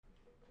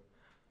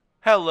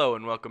Hello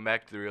and welcome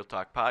back to the Real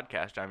Talk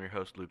Podcast. I'm your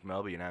host Luke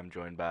Melby and I'm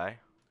joined by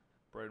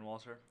Braden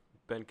Walter.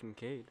 Ben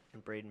Kincaid.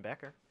 And Braden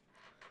Becker.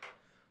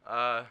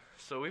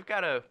 So we've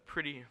got a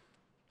pretty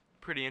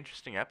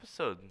interesting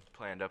episode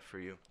planned up for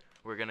you.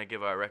 We're going to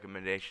give our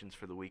recommendations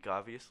for the week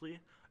obviously.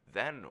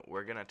 Then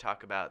we're going to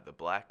talk about the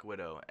Black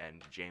Widow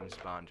and James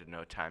Bond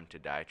No Time to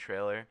Die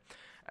trailer.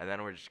 And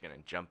then we're just going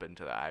to jump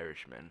into the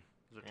Irishman.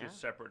 Those are two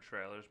separate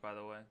trailers, by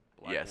the way.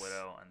 Black Yes.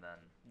 Widow and then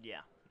Yeah.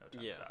 No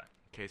Time Yeah. to Die.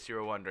 In case you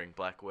were wondering,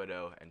 Black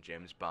Widow and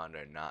James Bond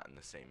are not in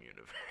the same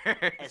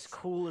universe. As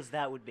cool as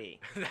that would be.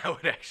 That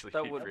would actually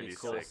That be would pretty be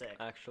so cool, sick.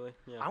 actually.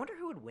 Yeah. I wonder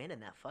who would win in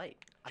that fight.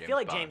 I James feel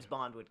like Bond. James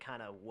Bond would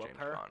kind of whoop James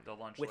her Bond. The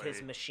lunch with lady.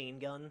 his machine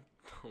gun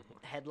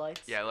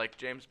headlights. Yeah, like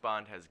James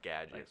Bond has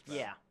gadgets.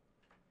 Yeah.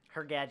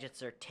 Her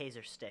gadgets are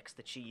taser sticks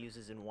that she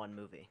uses in one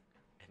movie.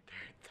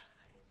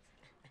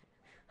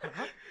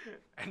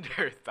 And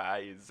her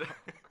thighs.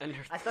 And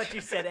her I thought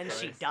you said, and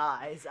she Christ.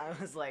 dies. I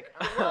was like,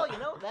 oh, well, you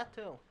know, that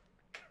too.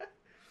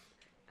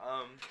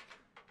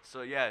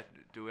 So yeah,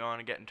 do we want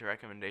to get into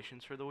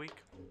recommendations for the week?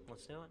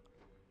 Let's do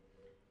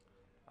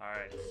it.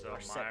 Alright, so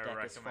Our set my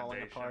deck is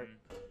falling apart. recommendation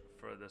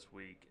for this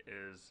week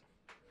is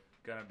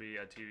going to be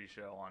a TV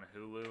show on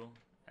Hulu,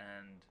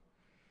 and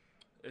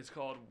it's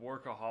called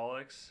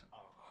Workaholics.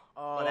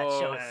 Oh, that Oh,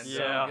 show is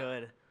yeah. so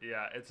good.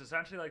 Yeah, it's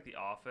essentially like The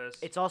Office.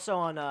 It's also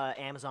on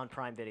Amazon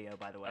Prime Video,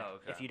 by the way, Oh,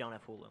 okay. if you don't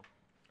have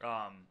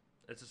Hulu.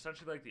 It's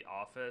essentially like The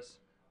Office,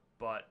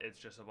 but it's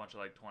just a bunch of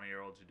like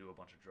 20-year-olds who do a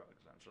bunch of drugs,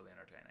 and it's really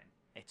entertaining.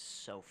 It's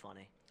so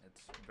funny.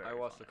 It's very I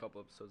watched funny. a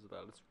couple episodes of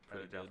that. It's I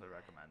pretty would good. definitely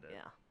recommend it.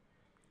 Yeah.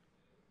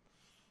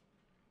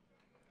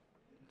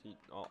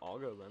 I'll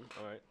go then.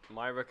 All right.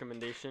 My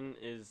recommendation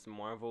is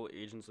Marvel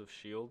Agents of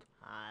S.H.I.E.L.D.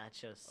 That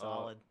show's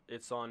solid.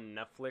 It's on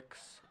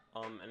Netflix.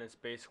 And it's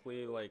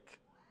basically like,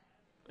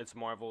 it's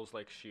Marvel's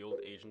like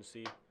S.H.I.E.L.D.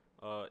 agency,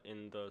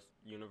 in the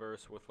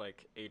universe with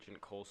like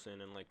Agent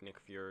Coulson and like Nick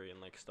Fury and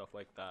like stuff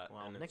like that.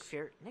 Well, and Nick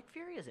Fury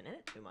isn't in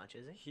it too much,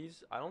 is he?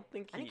 I don't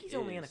think I think he's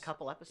only in a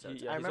couple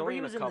episodes. yeah, I he's remember only he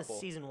in a was in the couple.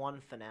 season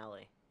 1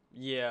 finale,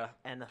 Yeah.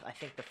 and I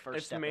think the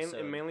first It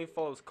episode. mainly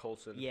follows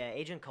Coulson. Yeah,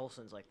 Agent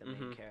Coulson's like the main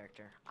Mhm.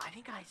 character. I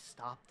think I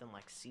stopped in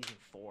like season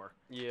 4.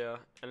 Yeah,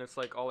 and it's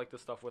like all like the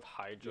stuff with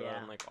Hydra Yeah.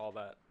 and like all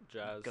that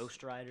jazz.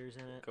 Ghost Rider's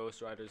in it.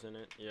 Ghost Rider's in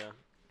it. Yeah,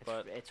 It's,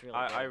 but it's really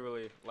I good.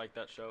 really like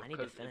that show. I need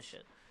to 'cause finish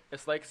it.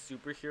 It's like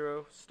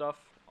superhero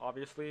stuff,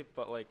 obviously,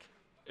 but like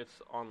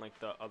it's on like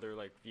the other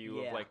like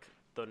view Yeah. of like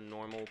the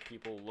normal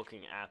people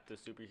looking at the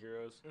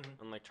superheroes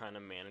Mhm. and like trying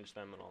to manage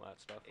them and all that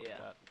stuff like Yeah.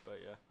 that.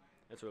 But yeah,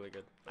 it's really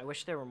good. I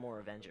wish there were more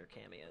Avenger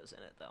cameos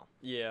in it though.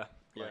 Yeah,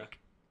 yeah. Like,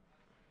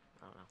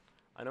 I don't know.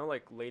 I know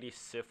like Lady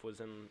Sif was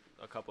in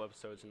a couple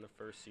episodes in the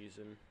first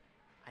season.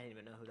 I didn't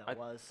even know who that I-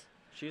 was.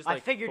 She's I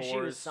like figured she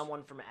was Thor's-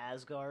 someone from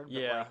Asgard. But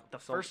Yeah, like, the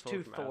someone first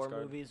two from Thor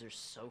Asgard. movies are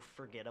so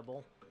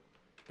forgettable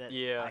that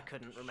Yeah, I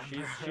couldn't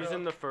remember. She's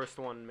in the first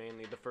one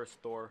mainly, the first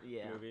Thor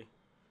Yeah. movie.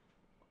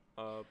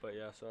 But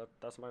yeah, so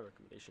that's my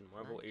recommendation.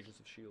 Marvel Nice. Agents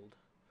of S.H.I.E.L.D.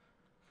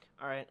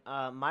 All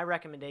right, my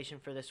recommendation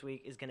for this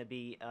week is going to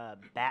be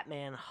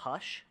Batman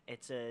Hush.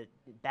 It's a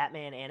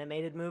Batman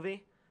animated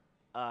movie.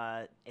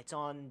 It's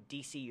on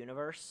DC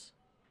Universe.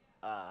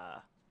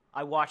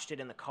 I watched it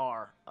in the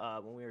car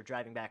when we were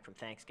driving back from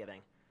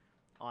Thanksgiving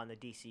on the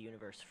DC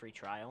Universe free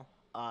trial,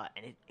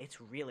 and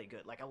it's really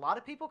good. Like, a lot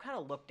of people kind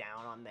of look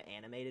down on the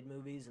animated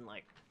movies and,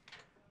 like,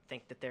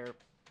 think that they're,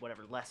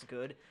 whatever, less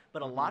good.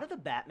 But a lot of the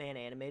Batman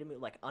animated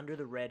movies, like Under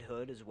the Red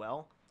Hood as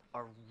well,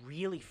 are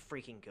really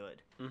freaking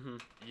good. Mm-hmm.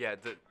 Yeah,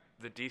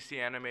 the DC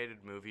animated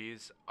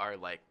movies are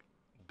like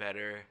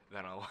better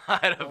than a lot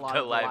of lot the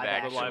of the live live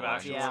action The live ones,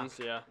 action yeah. ones,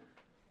 yeah.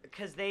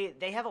 Because they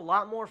have a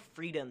lot more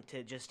freedom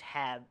to just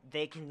have,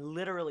 they can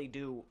literally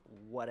do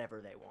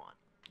whatever they want.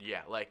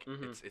 Yeah, like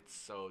Mhm. it's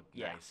so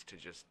Yeah. nice to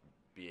just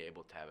be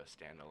able to have a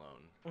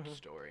standalone Mhm.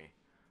 story.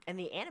 And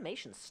the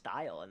animation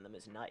style in them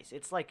is nice.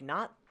 It's like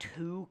not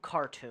too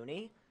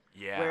cartoony,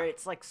 Yeah. where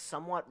it's like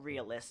somewhat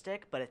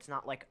realistic, but it's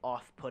not like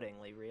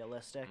off-puttingly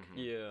realistic. Mhm.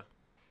 Yeah.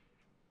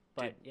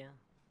 But yeah,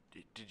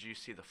 Did you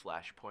see the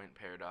Flashpoint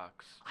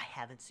Paradox? I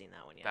haven't seen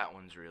that one yet. That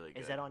one's really good.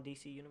 Is that on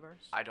DC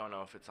Universe? I don't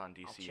know if it's on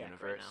DC I'll check right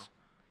Universe, now.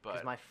 Because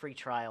but my free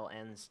trial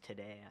ends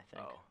today, I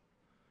think.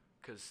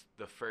 because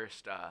the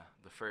first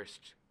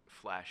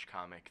Flash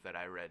comic that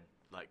I read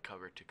like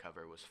cover to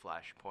cover was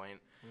Flashpoint,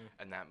 Mm.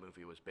 and that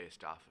movie was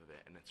based off of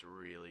it, and it's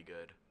really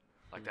good.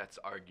 Like that's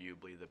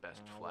arguably the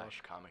best I'll Flash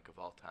comic of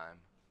all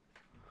time.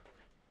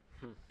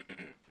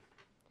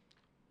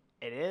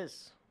 It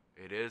is.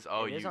 It is.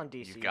 Oh, It is you on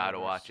DC you gotta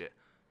Universe. watch it.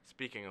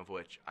 Speaking of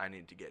which, I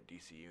need to get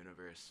DC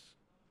Universe,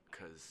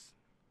 cause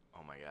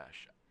oh my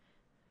gosh,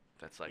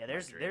 that's like Yeah, my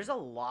there's dream. a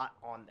lot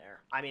on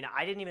there. I mean,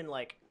 I didn't even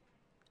like.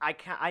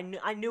 I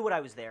knew what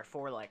I was there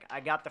for. Like,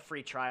 I got the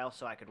free trial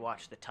so I could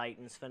watch the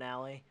Titans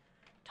finale.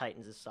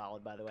 Titans is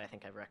solid, by the way. I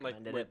think I've Like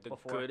recommended with it the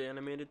before. good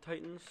animated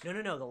Titans.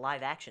 No, the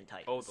live action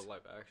Titans. Oh, the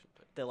live action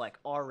Titans. The like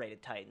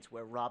R-rated Titans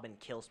where Robin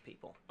kills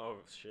people Oh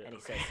shit. and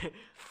he okay. says,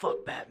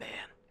 "Fuck Batman."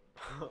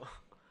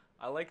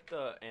 I like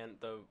the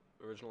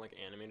original like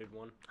animated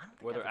one, I don't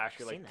think where they're I've ever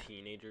actually seen like that.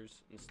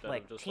 teenagers instead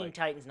Like of just Teen like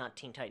Titans, not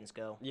Teen Titans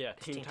Go. yeah,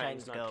 'Cause Teen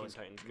Titans, not Go Teen is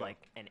Titans Go.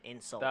 like an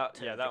insult That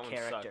to yeah, the that one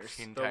characters. sucks.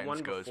 Teen The Titans one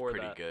Go is before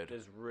pretty that good.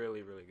 is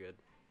really really good.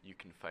 You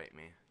can fight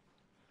me.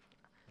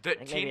 The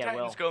think Teen maybe I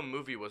Titans will. Go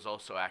movie was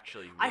also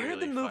actually really I heard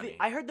the movie. funny.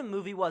 I heard the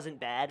movie wasn't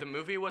bad. The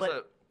movie was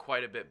but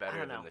quite a bit I better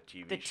don't than know. the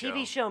TV The show.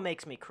 TV show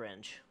makes me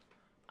cringe.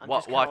 I'm Wa-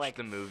 just kinda watch like,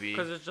 the movie.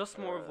 Because it's just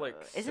more of like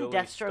Isn't silly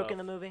Deathstroke stuff. in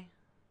the movie?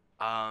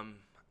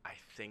 I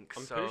think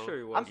I'm so. pretty sure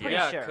he was. I'm pretty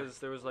yeah, sure. because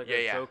there was like Yeah,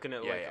 a yeah. joke in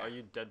it, Yeah, like, yeah. "Are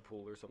you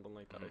Deadpool?" or something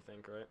like that. Mhm. I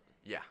think, right?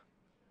 Yeah.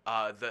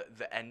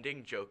 The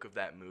ending joke of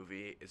that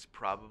movie is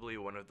probably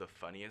one of the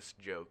funniest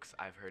jokes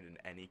I've heard in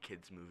any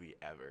kids movie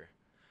ever.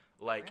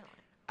 Like, Really?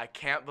 I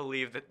can't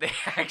believe that they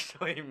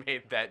actually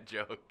made that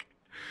joke.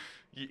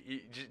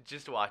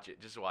 Just watch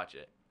it. Just watch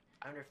it.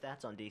 I wonder if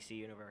that's on DC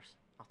Universe.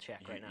 I'll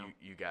check right now.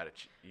 You gotta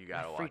you My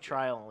gotta free watch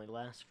trial only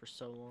lasts for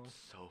so long. it.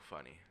 So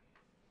funny.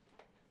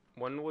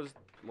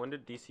 When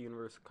did DC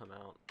Universe come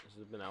out? Has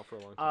it been out for a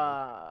long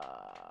time?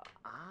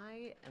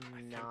 I am I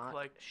think, not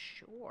like,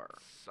 sure.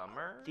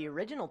 Summer. The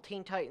original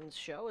Teen Titans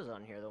show is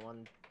on here. The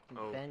one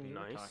Oh, Ben you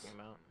were nice. talking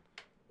about.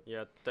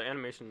 Yeah, the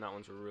animation in that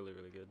one's really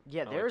really good.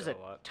 Yeah, I liked there's it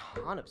a lot.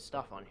 ton of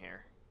stuff on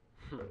here,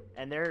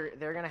 and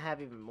they're gonna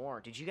have even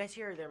more. Did you guys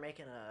hear they're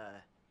making a?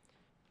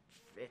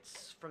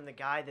 It's from the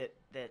guy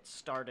that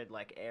started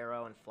like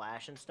Arrow and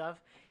Flash and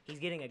stuff. He's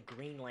getting a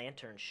Green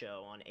Lantern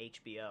show on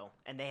HBO,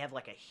 and they have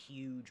like a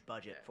huge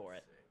budget for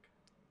it.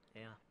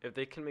 Yeah, If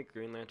they can make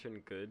Green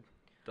Lantern good,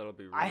 that'll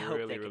be really I hope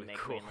really they really can make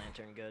cool. Green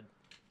Lantern good.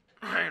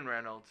 Ryan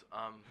Reynolds.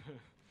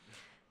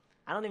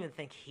 I don't even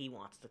think he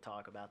wants to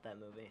talk about that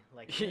movie.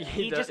 Like He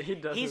he's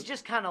doesn't.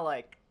 just kind of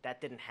like that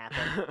didn't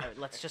happen.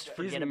 Let's just He's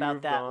forget about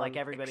moved that, on. like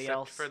everybody Except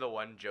else. for the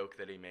one joke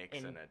that he makes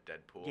In- in a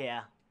Deadpool.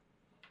 Yeah.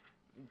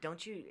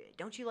 Don't you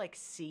like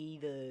see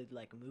the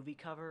like movie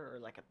cover or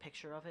like a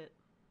picture of it,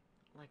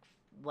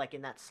 like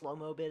in that slow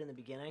mo bit in the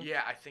beginning?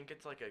 Yeah, I think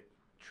it's like a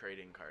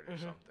trading card or Mhm.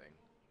 something.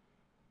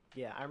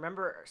 Yeah, I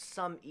remember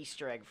some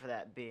Easter egg for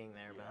that being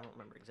there, but I don't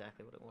remember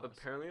exactly what it was.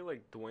 Apparently,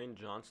 like Dwayne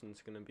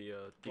Johnson's gonna be a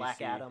DC Black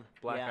Adam.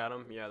 Black Yeah,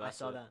 Adam. Yeah, that's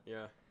saw it. that.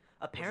 Yeah.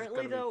 Apparently,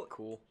 Which is gonna be though,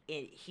 cool.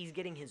 he's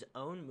getting his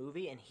own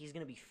movie and he's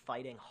gonna be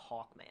fighting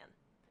Hawkman,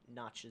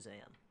 not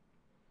Shazam,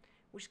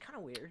 which is kind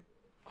of weird.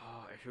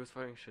 Oh, if he was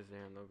fighting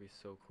Shazam, that would be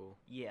so cool.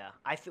 Yeah,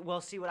 well,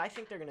 see what I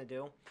think they're gonna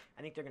do.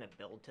 I think they're gonna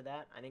build to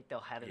that. I think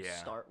they'll have him Yeah.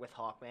 start with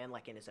Hawkman,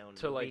 like in his own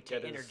To, movie, like, to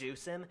get his-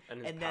 introduce him, and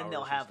his and then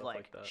they'll powers and have stuff like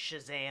like that.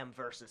 Shazam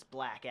versus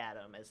Black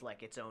Adam as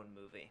like its own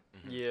movie.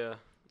 Yeah.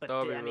 But That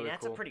would be I mean, really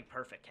that's cool. a pretty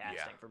perfect casting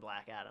Yeah. for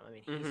Black Adam. I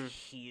mean, he's Mhm.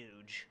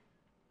 huge.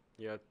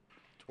 Yeah.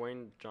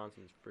 Dwayne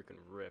Johnson's freaking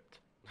ripped.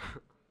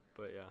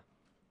 But yeah.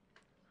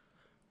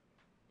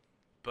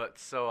 But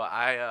so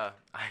I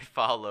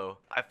follow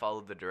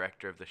the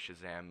director of the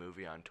Shazam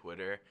movie on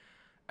Twitter,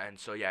 and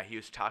so yeah, he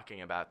was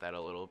talking about that a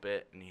little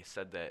bit, and he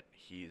said that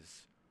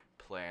he's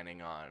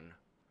planning on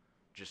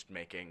just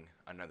making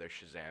another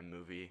Shazam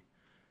movie,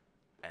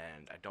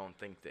 and I don't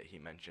think that he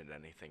mentioned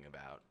anything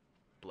about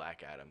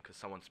Black Adam because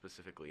someone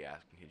specifically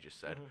asked, and he just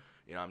said, Mhm.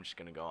 you know, I'm just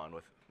gonna go on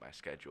with my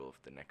schedule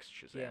of the next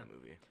Shazam Yeah.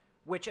 movie.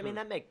 Which I mean,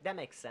 that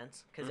makes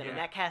sense because I mean Yeah.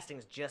 that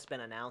casting's just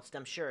been announced.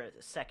 I'm sure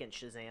a second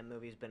Shazam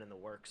movie's been in the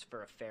works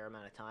for a fair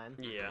amount of time.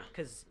 Yeah.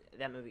 Because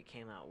that movie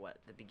came out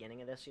the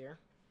beginning of this year,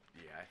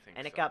 Yeah, I think.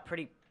 and it so. got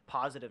pretty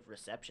positive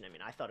reception. I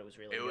mean, I thought it was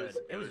really It good. was-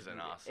 it was an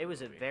awesome It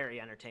was movie. a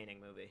very entertaining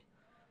movie.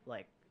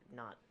 Like,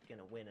 not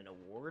gonna win an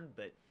award,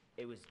 but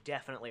it was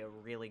definitely a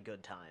really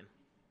good time.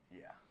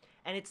 Yeah.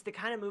 And it's the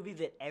kind of movie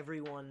that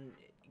everyone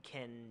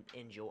can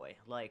enjoy.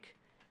 Like,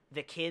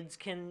 the kids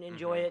can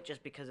enjoy Mhm. it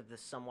just because of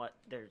there's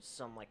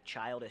some like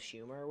childish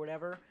humor or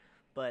whatever,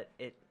 but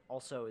it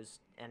also is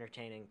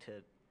entertaining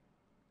to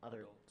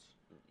other.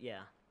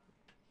 Yeah,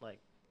 like,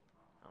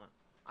 I don't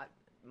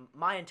know.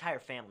 My entire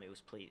family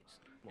was pleased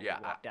when Yeah,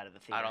 we walked out of the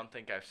theater. I don't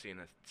think I've seen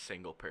a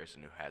single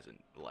person who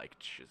hasn't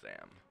liked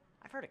Shazam.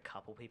 I've heard a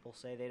couple people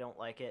say they don't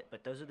like it,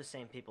 but those are the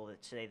same people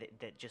that say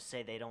that just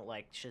say they don't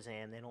like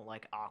Shazam, they don't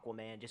like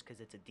Aquaman just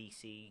because it's a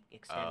DC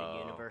extended Oh.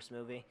 universe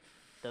movie.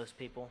 Those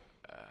people,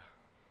 Uh,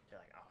 they're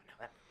like, oh no,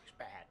 that movie's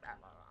bad, blah,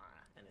 blah, blah.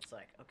 And it's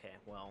like, okay,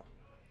 well,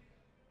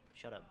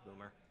 shut up,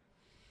 boomer.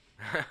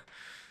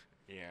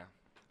 yeah.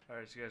 All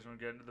right, so you guys want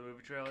to get into the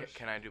movie trailers?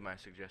 Can I do my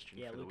suggestion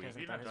Yeah, for the Luke week?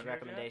 hasn't You've done not his done yours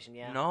yet? recommendation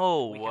yet.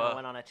 No. We kind of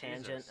went on a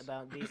tangent Jesus.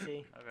 about DC.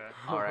 Okay.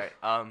 All right.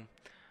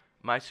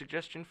 My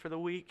suggestion for the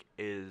week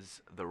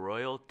is The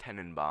Royal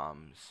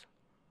Tenenbaums.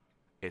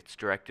 It's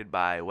directed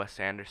by Wes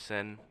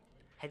Anderson.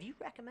 Have you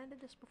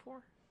recommended this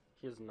before?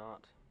 He is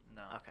not.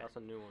 No. Okay. That's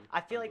a new one.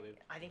 I feel like believe.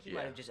 I think you Yeah.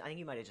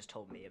 might have just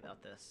told me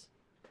about this.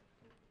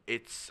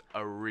 It's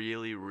a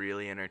really,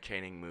 really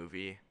entertaining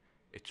movie.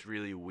 It's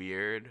really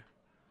weird.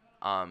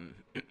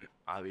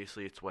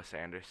 Obviously it's Wes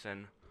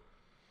Anderson.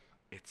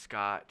 It's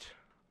got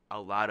a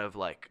lot of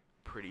like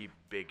pretty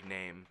big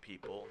name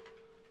people.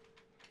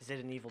 Is it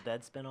an Evil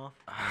Dead spinoff?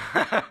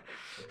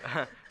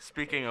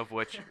 Speaking of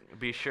which,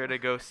 be sure to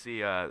go see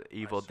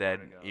Evil swear Dead,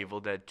 to God. Evil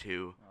Dead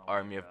 2, Oh my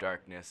Army of God.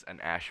 Darkness,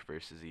 and Ash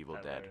vs. Evil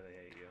I Dead. literally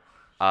hate you.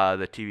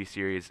 The TV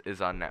series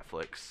is on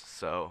Netflix,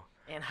 so.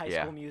 And High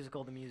Yeah. School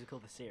Musical,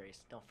 the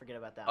series. Don't forget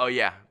about that. Oh one.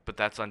 yeah, but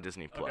that's on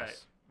Disney Okay,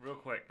 Plus. real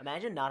quick.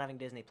 Imagine not having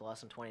Disney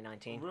Plus in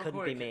 2019. Real Couldn't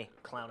be quick. me.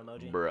 Clown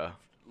emoji. Bruh.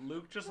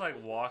 Luke just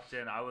like walked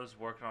in. I was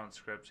working on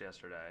scripts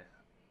yesterday,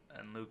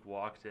 and Luke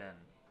walked in.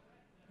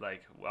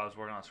 Like I was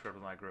working on a script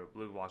with my group.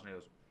 Luke walks in. He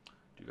goes,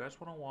 "Do you guys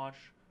want to watch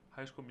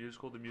High School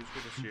Musical, the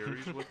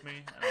series with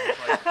me?" And I was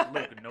like,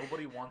 "Luke,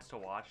 nobody wants to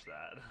watch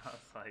that." I was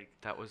like,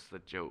 That was the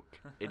joke.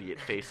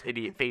 Idiot face,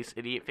 idiot face,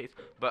 idiot face.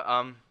 But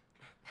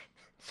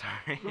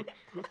sorry. Idiot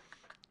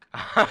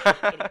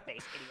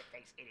face, idiot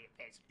face, idiot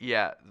face.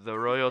 Yeah, the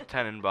Royal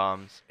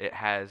Tenenbaums. It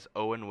has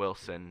Owen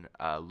Wilson,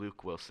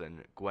 Luke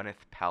Wilson,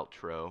 Gwyneth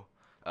Paltrow,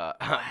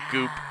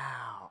 Goop,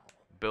 Wow.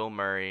 Bill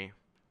Murray,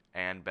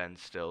 and Ben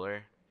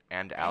Stiller,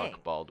 and Alec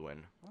Dang.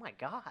 Baldwin. Oh my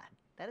God.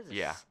 That is a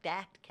Yeah.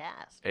 stacked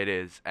cast. It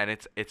is, and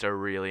it's a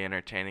really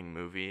entertaining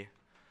movie.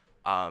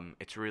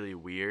 It's really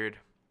weird.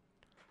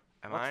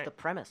 What's the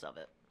premise of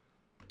it?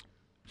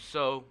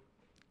 So,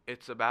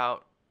 it's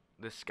about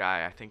this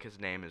guy. I think his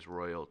name is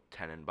Royal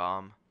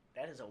Tenenbaum.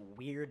 That is a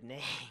weird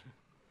name.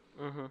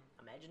 Mm-hmm.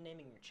 Imagine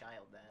naming your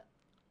child that.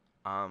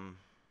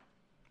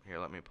 Here,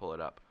 let me pull it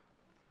up.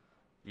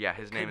 Yeah,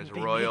 his name is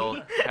Couldn't be Royal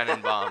me.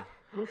 Tenenbaum.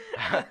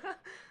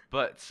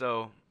 But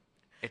so,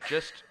 it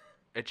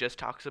just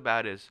talks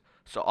about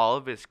so all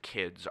of his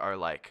kids are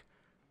like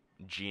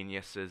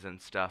geniuses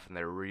and stuff, and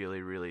they're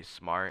really, really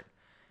smart.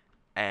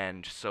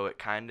 And so it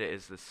kind of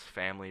is this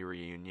family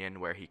reunion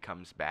where he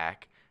comes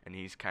back, and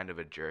he's kind of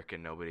a jerk,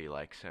 and nobody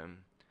likes him.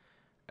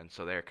 And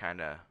so they're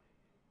kind of,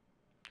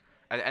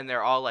 and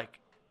they're all like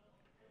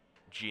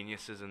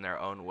geniuses in their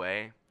own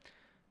way.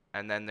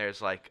 And then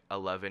there's like a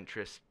love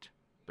interest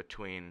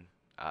between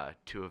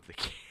two of the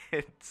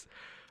kids,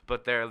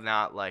 but they're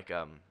not like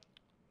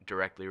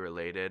directly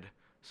related.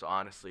 So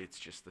honestly, it's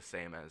just the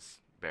same as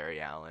Barry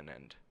Allen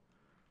and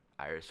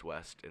Iris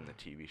West in the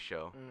TV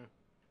show. Mm.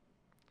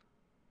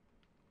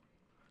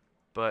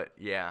 But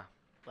yeah,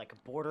 Like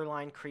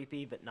borderline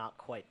creepy, but not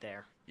quite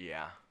there.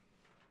 yeah.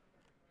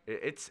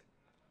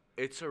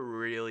 It's a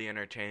really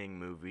entertaining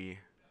movie,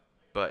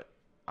 but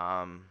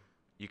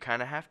you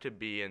kind of have to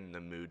be in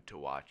the mood to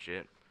watch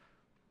it.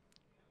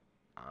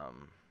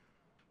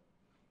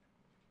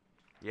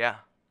 Yeah.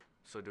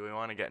 So do we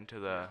want to get into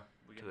the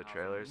we to can the hop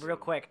trailers? into Real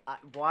quick,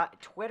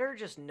 Twitter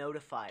just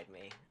notified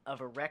me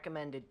of a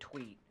recommended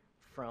tweet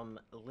from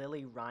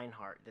Lily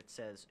Reinhart that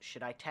says,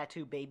 "Should I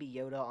tattoo Baby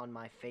Yoda on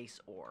my face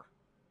or?"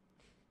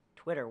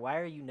 Twitter, why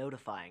are you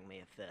notifying me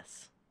of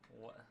this?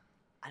 What?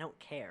 I don't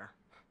care.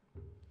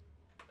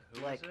 Who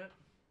is Like- it?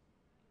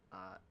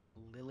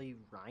 Lily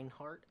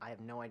Reinhart? I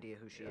have no idea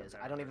who she Yeah, is.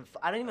 I've I don't never even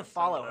heard- I don't even that's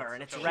follow such her, a-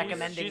 and it's such a-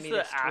 recommending She's me the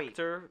this tweet.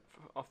 actor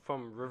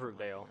from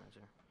Riverdale.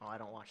 Oh, I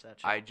don't watch that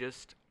show. I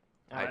just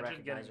I Imagine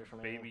recognize getting her from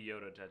Baby anything.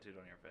 Yoda tattooed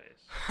on your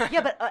face.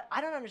 Yeah, but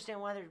I don't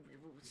understand why they're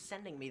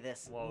sending me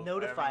this Well,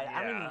 notified. I mean,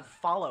 I don't yeah. even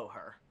follow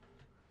her.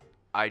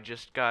 I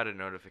just got a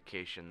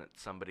notification that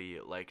somebody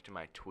liked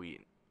my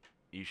tweet.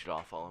 You should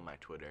all follow my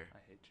Twitter I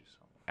hate you so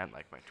much. and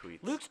like my tweets.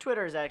 Luke's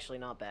Twitter is actually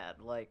not bad.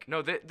 Like,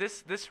 No,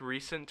 this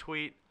recent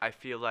tweet, I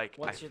feel like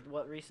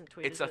what recent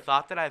tweet it's is a it?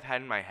 thought that I've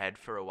had in my head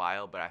for a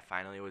while, but I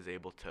finally was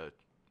able to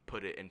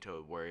put it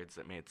into words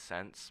that made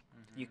sense.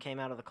 You came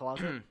out of the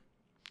closet.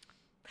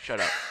 Shut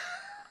up.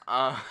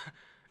 I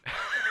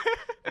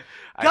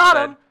Got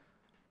said, him.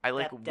 I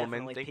like That women,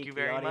 definitely thank you peaked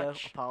the very audio.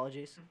 much.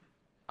 Apologies.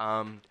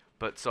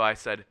 But so I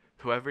said,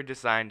 whoever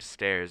designed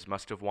stairs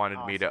must have wanted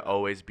Oh, I me saw to that.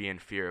 always be in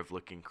fear of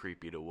looking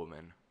creepy to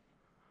women.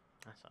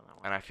 I saw that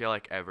one. And I feel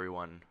like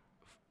everyone,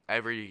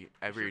 every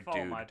You should follow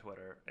dude my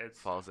Twitter. It's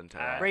falls into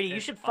at- that. Brady, you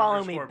it's should follow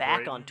me underscore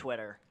back Brayden. on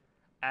Twitter.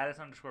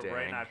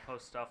 @_Brayden. I Dang.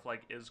 post stuff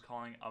like, is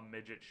calling a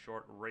midget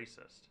short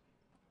racist?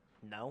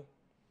 No,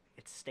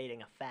 it's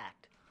stating a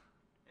fact.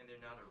 And they're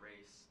not a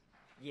race.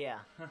 Yeah,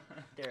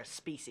 they're a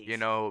species. You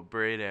know,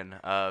 Braden,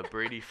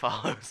 Brady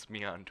follows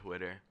me on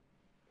Twitter.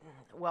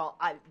 Well,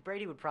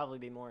 Brady would probably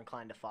be more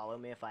inclined to follow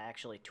me if I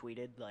actually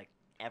tweeted like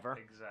ever.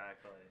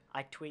 Exactly.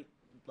 I tweet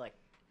like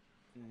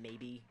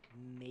maybe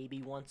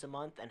once a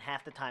month, and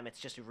half the time it's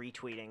just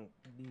retweeting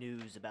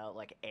news about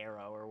like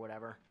Arrow or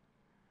whatever.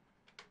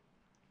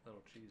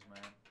 Little cheese man.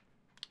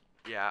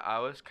 Yeah, I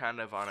was kind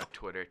of on a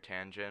Twitter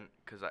tangent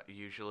because I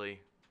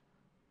usually,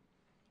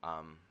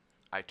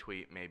 I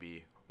tweet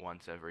maybe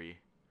once every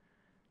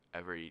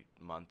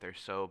month or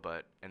so,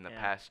 but in the Yeah.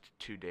 past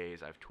 2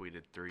 days I've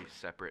tweeted 3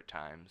 separate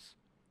times.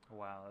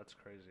 Wow, that's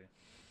crazy.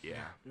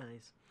 Yeah.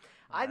 Nice.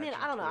 I mean,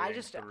 Imagine I don't know. I tweeting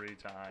just 3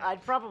 times.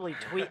 I'd probably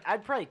tweet.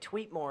 I'd probably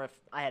tweet more if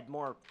I had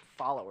more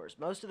followers.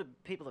 Most of the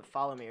people that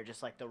follow me are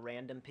just like the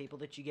random people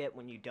that you get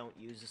when you don't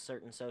use a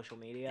certain social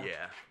media.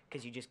 Yeah.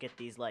 Because you just get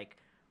these like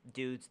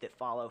dudes that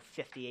follow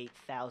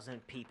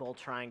 58,000 people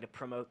trying to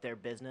promote their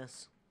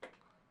business.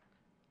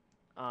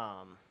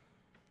 I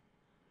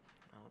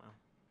don't know.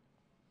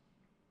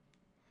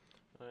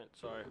 Alright,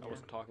 sorry, I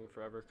wasn't talking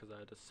forever because I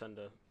had to send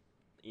a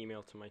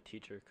email to my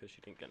teacher because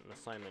she didn't get an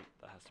assignment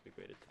that has to be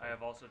graded today. I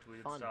have also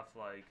tweeted Fun. stuff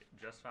like,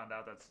 just found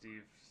out that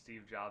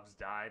Steve Jobs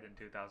died in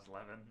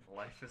 2011.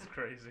 Life is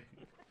crazy.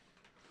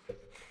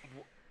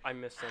 I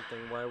missed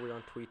something. Why are we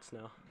on tweets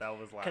now? That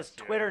was last Because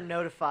year. Twitter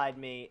notified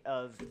me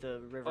of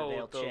the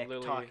Riverdale the chick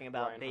Lily talking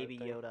about Reinhardt Baby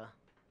thing. Yoda.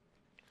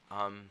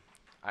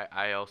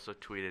 I also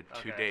tweeted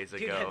 2 Okay. days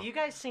ago. Dude, have you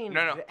guys seen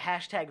No.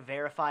 hashtag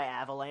verify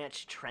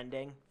avalanche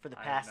trending for the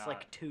I have past not.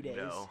 like 2 days?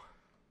 No.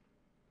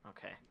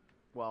 Okay.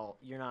 Well,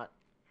 you're not.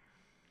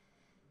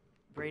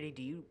 Brady,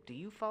 do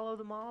you follow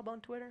the mob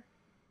on Twitter?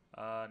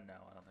 No, I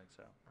don't think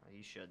so. Oh,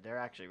 you should. They're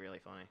actually really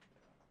funny.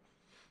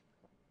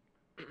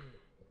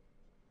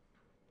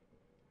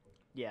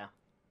 Yeah.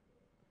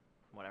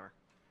 Whatever.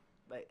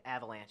 But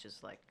Avalanche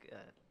is like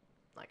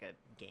a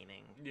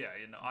gaming. Yeah,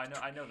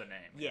 I know the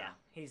name. Yeah,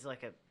 he's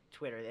like a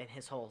Twitter, and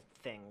his whole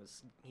thing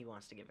was he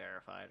wants to get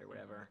verified or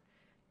whatever,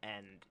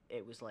 and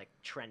it was like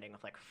trending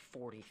with like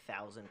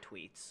 40,000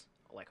 tweets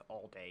like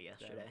all day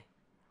yesterday.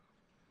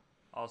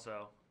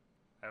 Also,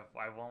 I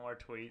have one more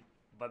tweet,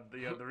 but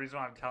the reason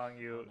why I'm telling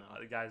you Oh,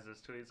 no. guys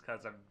this tweet is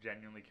because I'm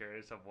genuinely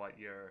curious of what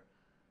your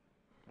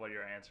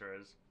answer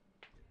is.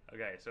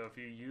 Okay, so if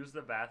you use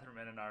the bathroom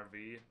in an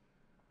RV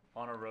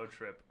on a road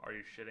trip, are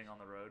you shitting on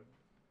the road?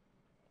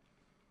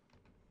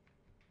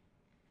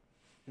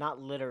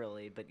 Not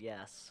literally, but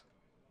yes.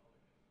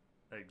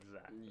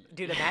 Exactly.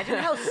 Dude, imagine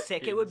how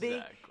sick it would be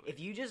Exactly. if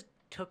you just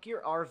took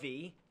your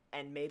RV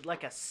and made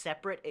like a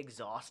separate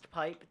exhaust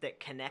pipe that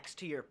connects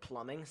to your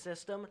plumbing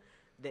system.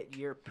 That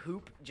your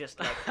poop just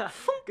like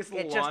Gets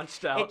it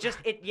launched out. It just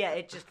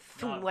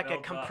No, it like a builds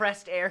up.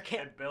 compressed air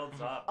can. It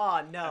builds up.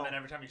 Oh no! And then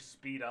every time you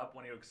speed up,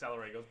 when you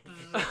accelerate, it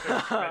goes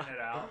starts spitting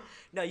it out.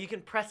 No, you can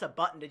press a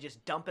button to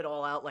just dump it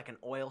all out like an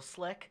oil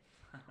slick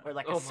or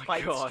like a Oh my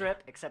spike God.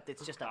 strip, except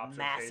it's just a Cops are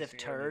massive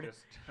chasing you, and turd. You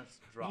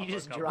just You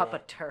just drop a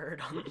couple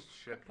turd on the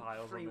shit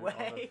piles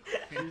freeway.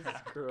 Jesus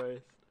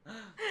Christ.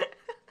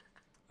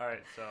 All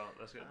right, so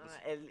let's get.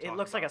 It talk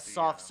looks like a about the,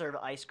 soft serve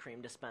ice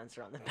cream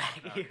dispenser on the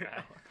back of your.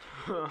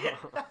 Okay.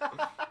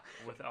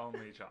 with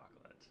only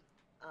chocolate.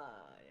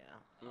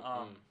 Yeah.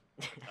 All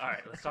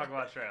right, let's talk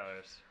about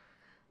trailers.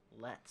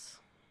 Let's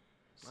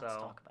So,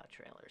 talk about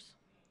trailers.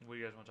 what do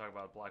you guys want to talk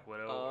about? Black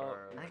Widow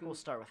or? I think we'll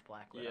start with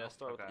Black Widow. Yeah,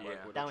 start with Okay. the Black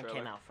Yeah. Widow That one trailer.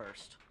 came out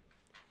first.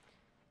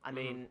 I Mhm.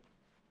 mean,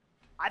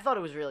 I thought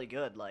it was really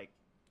good. Like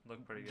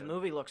Look pretty the good.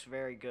 movie looks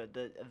very good.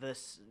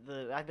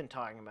 The I've been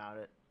talking about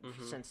it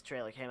Mhm. since the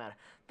trailer came out.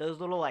 Those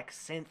little like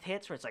synth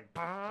hits where it's like.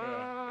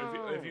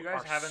 Yeah. If you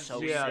guys are haven't so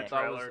seen Yeah, the sick.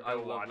 that was- trailer, I go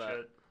love watch that.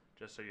 it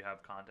just so you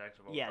have context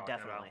of what Yeah, we're talking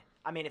definitely. about.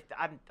 I mean, if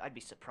I'd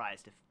be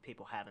surprised if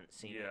people haven't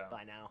seen Yeah. it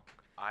by now.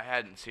 I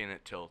hadn't seen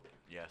it till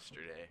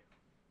yesterday.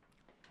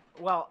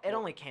 Well, it Well,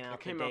 only came out,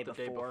 came the, day out the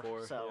day before,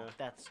 before, so yeah.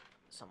 that's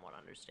somewhat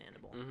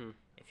understandable Mhm.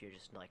 if you're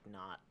just like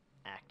not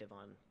active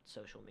on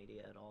social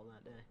media at all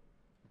that day.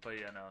 But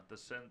yeah, no, the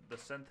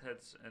synth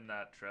hits in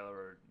that trailer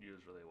were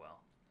used really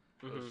well.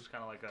 It was Mhm. just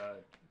kind of like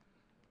a.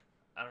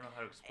 I don't know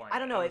how to explain. I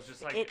don't know, It was it-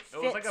 just like it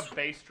was like fits- a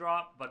bass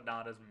drop, but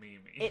not as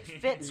memey. It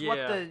fits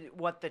Yeah.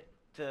 what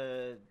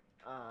the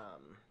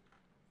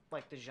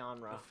like the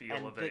genre The feel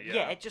and of it, yeah.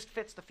 yeah, it just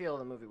fits the feel of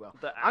the movie well.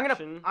 The I'm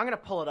action. gonna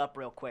pull it up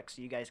real quick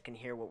so you guys can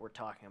hear what we're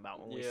talking about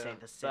when we say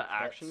the synth the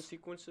action hits.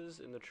 sequences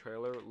in the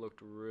trailer looked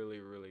really,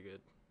 really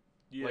good.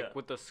 yeah. Like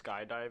with the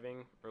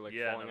skydiving or like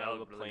Yeah, falling no, out that of the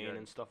looked really plane good.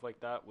 and stuff like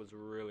that was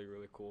really,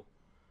 really cool.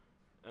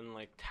 And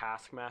like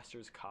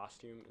Taskmaster's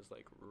costume is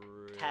like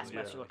really.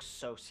 Taskmaster Yeah. looks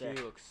so He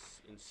sick.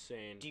 looks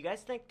insane. Do you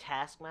guys think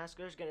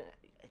Taskmaster is gonna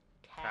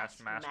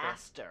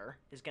Taskmaster?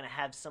 is gonna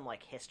have some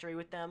like history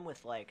with them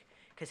with like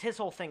because his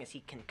whole thing is he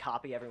can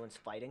copy everyone's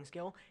fighting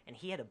skill and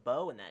he had a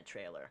bow in that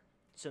trailer,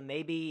 so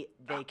maybe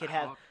they could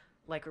have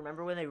like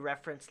remember when they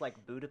referenced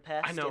like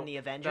Budapest I know, in the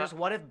Avengers? that-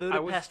 what if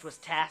Budapest was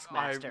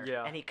Taskmaster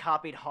yeah. and he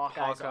copied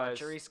Hawkeye's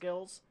Hawkeye's- archery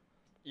skills?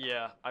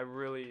 Yeah, I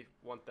really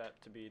want that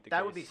to be the case.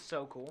 That would be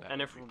so cool. That And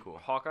would if be cool.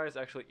 Hawkeye is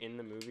actually in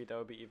the movie, that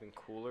would be even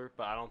cooler.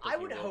 But I don't think I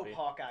he would will hope be.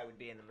 Hawkeye would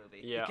be in the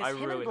movie. Yeah, because I him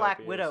really and hope Black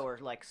he Widow is.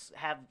 are like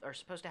are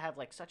supposed to have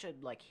like such a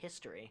like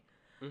history.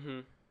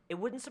 Mhm. It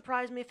wouldn't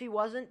surprise me if he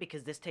wasn't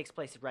because this takes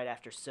place right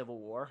after Civil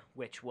War,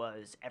 which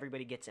was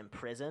everybody gets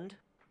imprisoned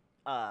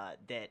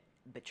that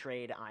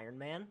betrayed Iron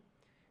Man,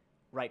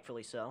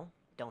 rightfully so.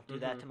 Don't do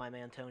that Mhm. to my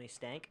man Tony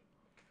Stank.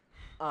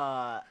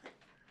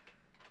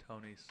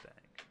 Tony Stank.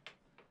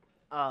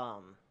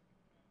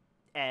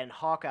 And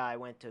Hawkeye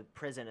went to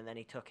prison and then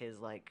he took his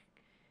like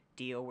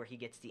deal where he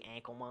gets the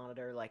ankle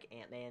monitor like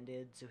Ant-Man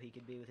did so he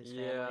could be with his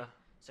family. Yeah.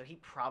 So he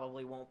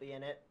probably won't be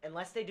in it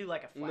unless they do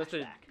like a Unless they,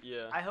 flashback.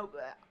 yeah.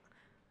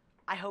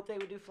 I hope they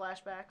would do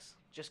flashbacks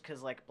just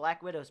because like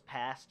Black Widow's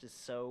past is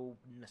so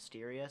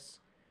mysterious,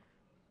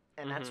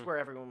 and that's Mhm. where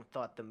everyone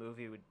thought the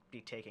movie would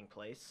be taking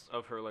place.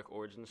 Of her like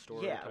origin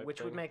story. Yeah, type which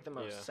would thing. make the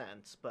most Yeah.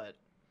 sense. But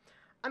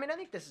I mean, I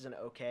think this is an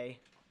okay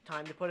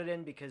time to put it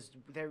in because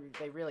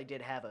they really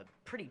did have a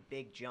pretty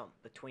big jump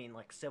between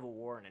like Civil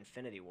War and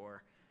Infinity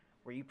War,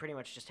 where you pretty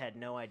much just had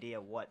no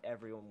idea what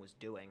everyone was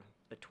doing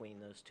between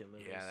those two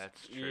movies. Yeah,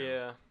 that's true.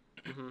 Yeah.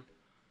 Mhm.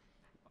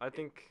 I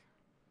think,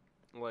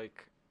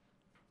 like,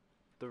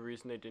 the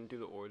reason they didn't do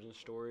the origin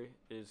story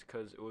is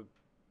because it would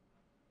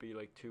be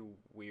like too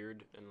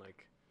weird and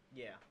like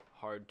yeah.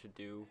 hard to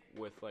do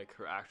with like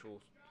her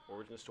actual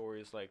origin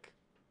story is like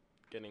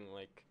getting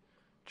like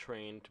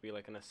trained to be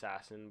like an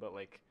assassin, but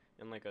like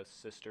in like a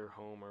sister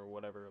home or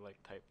whatever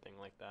like type thing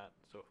like that.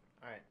 So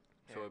All right.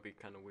 so Here. it'd be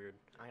kind of weird.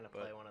 I'm gonna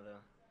but- play one of the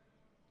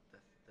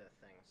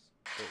things.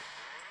 So,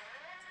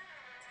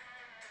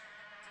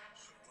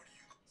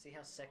 See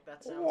how sick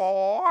that sounds?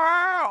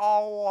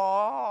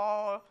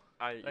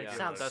 yeah,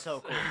 Sounds that's-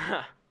 so cool.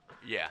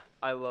 Yeah.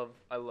 I love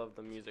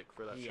the music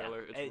for that Yeah,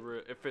 trailer.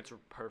 It fits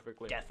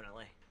perfectly.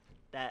 Definitely.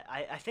 That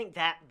I think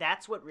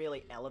that's what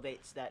really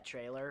elevates that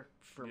trailer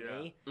for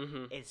me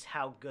Mm-hmm. is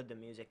how good the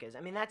music is.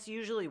 I mean, that's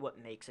usually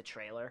what makes a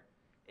trailer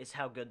is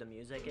how good the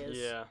music is.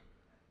 Yeah.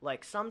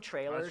 Like some That's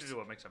trailers. usually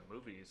what makes a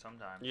movie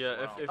sometimes. Yeah. as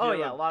well. If Oh, you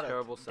yeah, have a lot of-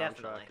 terrible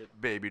soundtrack, definitely.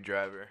 Baby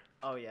Driver.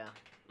 Oh yeah,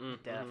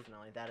 Mhm.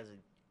 definitely. That is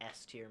an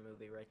S tier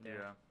movie right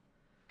there.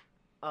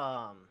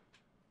 Yeah.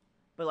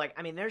 But like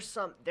I mean, there's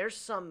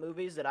some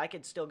movies that I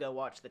could still go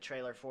watch the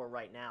trailer for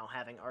right now,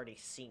 having already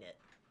seen it,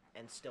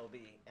 and still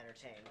be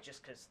entertained,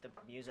 just because the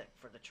music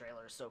for the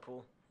trailer is so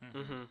cool.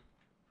 Mm-hmm.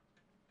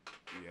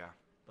 Yeah.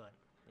 But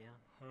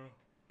yeah.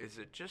 Is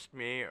it just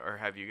me, or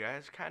have you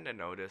guys kind of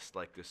noticed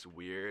like this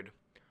weird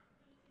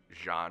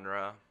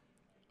genre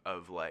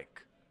of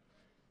like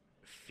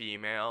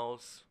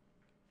females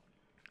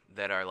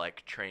that are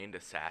like trained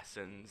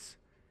assassins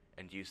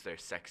and use their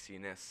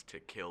sexiness to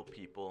kill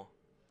people?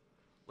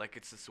 Like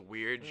it's this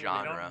weird They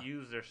genre. don't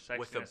use their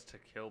with a- sexiness to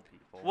kill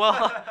people.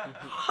 Well,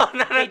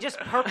 They just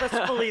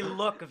purposefully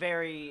look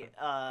very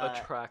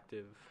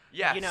Attractive.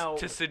 yes, you know,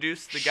 to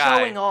seduce the guy.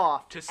 showing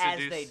off to as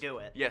seduce, they do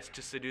it. Yes,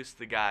 to seduce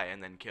the guy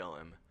and then kill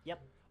him.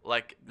 Yep.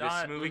 Like this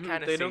Not- movie Mhm,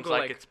 kind of they don't seems go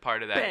like like, it's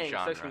part of that Bang,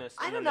 genre. sexiness,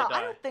 I and don't then know. they I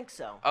die. don't think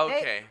so.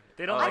 Okay.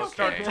 They don't I like don't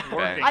start think- twerking.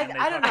 Bang. and they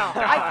I don't know.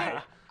 fucking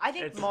die. I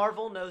think It's-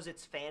 Marvel knows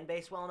its fan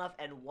base well enough,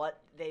 and what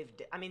they've.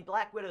 I mean,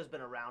 Black Widow's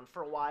been around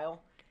for a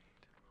while.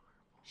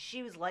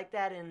 She was like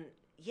that in.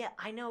 Yeah,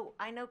 I know.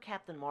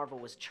 Captain Marvel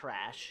was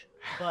trash,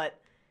 but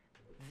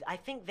I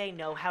think they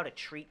know how to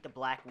treat the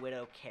Black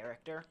Widow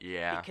character.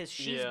 Yeah. Because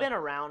she's Yeah. been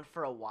around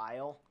for a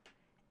while,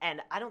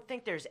 and I don't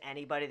think there's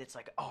anybody that's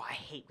like, oh, I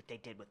hate what they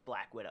did with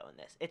Black Widow in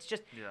this. It's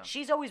just Yeah.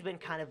 she's always been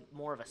kind of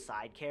more of a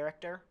side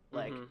character.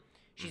 Like Mhm.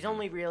 she's Mhm.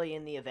 only really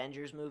in the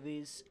Avengers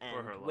movies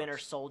For her and Winter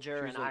looks.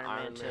 Soldier She's and in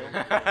Iron Man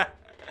 2.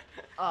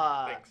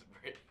 Thanks,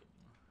 Brit.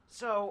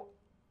 So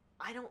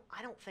I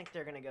don't think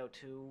they're gonna go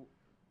too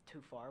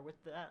far with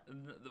that.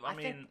 I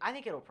mean, I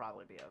think it'll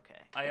probably be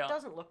okay. I, It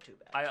doesn't look too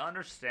bad. I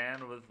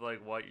understand with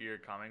like what you're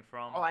coming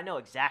from. I know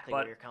exactly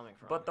where but- you're coming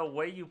from. But the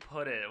way you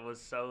put it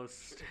was so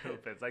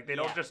stupid. It's like they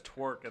Yeah. don't just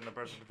twerk and the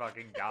person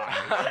fucking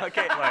dies.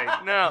 Okay,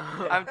 Like- no,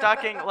 I'm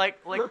talking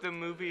like the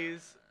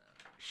movies.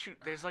 Shoot,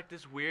 there's like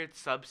this weird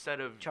subset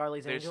of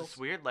Charlie's There's Angels? this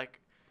weird like,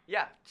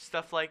 yeah,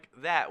 stuff like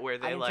that where I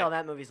they can like tell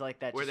that movie's like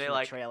that where just they from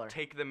like the trailer.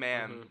 take the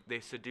man, Mhm. they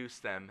seduce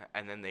them,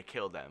 and then they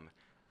kill them,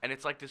 and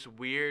it's like this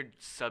weird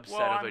subset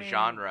Well, of I a mean-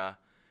 genre.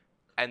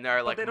 And there are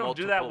But like they don't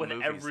do multiple that with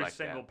movies every like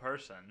single that.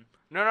 person.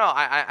 No,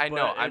 I know.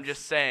 But I'm it's-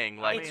 just saying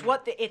like It's mean,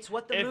 what the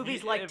if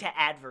movies you- like if- to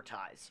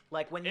advertise.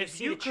 Like when you if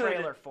see you the could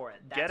trailer for it,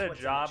 that's Get a what's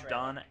in the job trailer.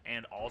 done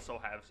and also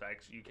have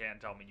sex. You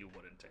can't tell me you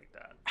wouldn't take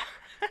that.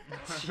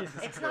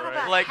 It's not Christ.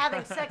 about Like-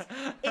 having sex.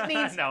 It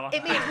means No.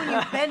 it means when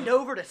you bend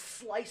over to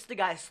slice the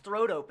guy's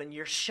throat open,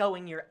 you're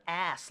showing your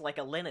ass like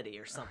a linity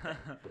or something.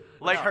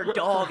 Like her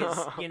dog is,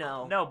 you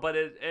know. No, but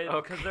it because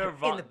Okay. they're In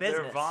the they're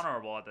business.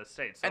 vulnerable at this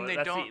stage. So And they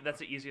that's don't- that's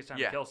the easiest time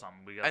Yeah. to kill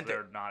someone because And they-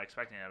 they're not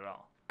expecting it at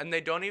all. and they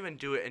don't even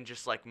do it in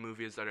just like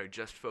movies that are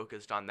just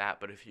focused on that.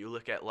 But if you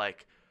look at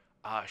like,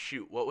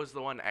 shoot, what was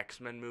the one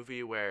X-Men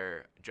movie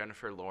where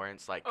Jennifer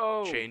Lawrence like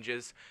Oh,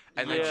 changes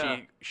and yeah.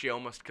 then she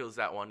almost kills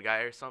that one guy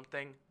or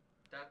something?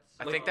 That's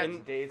I Like think that's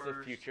in Days of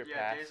first- Future yeah,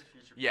 Past. Days of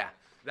Future Yeah, Past.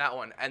 that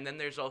one. And then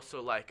there's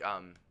also like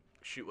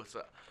shoot, what's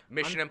that?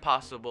 Mission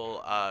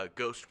Impossible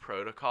Ghost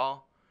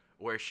Protocol,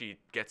 where she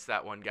gets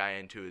that one guy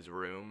into his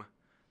room.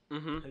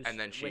 Mm-hmm. Who's- and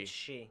then she- Which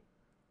she?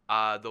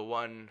 The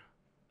one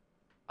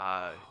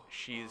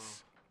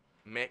she's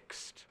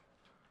mixed.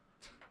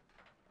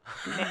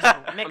 Mixed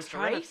I'm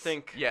trying race? to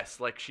think. Yes,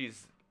 like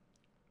she's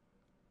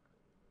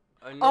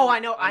I know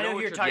who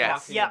what you're talking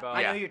Yes. about. Yeah, about.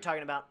 I know Yeah. who you're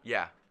talking about.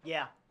 yeah,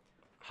 Yeah,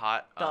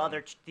 hot.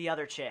 the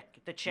other chick,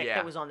 the chick yeah.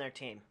 that was on their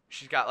team.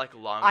 She's got like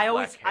long I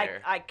always, black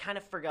hair. I kind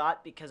of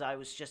forgot because I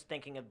was just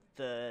thinking of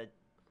the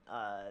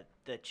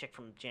chick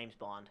from James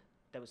Bond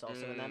that was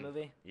also in that Mm.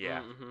 movie.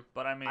 Yeah. Mm-hmm.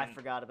 But I mean, I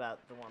forgot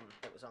about the one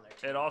that was on their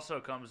team. it also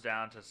comes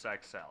down to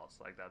sex sells.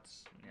 Like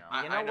that's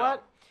I- You know I know.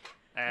 what?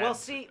 And Well,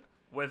 see,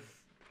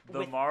 with the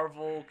with-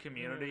 Marvel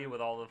community, with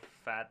all the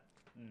fat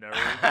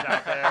nerds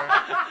out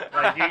there,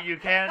 like you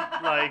can't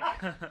like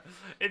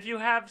if you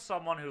have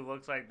someone who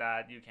looks like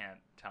that, you can't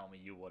tell me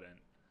you wouldn't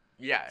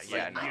Yeah,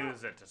 yeah. like, No.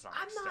 use it to some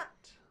I'm extent. not-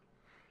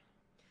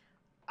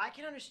 I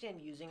can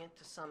understand using it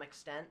to some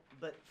extent,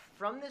 but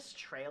from this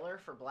trailer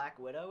for Black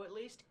Widow, at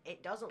least,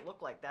 it doesn't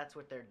look like that's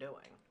what they're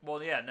doing.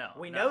 Well, yeah, no.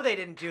 We no. know they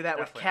didn't do that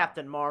with Definitely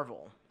Captain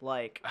Marvel.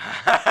 Like,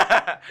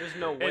 There's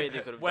no way they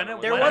could have when done it-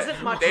 it. there when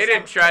wasn't much. They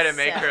didn't try to set.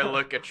 make her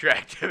look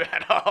attractive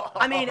at all.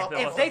 I mean, There if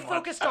wasn't they much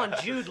focused on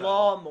to Jude sell.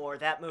 Law more,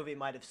 that movie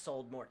might have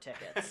sold more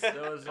tickets.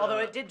 There was, Although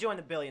it did join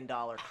the $1 billion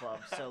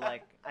club, so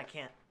like I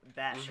can't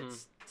bash Mhm.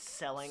 its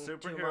selling too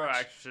superhero much.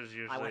 actresses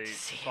I went usually to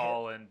see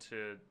fall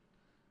into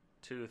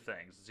two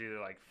things. It's either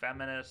like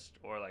feminist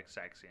or like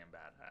sexy and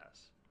badass.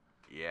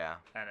 Yeah.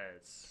 And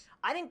it's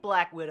I think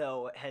Black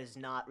Widow has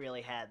not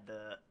really had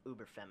the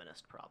uber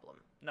feminist problem.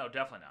 no,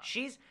 definitely not.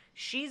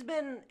 She's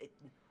been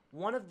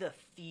one of the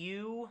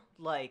few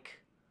like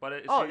But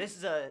it, oh she-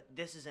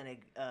 this is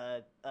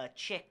a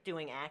chick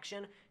doing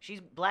action.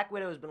 Black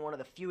Widow has been one of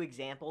the few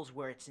examples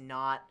where it's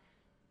not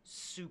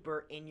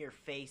super in your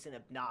face and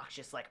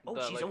obnoxious like oh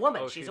That, she's like, a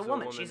woman oh, she's a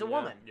woman she's a yeah.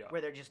 woman Yeah.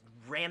 where they're just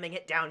ramming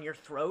it down your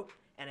throat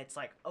and it's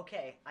like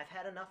okay I've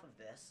had enough of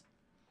this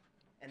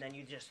and then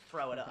you just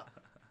throw it up.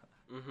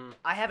 Mm-hmm.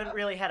 I haven't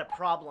really had a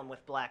problem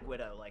with Black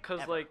Widow like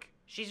Cause ever. like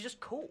She's just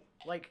cool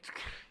like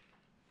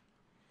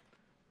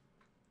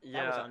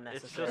yeah, was it's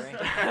unnecessary.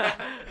 just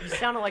you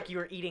sounded like you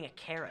were eating a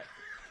carrot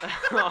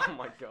oh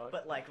my god.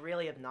 but like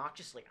really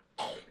obnoxiously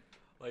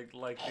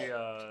like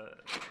the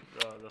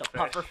the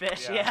puffer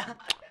fish yeah.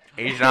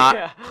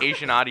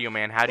 Asian audio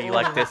man, how do you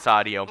like this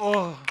audio?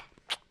 Oh.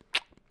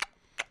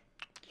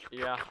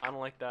 Yeah, I don't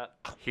like that.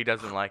 He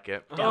doesn't like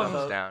it. Down Thumbs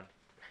vote. down.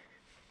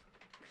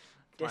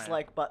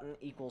 Dislike button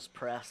equals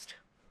pressed.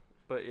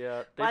 But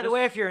yeah. By the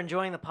way, if you're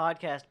enjoying the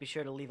podcast, be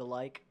sure to leave a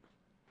like.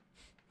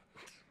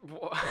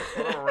 What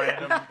a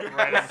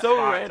random so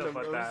spot random. to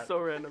put It was that. so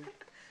random.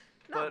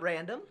 Not But-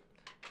 random.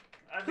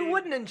 I Who mean,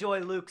 wouldn't enjoy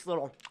Luke's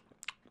little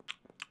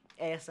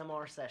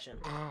ASMR session?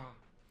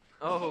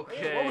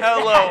 Okay. What was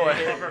Hello.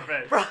 that? Puffer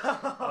fish. Bro.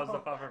 That was the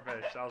puffer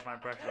fish. That was my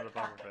impression of the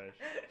puffer fish.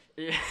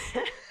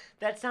 Yeah.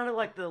 That sounded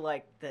like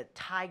the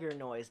tiger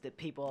noise that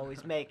people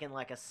always make in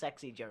like a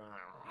sexy joke.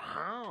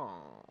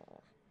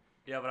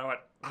 Yeah, but I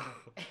went.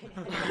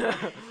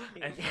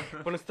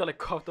 But instead I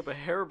coughed up a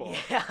hairball.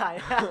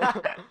 Yeah.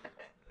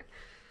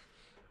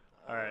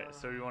 All right,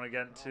 so you want to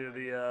get into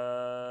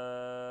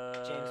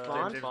the James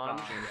Bond? James Bond.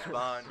 James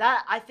Bond.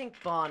 That I think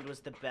Bond was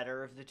the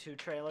better of the two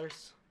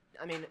trailers.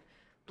 I mean,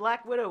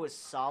 Black Widow was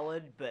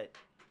solid, but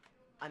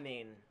I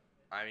mean,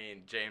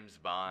 James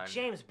Bond.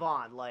 James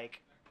Bond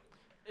like.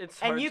 It's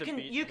hard And you to can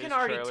beat you can his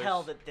already trailers.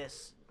 tell that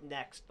this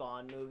next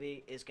Bond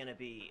movie is gonna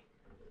be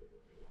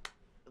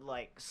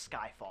like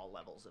Skyfall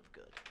levels of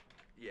good.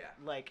 Yeah.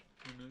 Like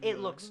it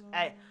looks.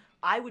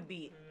 I would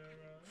be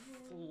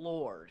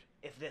floored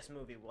if this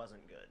movie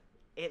wasn't good.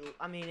 It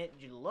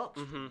looks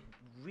Mhm.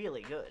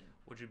 really good.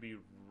 Would you be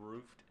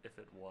roofed if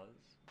it was?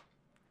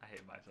 I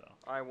hate myself.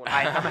 I want.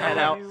 Alright, I'ma head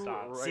out.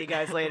 Stop. See you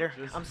guys later.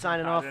 Just- I'm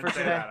signing I off didn't for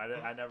say today.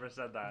 that. I never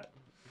said that.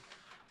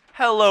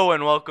 Hello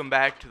and welcome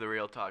back to the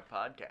Real Talk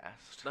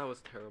Podcast. That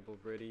was terrible,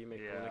 Brady. You make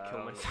me want Yeah, to kill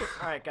that was-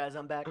 myself. All right, guys,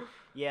 I'm back.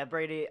 Yeah,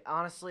 Brady.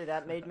 Honestly,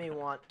 that made me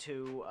want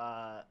to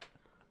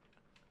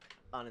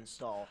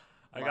uninstall.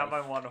 I got my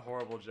life. one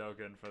horrible joke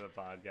in for the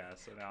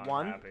podcast, so now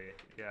One? I'm happy.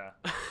 Yeah.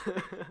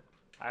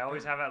 I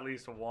always have at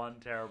least one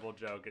terrible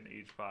joke in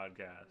each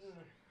podcast.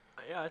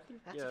 Yeah, I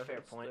think That's a yeah,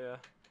 fair point. Yeah.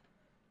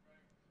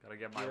 Gotta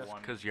get my Yes,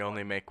 one. Because you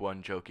only make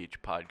one joke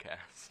each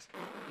podcast.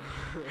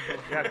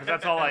 Yeah, because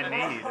that's all I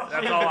need.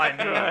 That's all I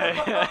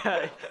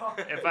need.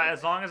 Right.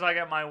 As long as I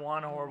get my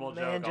one horrible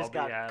Man joke, just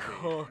I'll be got happy.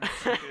 cooked.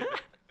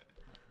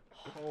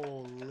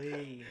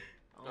 Holy.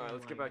 All right,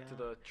 let's get back to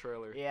the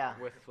trailer. Yeah.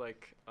 With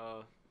like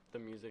the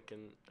music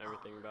and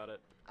everything about it.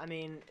 I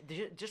mean,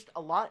 just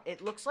a lot.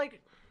 It looks like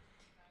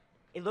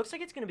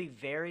it's gonna be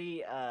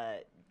very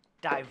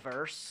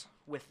diverse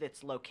with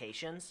its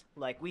locations.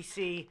 Like we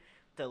see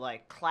the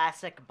like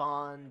classic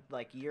Bond,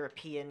 like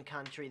European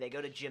country. They go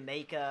to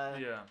Jamaica.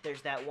 Yeah.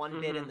 There's that one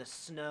bit in Mhm. the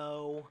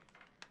snow.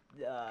 I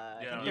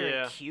Yeah. think they're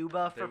Yeah. in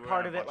Cuba They for were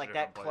part in a of it. bunch Like of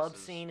that different club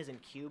places. scene is in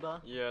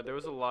Cuba. Yeah, there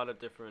was a lot of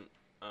different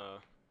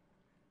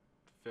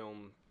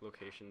film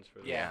locations for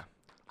this. Yeah.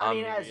 I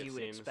mean, Um, as it you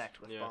would seems,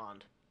 expect with yeah.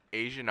 Bond.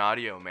 Asian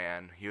audio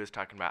man, he was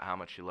talking about how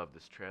much he loved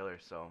this trailer.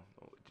 So,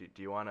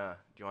 do you wanna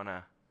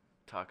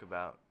talk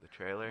about the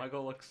trailer?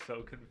 Michael looks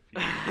so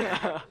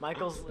confused.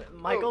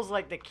 Michael's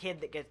like the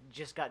kid that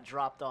just got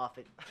dropped off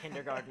at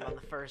kindergarten on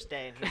the first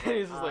day, and he's,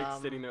 He's just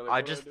like sitting there. Like, I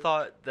what do just do?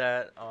 thought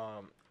that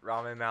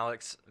Rami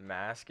Malek's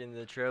mask in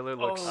the trailer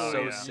looks Oh,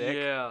 so yeah. sick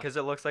Yeah. because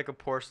it looks like a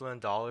porcelain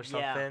doll or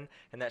Yeah. something.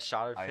 And that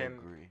shot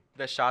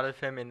of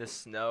him in the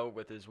snow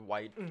with his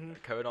white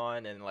Mhm. coat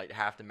on and like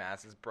half the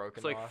mask is broken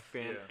It's like off.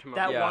 Phantom.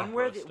 That Yeah. one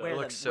where Stuff. where,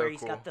 Looks so where he's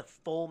cool. got the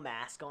full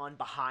mask on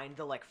behind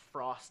the like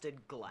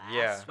frosted glass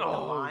Yeah. with the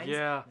Oh, lines.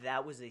 yeah.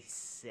 That was a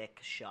sick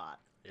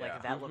shot. Yeah.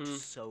 Like that looks Mhm.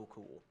 so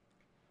cool.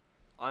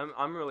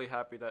 I'm really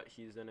happy that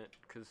he's in it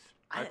because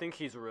I I- think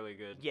he's really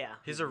good. Yeah.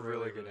 He's a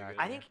really good actor.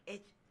 I think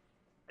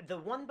the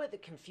one bit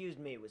that confused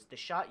me was the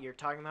shot you're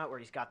talking about where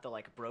he's got the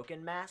like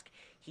broken mask.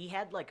 He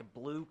had like a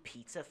blue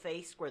pizza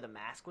face where the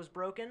mask was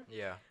broken,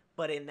 Yeah.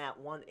 but in that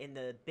one in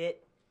the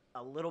bit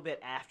a little bit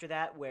after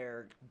that,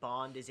 where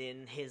Bond is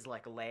in his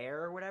like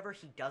lair or whatever,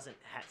 he doesn't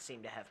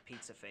seem to have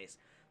pizza face.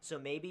 So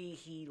maybe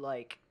he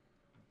like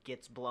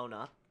gets blown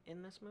up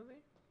in this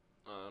movie.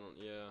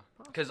 Yeah.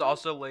 Because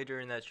also later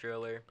in that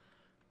trailer,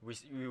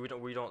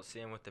 we don't see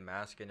him with the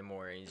mask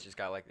anymore, and he's just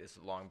got like this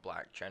long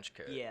black trench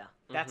coat. Yeah,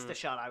 that's the Mhm.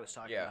 shot I was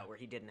talking Yeah. about, where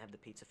he didn't have the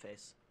pizza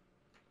face.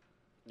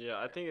 Yeah,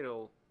 I think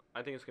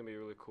it's gonna be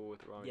really cool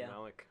with Rami Yeah.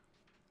 Malek.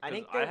 I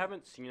think I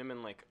haven't seen him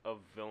in like a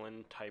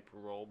villain type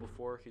role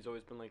before. He's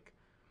always been like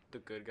the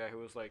good guy who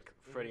was like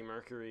Freddie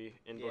Mercury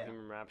in Yeah.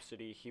 Bohemian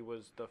Rhapsody. He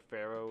was the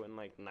Pharaoh in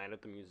like Night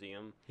at the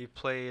Museum He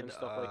played and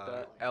stuff like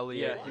that.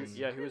 Elliot. Yeah,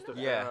 he was the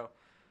Yeah. Pharaoh.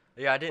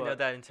 Yeah, I didn't know But-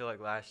 that until like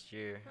last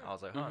year. I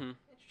was like, huh. Mhm.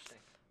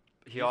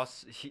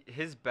 Interesting.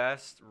 His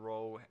best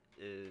role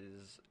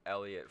is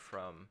Elliot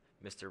from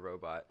Mr.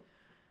 Robot.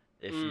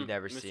 If you've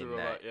never Mr. seen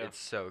Robot, that, yeah. it's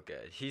so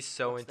good. He's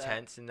so What's that?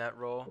 intense in that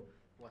role.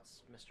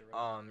 What's Mr.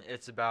 Robot?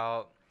 It's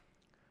about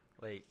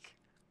like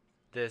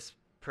this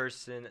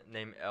person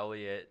named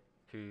Elliot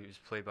who's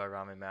played by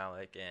Rami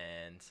Malek,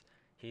 and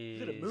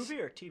he's Is it a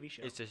movie or a TV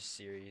show? It's a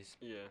series.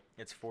 Yeah.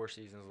 It's 4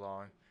 seasons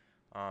long.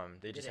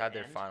 They Did just it had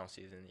their end? final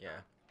season.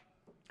 Yeah,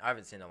 I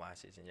haven't seen the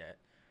last season yet,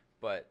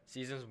 but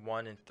seasons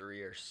 1 and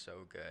 3 are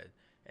so good.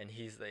 And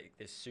he's like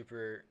this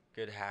super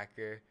good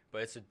hacker,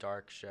 but it's a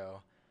dark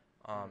show.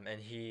 And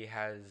he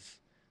has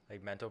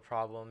like mental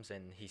problems,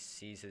 and he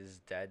sees his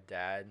dead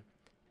dad,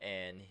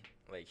 and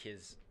like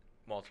his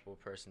multiple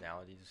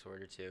personality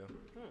disorder too.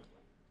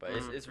 But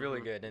it's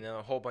really good, and then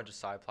a whole bunch of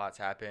side plots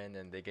happen,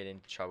 and they get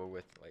in trouble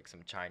with like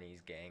some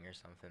Chinese gang or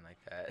something like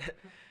that.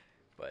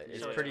 But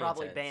it's so pretty it's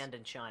probably intense. banned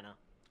in China.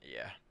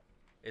 Yeah,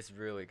 it's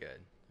really good,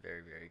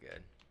 very very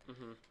good.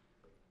 Mhm.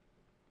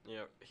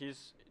 Yeah,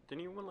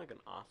 didn't he win like an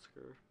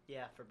Oscar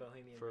Yeah, for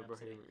Bohemian for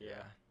Rhapsody. Bohemian?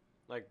 Yeah.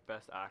 Like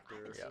best actor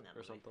haven't seen that or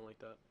movie. something like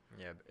that.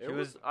 Yeah, It he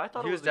was. I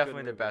thought He it was was a good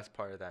definitely the movie. best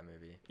part of that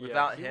movie. Yeah,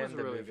 Without he him, was the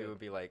really movie good. would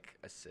be like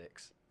a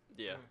 6.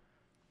 Yeah.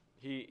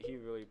 He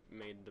really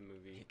made the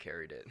movie. He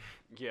carried it.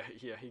 Yeah,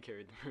 he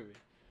carried the movie.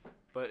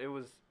 But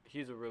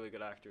he's a really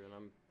good actor, and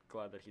I'm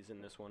glad that he's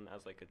in this one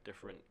as like a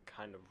different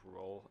kind of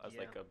role, as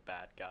like Yeah. a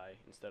bad guy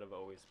instead of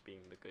always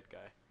being the good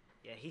guy.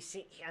 Yeah,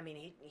 I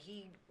mean,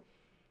 he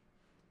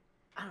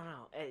I don't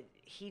know.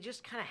 He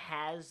just kind of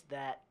has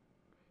that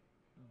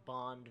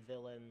Bond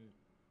villain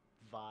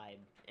vibe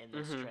in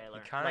this Mhm.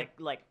 trailer. He kinda-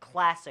 like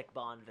classic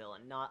Bond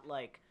villain, not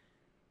like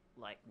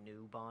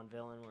new Bond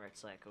villain where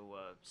it's like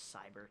a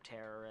cyber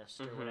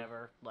terrorist or Mhm.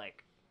 whatever.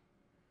 Like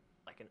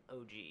an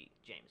OG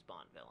James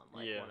Bond villain,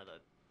 like Yeah. one of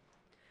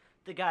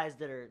the guys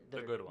that are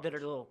The good that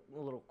are ones. a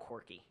little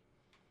quirky.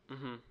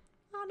 Mm-hmm.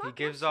 No, He not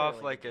gives off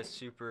necessarily. like a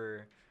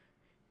super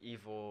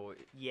evil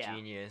Yeah.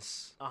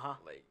 genius Uh-huh.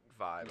 like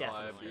vibe.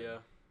 Definitely. Yeah.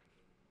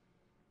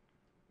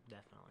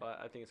 Definitely. But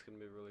I think it's gonna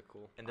be really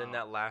cool. And then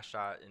that last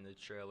shot in the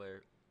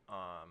trailer,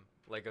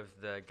 like of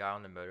the guy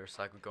on the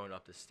motorcycle going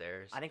up the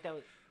stairs. I think that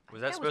was. I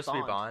Was think that supposed to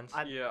be Bond?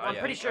 I'm, Yeah, I'm I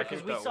pretty think- sure I because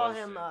think we that saw was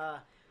him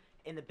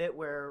in the bit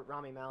where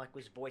Rami Malek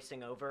was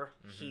voicing over.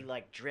 He Mhm.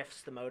 like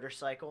drifts the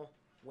motorcycle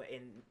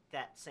in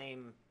that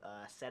same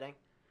setting.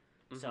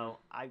 So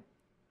I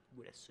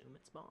would assume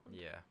it's Bond.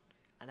 Yeah.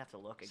 I'd have to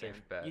look Safe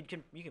again.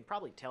 bet. You can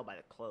probably tell by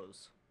the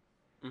clothes.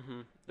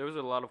 Mm-hmm. There was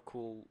a lot of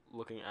cool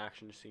looking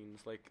action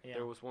scenes. Like Yeah.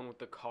 there was one with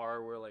the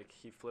car where like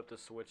he flipped a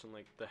switch and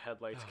like the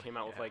headlights Oh, came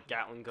out with yeah. like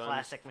Gatling guns.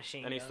 Classic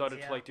machine. And he guns, started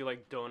yeah. to like do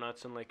like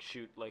donuts and like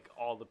shoot like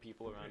all the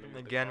people around him.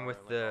 With Again the car with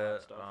and, like, all that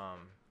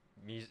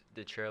the stuff.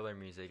 the trailer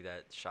music,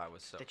 that shot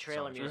was so. The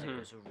trailer so music Mhm.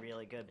 was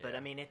really good, but I Yeah.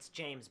 mean it's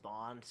James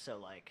Bond, so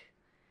like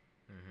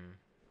Mm-hmm.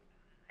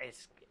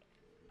 it's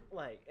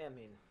like I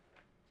mean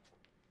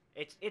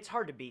it's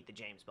hard to beat the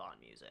James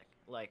Bond music.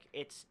 Like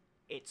it's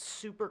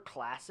super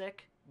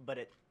classic, but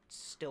it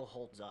still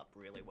holds up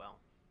really well.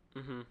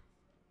 Mm-hmm.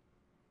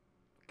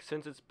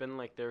 Since it's been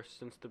like there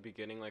since the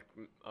beginning, like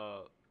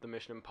the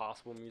Mission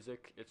Impossible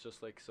music, it's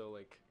just like so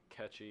like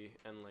catchy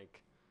and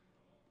like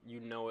you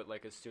know it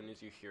like as soon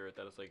as you hear it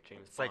that it's like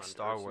James It's Bond. like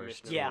Star Wars,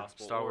 Mission too. Yeah.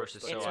 Impossible, Star or Wars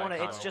is like so It's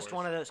iconic. it's just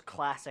one of those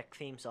classic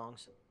theme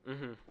songs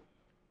Mm-hmm.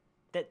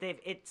 that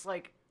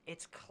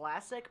it's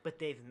classic, but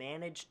they've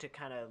managed to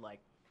kind of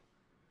like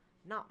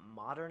not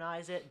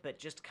modernize it, but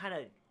just kind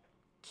of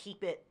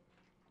keep it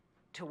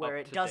to where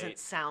Up it to doesn't date.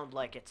 sound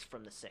like it's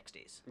from the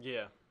 60s,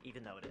 Yeah.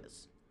 even though it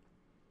is.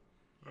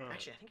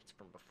 Actually, I think it's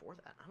from before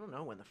that. I don't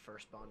know when the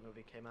first Bond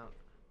movie came out.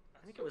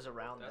 I think it was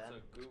around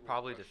then.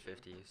 Probably the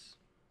 50s.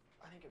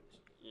 I think it was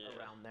Yeah.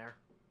 around there.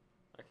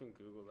 I can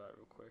Google that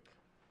real quick.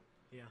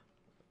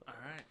 All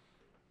right.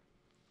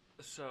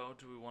 So,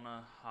 do we want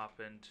to hop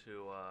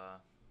into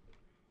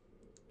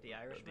The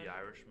Irishman. The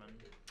Irishman?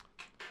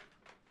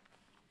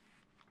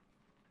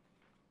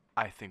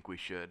 I think we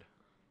should.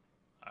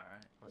 All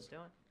right. Let's do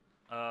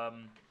it.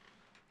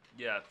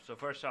 Yeah. So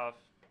first off,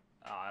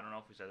 I don't know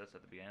if we said this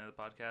at the beginning of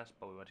the podcast,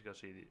 but we went to go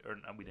see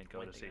we didn't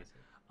go to see.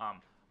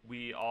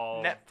 We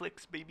all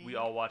Netflix, baby. we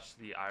all watched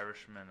The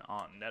Irishman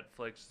on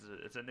Netflix.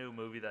 It's a new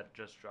movie that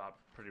just dropped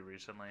pretty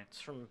recently.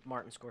 It's from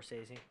Martin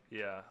Scorsese.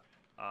 Yeah.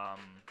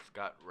 It's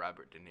got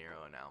Robert De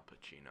Niro and Al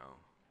Pacino.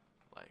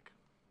 Like,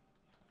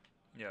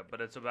 Yeah,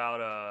 but it's about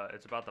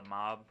the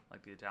mob,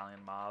 like the Italian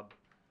mob,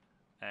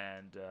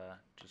 and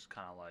just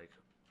kind of like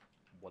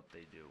what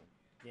they do.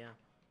 Yeah.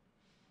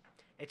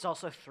 It's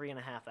also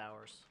 3.5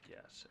 hours.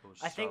 Yes, it was.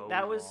 I think so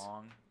that was-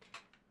 long.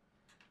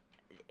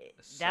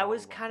 That So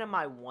was kind of long.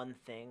 my one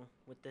thing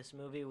with this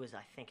movie was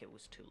I think it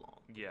was too long.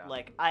 Yeah.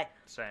 Like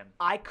Same.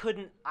 I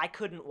couldn't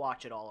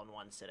watch it all in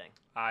one sitting.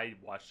 I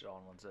watched it all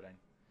in one sitting.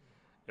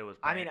 It was.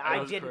 I mean, it I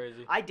was didn't.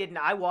 crazy. I didn't.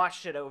 I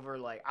watched it over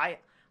like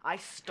I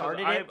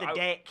started it the I-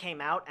 day it came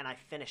out, and I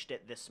finished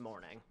it this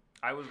morning.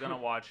 I was gonna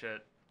watch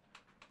it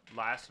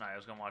last night. I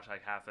was gonna watch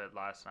like half it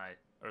last night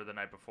or the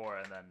night before,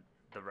 and then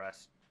the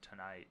rest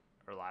tonight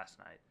or last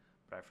night.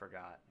 But I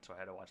forgot, so I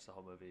had to watch the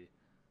whole movie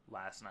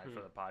last night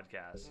for the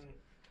podcast.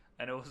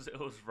 And it was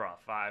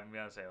rough. I'm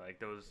gonna say like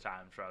there was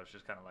times where I was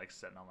just kind of like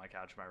sitting on my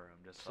couch in my room,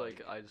 just It's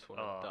like I just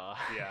want to die.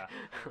 yeah,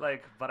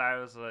 like but I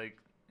was like,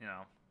 you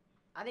know,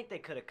 I think they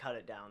could have cut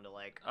it down to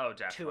like oh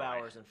definitely 2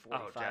 hours and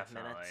 45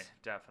 definitely, minutes.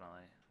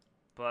 definitely.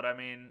 But I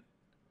mean,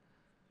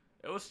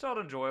 it was still an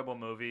enjoyable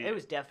movie. It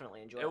was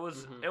definitely enjoyable.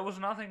 It was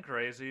nothing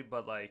crazy,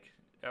 but like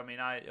I mean,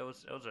 it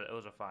was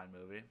a fine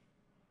movie.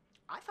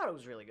 I thought it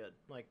was really good.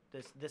 Like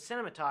the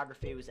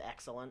cinematography was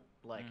excellent,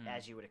 like Mhm.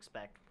 as you would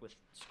expect with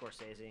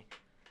Scorsese.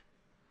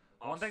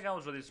 One thing I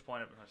was really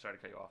disappointed. I'm sorry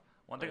to cut you off.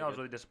 One thing you're I was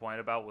good. really disappointed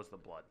about was the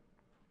blood.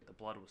 The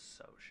blood was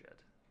so shit.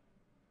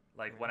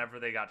 Like Really? whenever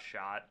they got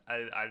shot,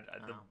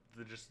 Oh.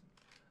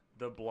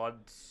 the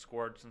blood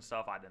squirts and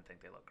stuff. I didn't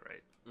think they looked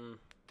great.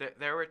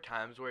 There were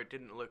times where it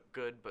didn't look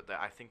good, but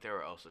I think there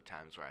were also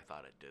times where I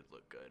thought it did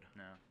look good.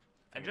 No. I And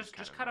think it was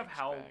just kind kind of of a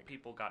how mixed bag.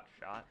 people got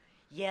shot.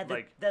 Yeah,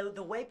 Like-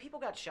 the way people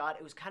got shot,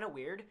 it was kind of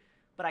weird,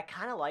 but I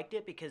kind of liked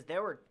it because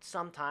there were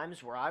some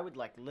times where I would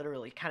like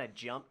literally kind of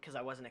jump because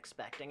I wasn't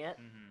expecting it.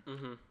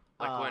 Mm-hmm.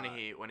 Like when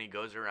Uh, when he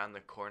goes around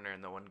the corner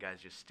and the one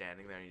guy's just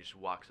standing there and he just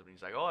walks up and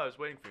he's like, "Oh, I was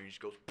waiting for you." He just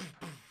goes.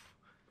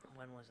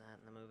 When was that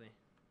in the movie?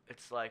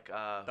 It's like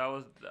That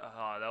was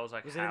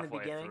like Was it in the halfway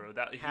beginning? through.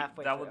 That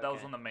Halfway that was through, that was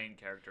okay. when the main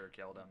character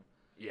killed him.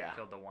 yeah,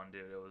 Killed the one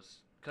dude. It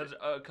was because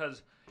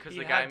because he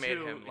the guy had made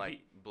to- him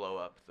like blow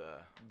up the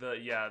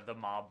the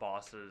mob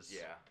bosses.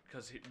 yeah.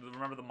 Because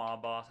remember the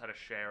mob boss had a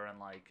share in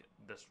like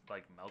this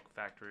like milk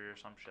factory or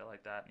some shit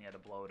like that, and he had to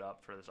blow it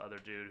up for this other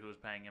dude who was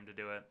paying him to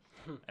do it,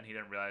 and he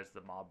didn't realize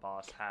the mob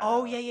boss had.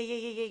 Oh yeah.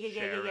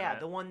 share in it.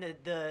 The one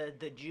that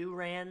the Jew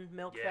ran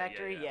milk Yeah, yeah,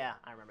 factory. yeah. Yeah,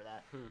 I remember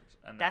that.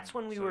 And That's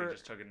then- when we so were- He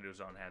just took it into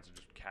his own hands and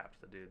just capped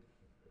the dude.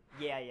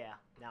 Yeah.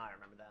 Now I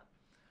remember that.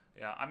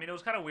 Yeah, I mean it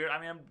was kind of weird. I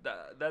mean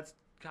that's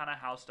kind of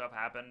how stuff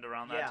happened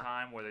around that Yeah.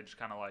 time, where they just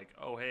kind of like,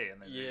 oh hey,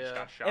 and then they just Yeah.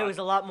 got shot. It was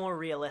a lot more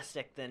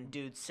realistic than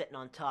dudes sitting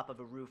on top of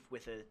a roof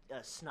with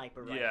a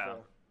sniper rifle, Yeah.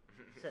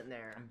 sitting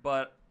there.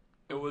 But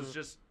it was Mhm.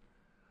 just,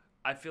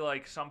 I feel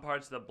like some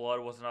parts of the blood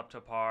wasn't up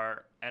to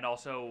par, and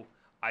also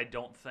I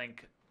don't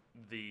think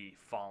the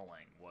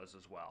falling was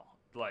as well.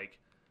 Like,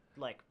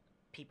 Like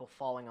people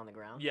falling on the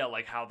ground. yeah,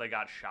 like how they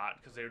got shot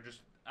because they were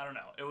just, I don't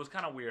know. It was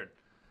kind of weird.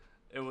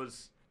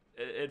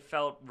 It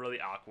felt really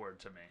awkward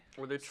to me.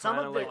 Were they Some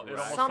trying of to the- like? It ride-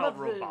 almost some felt of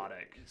the-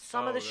 robotic.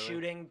 Some Oh, of the really?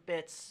 shooting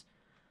bits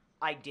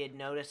I did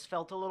notice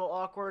felt a little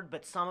awkward,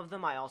 but some of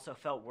them I also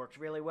felt worked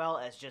really well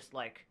as just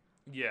like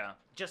Yeah.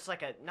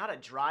 like a not a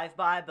drive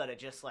by, but a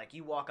just like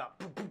you walk up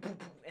boop, boop, boop,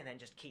 boop, and then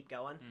just keep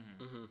going.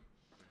 Hmm. Mhm.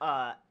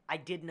 I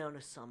did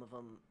notice some of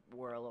them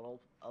were a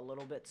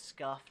little bit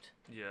scuffed.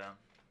 Yeah.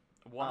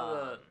 One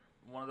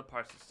of the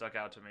parts that stuck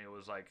out to me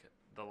was like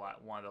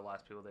one of the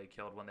last people they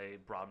killed when they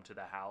brought him to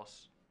the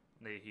house.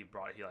 He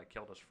like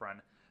killed his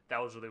friend. That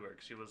was really weird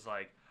because he was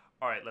like,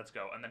 "All right, let's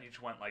go," and then he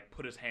just went like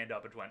put his hand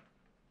up and went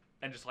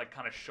and just like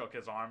kind of shook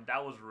his arm.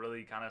 That was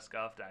really kind of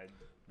scuffed. I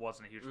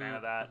wasn't a huge fan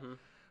of that, Mhm.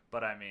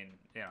 but I mean,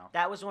 you know,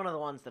 That was one of the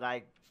ones that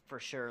I for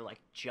sure like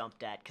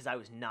jumped at because I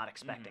was not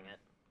expecting Mhm. it.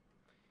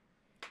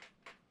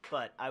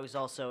 But I was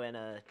also in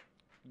a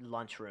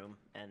lunchroom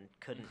and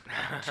couldn't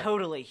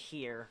totally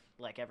hear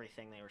like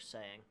everything they were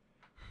saying.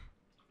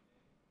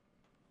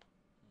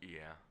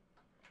 Yeah.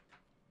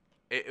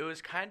 It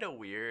was kind of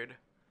weird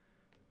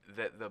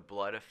that the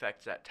blood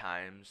effects at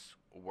times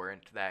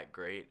weren't that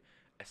great,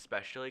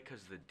 especially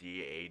because the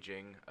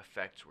de-aging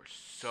effects were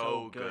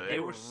so good. They they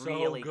were were so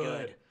really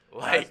good. good.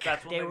 Like,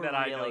 that's one they thing were that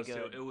I really noticed.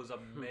 good. It was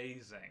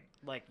amazing.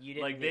 Like you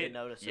didn't Like, even they-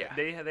 notice yeah.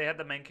 it. They had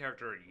the main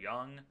character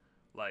young,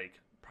 like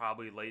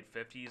probably late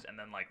 50s, and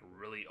then like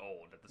really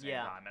old at the same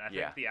Yeah. time. And I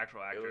Yeah. think the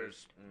actual it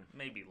actors was.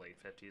 maybe late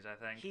 50s. I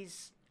think.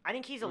 I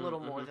think he's a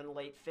little more Mhm. than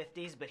late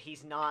 50s, but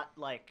he's not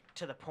like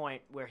to the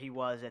point where he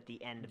was at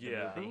the end of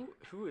Yeah. the movie.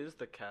 Who is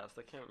the cast?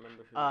 I can't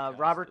remember who. the cast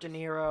Robert De is.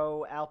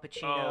 Niro, Al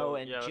Pacino, Oh,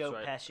 and yeah, that's Joe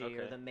right. Pesci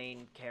are Okay. the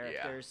main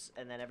characters,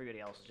 and then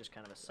everybody else is just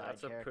kind of a side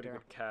That's a character. pretty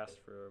good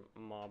cast for a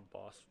mob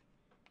boss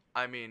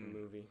I mean,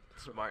 movie.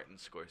 Martin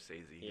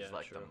Scorsese, he's Yeah,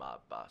 like the true.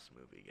 mob boss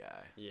movie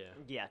guy. Yeah.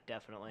 Yeah,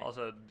 definitely.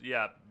 Also,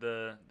 yeah,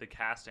 the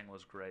casting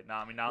was great. No,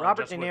 I mean not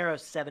Robert just De with-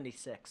 Niro's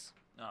 76.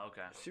 Oh,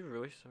 okay. Is he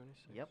really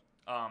 76? Yep.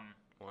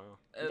 Wow.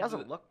 He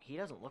doesn't look. He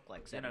doesn't look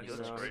like You know, he 76.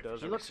 looks No, great. he for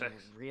doesn't. He looks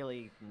 76.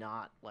 really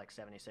not like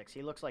 76.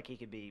 He looks like he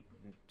could be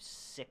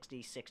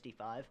 60,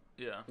 65.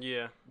 Yeah.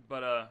 Yeah.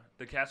 But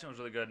the casting was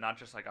really good. Not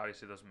just like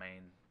obviously those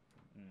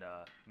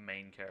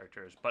main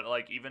characters, but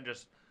like even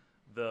just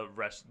the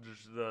rest,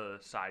 just the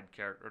side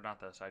character, or not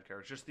the side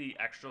characters, just the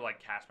extra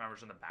like cast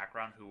members in the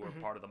background who were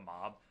part of the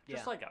mob.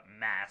 Just Yeah. like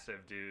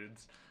massive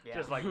dudes, Yeah.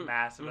 just like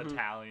massive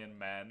Italian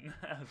men.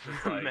 It's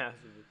just like,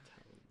 Massive.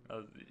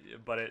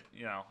 but it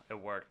it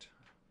worked.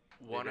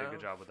 They One did a of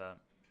good job with that.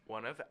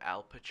 one of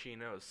Al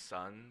Pacino's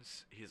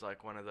sons. He's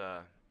like one of the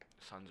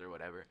sons or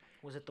whatever.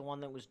 Was it the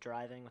one that was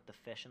driving with the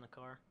fish in the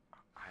car?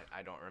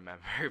 I don't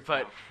remember,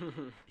 but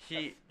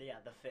he Yeah,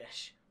 the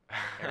fish.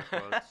 Air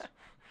quotes.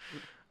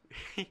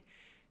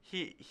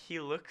 he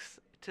looks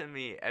to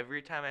me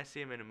every time I see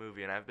him in a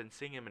movie, and I've been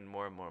seeing him in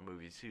more and more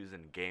movies. He was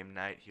in Game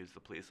Night. He was the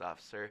police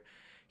officer.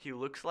 He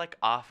looks like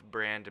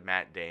off-brand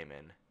Matt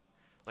Damon.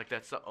 Like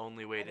that's the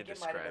only way to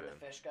describe him.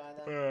 fish guy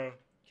then,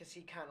 because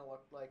he kind of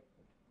looked like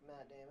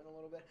Matt Damon a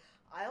little bit.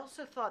 I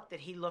also thought that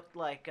he looked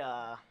like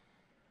crap.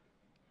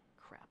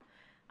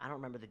 I don't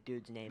remember the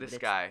dude's name. This but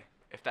it's, guy.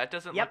 If that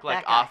doesn't Yep, look like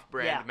that guy.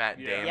 off-brand Yeah. Matt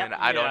Yeah. Damon, Yep.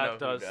 I don't yeah, know it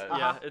does. who does.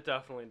 Yeah, it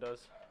definitely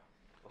does.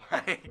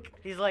 Like,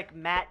 He's like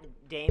Matt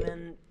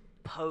Damon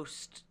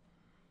post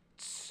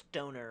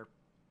stoner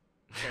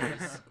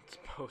phase, It's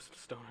post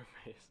stoner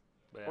face.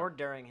 But, yeah. or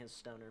during his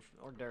stoner,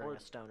 or during Or- a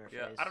stoner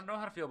Yeah, phase. I don't know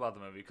how to feel about the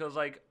movie because,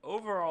 like,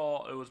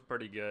 overall, it was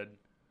pretty good.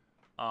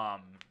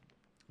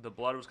 The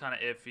blood was kind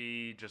of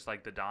iffy. Just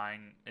like the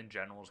dying in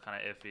general was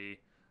kind of iffy.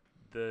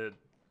 The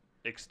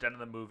extent of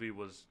the movie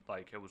was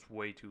like it was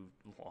way too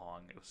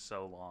long. It was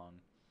so long.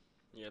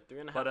 Yeah,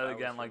 3.5 But hours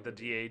again, for like the a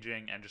movie.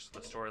 de-aging and just the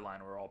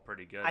storyline were all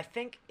pretty good. I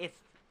think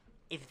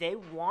if they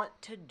want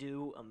to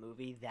do a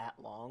movie that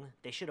long,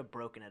 they should have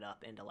broken it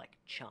up into like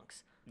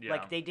chunks, yeah.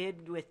 like they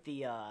did with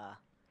the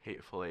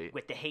Hateful Eight.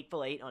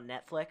 Hateful Eight on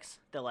Netflix,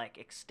 the like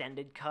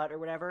extended cut or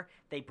whatever.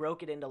 They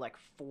broke it into like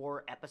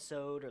 4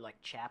 episode or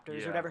like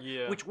chapters Yeah. or whatever,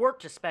 Yeah. which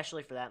worked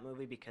especially for that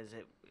movie because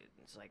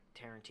it's like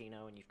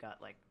Tarantino and you've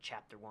got like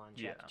chapter 1,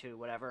 chapter 2,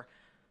 whatever.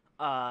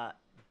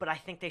 But I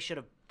think they should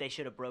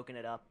have broken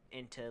it up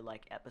into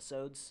like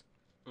episodes,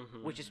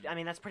 Mhm. which is, I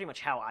mean, that's pretty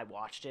much how I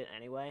watched it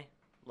anyway.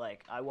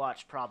 Like I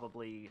watched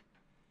probably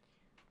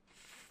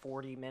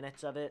 40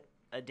 minutes of it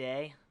a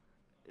day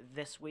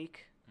this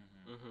week,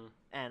 Mhm.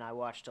 and I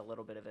watched a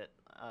little bit of it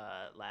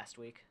last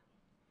week.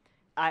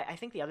 I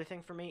think the other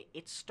thing for me,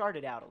 it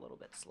started out a little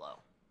bit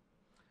slow.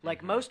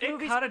 Like most it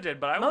movies, kind of did,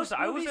 but most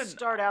I movies wasn't.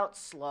 start out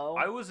slow.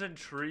 I was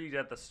intrigued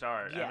at the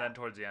start, Yeah. and then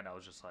towards the end, I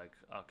was just like,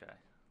 okay,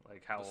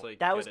 like how. Just, like,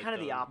 That get was it kind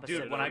of the done. opposite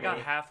Dude, of when I the got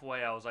way-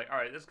 halfway, I was like, all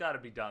right, this got to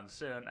be done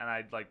soon, and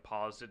I like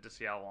paused it to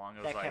see how long it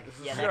was. That Like, kept-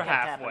 yeah, that they're kept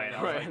halfway, happening. and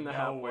I was Right like, in the no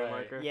halfway way.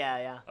 marker.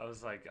 Yeah. I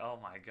was like, oh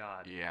my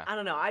god. Yeah. I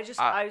don't know. I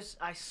just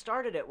I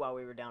started it while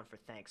we were down for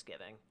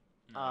Thanksgiving,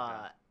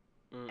 Okay.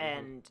 Mhm.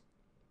 and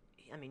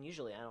I mean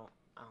usually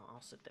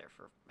I'll sit there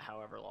for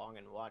however long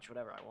and watch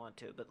whatever I want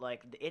to, but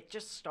like it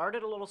just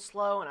started a little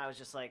slow, and I was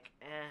just like,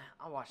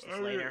 I'll watch this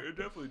later. It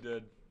definitely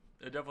did.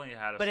 It definitely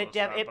had a But slow it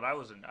def- start, it- but I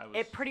wasn't. I was.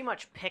 It pretty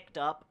much picked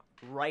up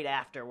right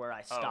after where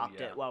I stopped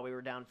yeah. it while we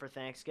were down for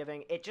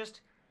Thanksgiving.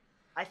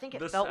 I think it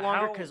This- felt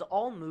longer how- because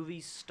all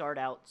movies start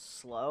out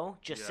slow.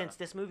 Just Yeah. since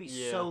this movie's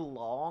Yeah. so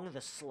long,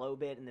 the slow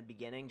bit in the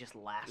beginning just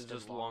lasted It's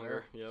just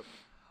longer. longer. Yep.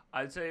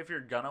 I'd say if you're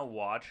gonna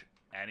watch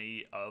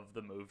any of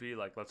the movie,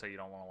 like let's say you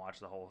don't want to watch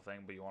the whole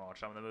thing, but you want to watch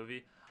some of the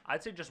movie,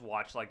 I'd say just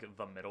watch like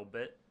the middle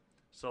bit.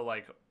 So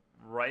like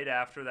right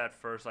after that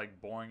first like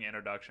boring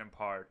introduction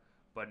part,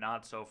 but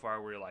not so far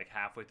where you're like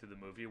halfway through the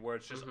movie where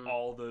it's just Mhm.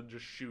 all the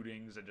just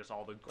shootings and just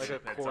all the Like a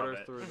clip hits quarter of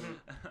it. through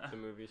the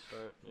movie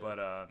start. Yeah. But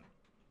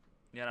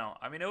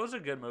I mean, it was a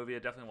good movie.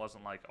 It definitely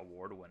wasn't like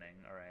award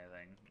winning or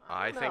anything.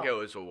 I don't think know. it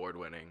was award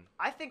winning.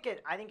 I think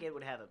it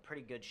would have a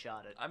pretty good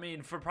shot at. I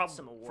mean, for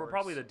Some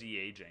probably awards. the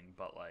de-aging,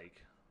 but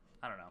like,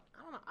 I don't know.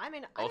 I don't know. I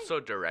mean, Also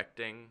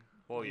directing.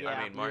 Well, yeah, Yeah.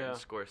 I mean, Martin Yeah.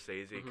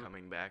 Scorsese Mhm.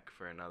 coming back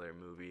for another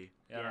movie.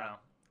 I don't know.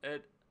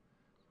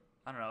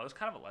 I don't know. It was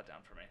kind of a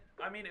letdown for me.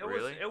 I mean,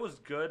 Really? it was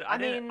good. I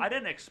mean- I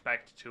didn't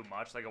expect too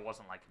much. Like it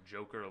wasn't like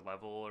Joker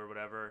level or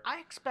whatever. I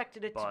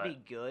expected it to be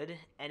But- good,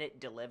 and it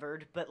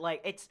delivered. But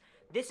like,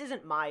 this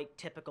isn't my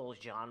typical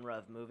genre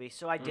of movie,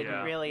 so I didn't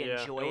Yeah. really Yeah.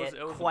 enjoy It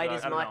it, was quite dark-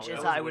 as I don't know, much it as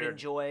was I would weird.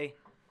 enjoy,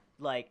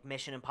 like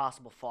Mission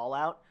Impossible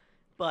Fallout.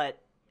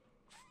 But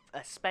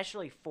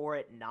especially for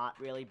it not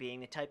really being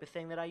the type of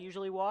thing that I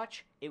usually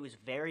watch, it was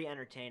very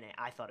entertaining.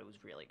 I thought it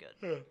was really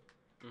good.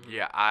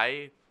 Yeah,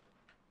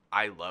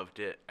 I loved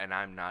it, and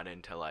I'm not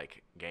into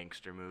like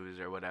gangster movies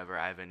or whatever.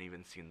 I haven't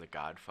even seen The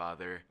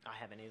Godfather, I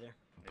haven't either.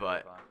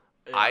 but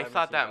Yeah, I haven't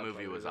thought seen that Godfather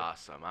movie was either.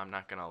 awesome. I'm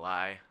not gonna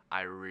lie,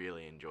 I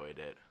really enjoyed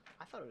it.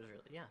 I thought it was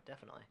really, yeah,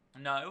 definitely.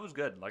 No, it was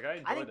good. Like I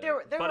enjoyed I think it.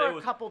 there But were it a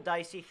was, couple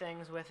dicey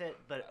things with it,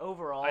 but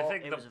overall, I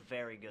think it the- was a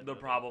very good. The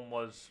movie. problem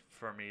was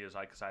for me is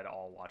like 'cause I had to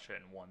all watch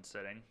it in one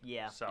sitting.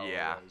 Yeah. So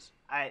Yeah. It was,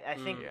 I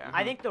think Yeah.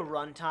 I think the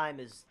runtime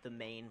is the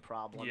main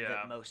problem Yeah.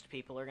 that most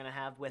people are gonna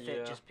have with Yeah.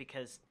 it, just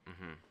because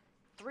Hmm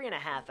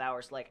 3.5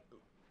 hours, like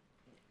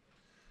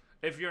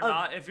If you're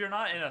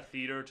not in a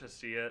theater to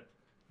see it,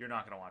 you're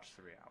not gonna watch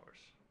 3 hours.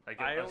 Like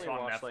I it's only on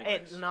watched, Netflix. like,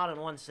 It's not in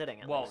one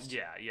sitting. At well, least.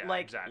 yeah,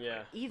 Like, exactly.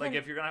 Yeah. Even Like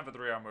if you're gonna have a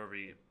 3-hour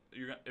movie,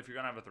 if you're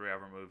gonna have a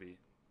 3-hour movie,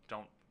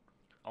 don't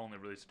only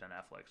release it to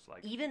Netflix.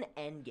 Like even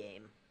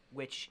Endgame,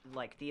 which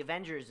like the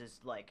Avengers is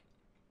like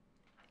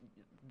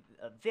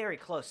a very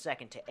close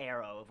second to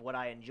Arrow of what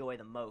I enjoy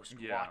the most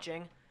Yeah.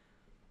 watching.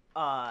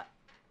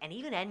 And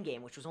even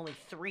Endgame, which was only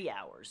 3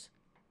 hours,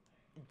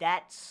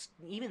 that's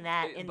even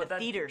that in but the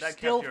theater that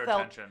still kept your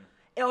felt. attention.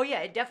 Oh yeah,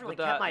 it definitely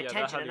But kept that- my yeah, that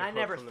attention, had and you I hooked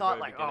never from the thought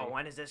very like, oh, beginning.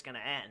 when is this gonna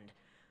end?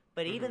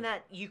 But even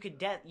that, you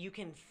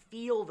can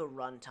feel the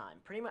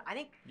runtime. Pretty much, I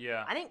think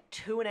Yeah.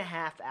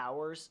 2.5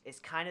 hours is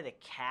kind of the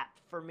cap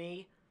for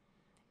me.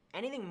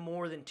 Anything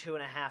more than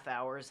 2.5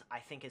 hours, I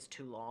think, is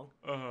too long.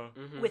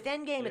 Mhm. With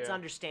Endgame, it's Yeah.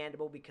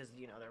 understandable because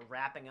they're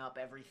wrapping up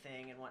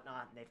everything and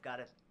whatnot, and they've got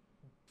to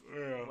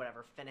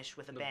whatever finish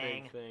with a The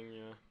bang. big thing,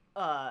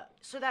 yeah.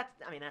 So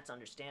that's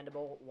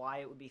understandable why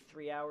it would be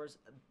 3 hours.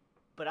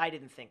 But I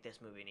didn't think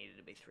this movie needed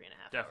to be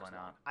 3.5 Definitely hours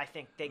long. not. I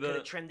think they The- could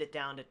have trimmed it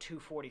down to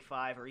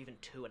 2:45 or even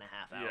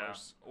 2.5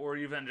 hours. Yeah. Or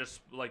even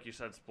just like you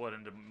said, split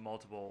into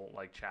multiple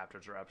like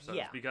chapters or episodes.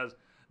 Yeah. Because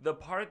the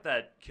part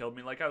that killed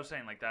me, like I was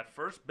saying, like that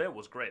first bit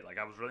was great. Like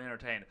I was really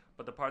entertained.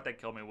 But the part that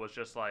killed me was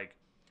just like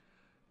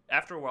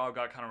after a while it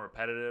got kind of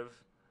repetitive,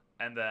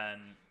 and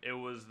then it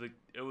was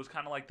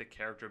kind of like the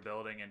character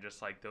building and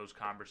just like those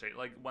conversations.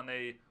 Like when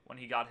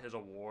he got his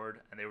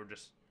award and they were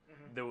just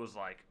there was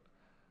like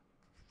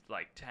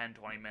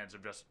 10-20 minutes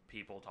of just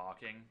people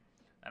talking,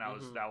 and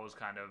that was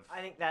kind of I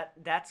think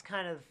that's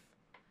kind of,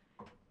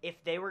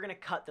 if they were going to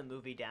cut the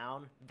movie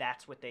down,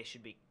 that's what they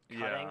should be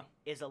cutting.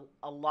 Yeah. Is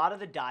a lot of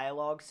the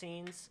dialogue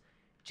scenes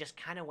just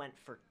kind of went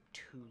for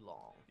too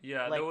long.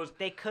 yeah. Like,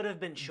 they could have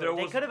been short.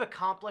 They could have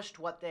accomplished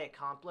what they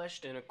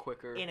accomplished In a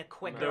quicker.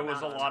 there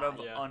was a amount of lot of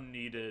time. Yeah.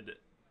 unneeded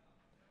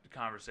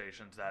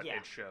conversations that Yeah.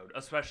 it showed,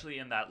 especially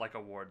in that like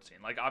award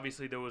scene. Like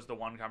obviously there was the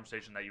one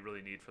conversation that you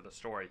really need for the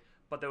story,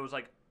 but there was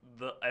like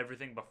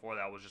everything before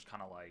that was just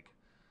kind of like,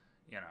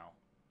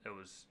 it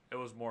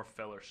was more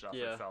filler stuff.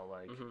 Yeah. It felt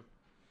like, Mhm.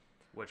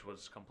 which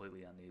was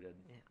completely unneeded.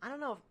 I don't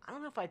know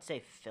if I'd say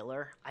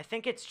filler. I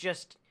think it's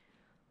just.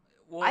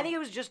 Well, I think it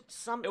was just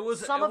some of it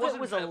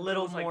was a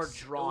little more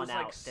drawn it was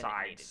out like than it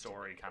side needed to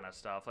story be. kind of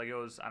stuff. Like it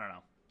was, I don't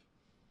know.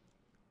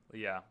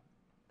 Yeah.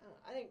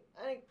 I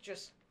think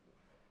just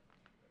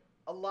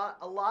a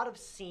lot of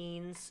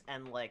scenes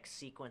and like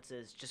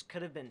sequences just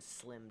could have been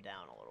slimmed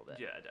down a little bit.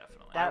 Yeah,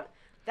 definitely.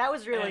 That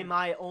was really And-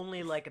 my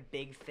only like a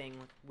big thing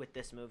with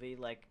this movie.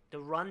 Like the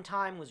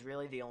runtime was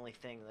really the only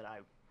thing that I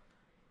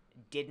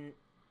didn't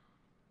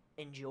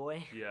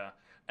enjoy. Yeah,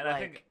 and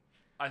Like-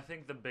 I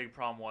think the big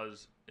problem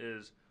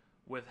is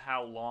with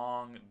how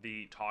long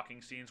the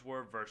talking scenes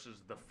were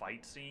versus the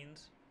fight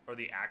scenes or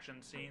the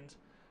action scenes,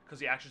 because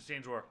the action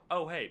scenes were,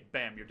 oh hey,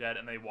 bam, you're dead,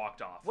 and they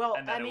walked off. Well,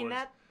 and then I it mean was,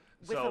 that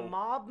with so, a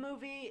mob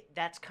movie,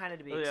 that's kind of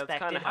to be Yeah, that's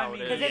expected kinda how it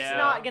because is. it's Yeah.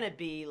 not gonna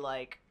be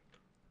like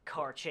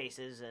car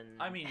chases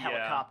and I mean, yeah.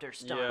 helicopter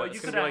stunts. Yeah, but it's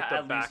you gonna could be like the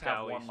at least back have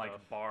alley one like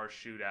stuff. bar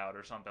shootout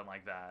or something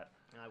like that,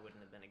 I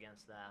wouldn't have been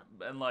against that.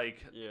 and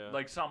like Yeah.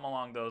 like something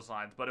along those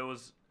lines. But it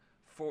was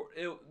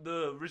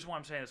the reason why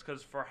I'm saying is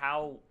because for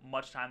how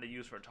much time they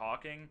used for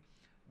talking,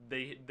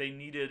 they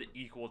needed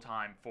equal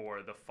time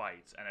for the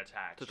fights and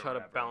attacks To or try to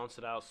whatever. balance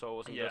it out so it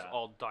wasn't just Yeah.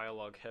 all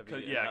dialogue heavy.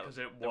 and Yeah, that because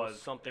it there was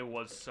something it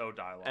was so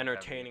dialogue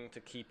entertaining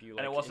to keep you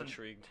And it like wasn't-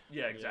 intrigued. Heavy.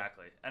 Yeah,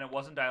 exactly. And it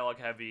wasn't dialogue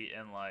heavy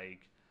and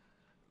like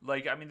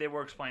I mean they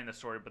were explaining the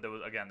story, but there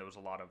was a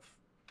lot of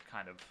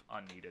kind of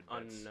unneeded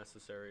bits.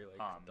 Unnecessary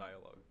like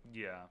dialogue.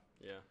 Yeah,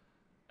 Yeah.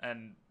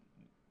 and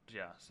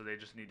yeah, so they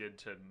just needed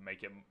to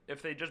make it.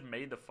 If they just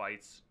made the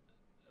fights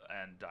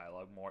and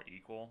dialogue more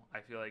equal,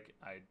 I feel like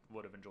I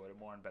would have enjoyed it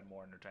more and been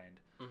more entertained.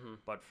 Mhm.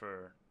 But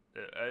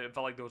it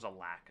felt like there was a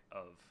lack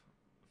of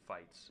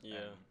fights. Yeah.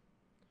 and,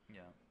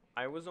 yeah.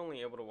 I was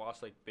only able to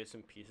watch like bits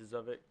and pieces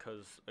of it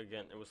because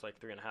again it was like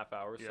 3.5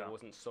 hours, so Yeah. it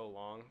wasn't so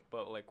long.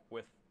 But like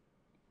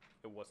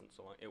it wasn't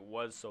so long. It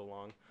was so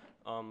long,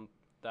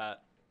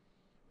 that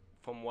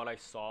from what I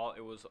saw,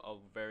 it was a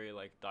very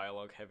like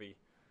dialogue heavy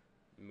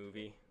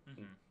movie,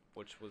 Mhm.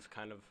 which was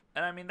kind of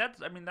And I mean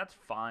that's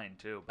fine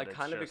too. I But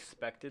kind of just,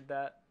 expected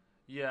that,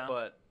 yeah.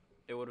 but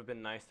it would have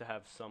been nice to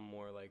have some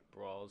more like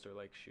brawls or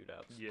like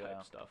shootouts Yeah.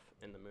 type stuff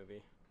in the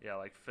movie. Yeah,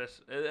 like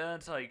fist, and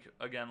it's like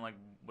again, like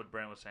what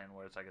Brandon was saying,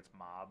 where it's like it's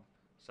mob,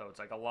 so it's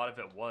like a lot of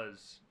it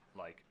was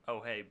like, oh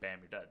hey, bam,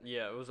 you're dead.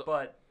 Yeah, it was.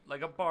 But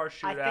like a bar I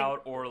think-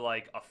 shootout or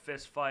like a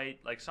fist fight,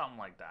 like something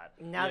like that.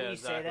 Now Yeah, that you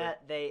say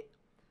exactly. that,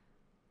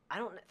 I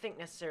don't think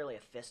necessarily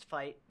a fist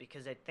fight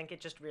because I think it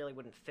just really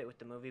wouldn't fit with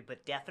the movie,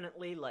 but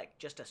definitely like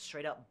just a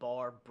straight up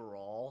bar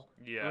brawl.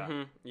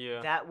 Yeah,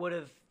 Yeah. That would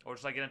have or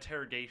it's like an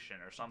interrogation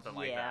or something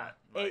like yeah.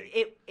 that.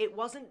 Like, It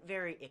wasn't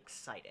very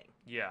exciting.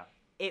 yeah,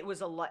 It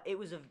was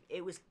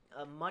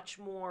a much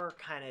more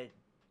kind of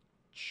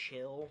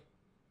chill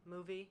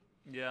movie.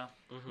 yeah,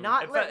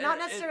 Not In fact, not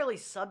it- necessarily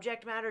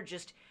subject matter,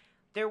 just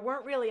there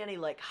weren't really any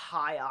like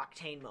high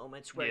octane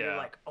moments where you're Yeah.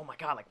 like, oh my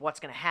god, like what's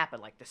gonna happen?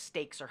 Like the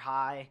stakes are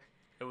high.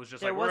 It was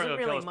just There like, we're wasn't gonna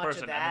really kill this much of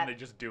person, and that. then they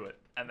just do it,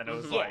 and then it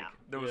was Mhm. like Yeah.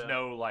 there was Yeah.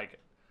 no like,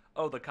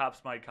 oh, the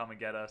cops might come and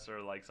get us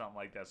or like something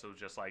like that. So it was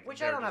just like, Which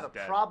they're I don't have a just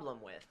dead.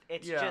 problem with.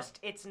 It's Yeah. just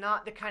it's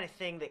not the kind of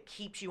thing that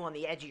keeps you on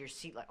the edge of your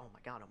seat. Like, oh my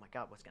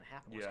god, what's gonna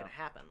happen? What's Yeah. gonna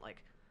happen?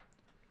 Like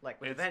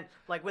with It's-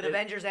 with it-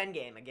 Avengers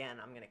Endgame again.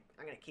 I'm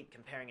gonna keep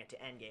comparing it to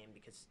Endgame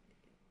because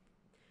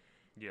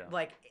Yeah.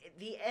 like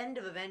the end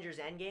of Avengers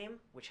Endgame,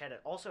 which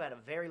also had a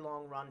very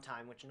long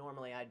runtime, which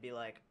normally I'd be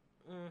like,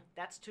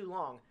 that's too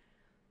long.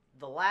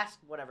 The last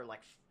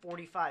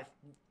 45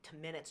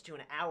 minutes to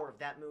an hour of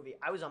that movie,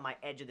 I was on my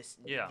edge of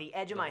the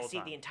edge of the my whole seat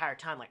time. the entire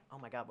time, like, oh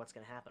my god, what's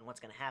gonna happen? What's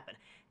gonna happen?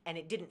 And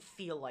it didn't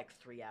feel like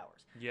 3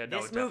 hours. Yeah.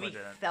 No, This it movie definitely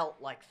didn't.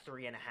 felt like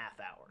 3.5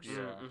 hours. Yeah.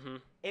 Mm-hmm.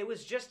 It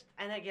was just,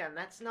 and again,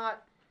 that's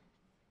not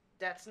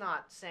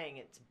saying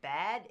it's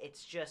bad.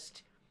 It's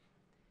just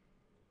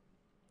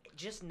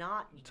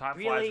not Time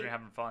flies really. when you're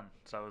having fun.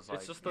 So I was like,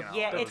 It's just you the- know,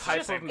 Yeah, the it's type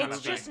just of it's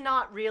movie. just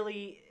not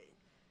really.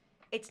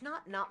 It's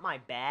not my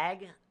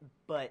bag,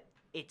 but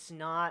it's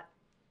not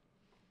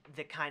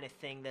the kind of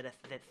thing that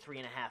that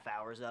 3.5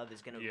 hours of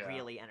is gonna Yeah.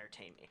 really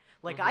entertain me.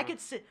 Like Mhm.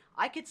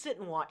 I could sit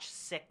and watch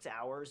 6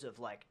 hours of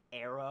like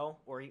Arrow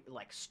or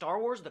like Star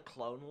Wars: The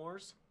Clone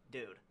Wars,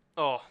 dude.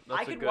 Oh, that's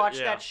I a could good, watch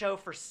yeah. that show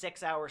for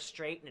 6 hours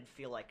straight and it'd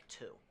feel like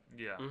 2.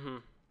 Yeah. Mm-hmm.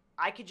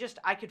 I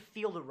could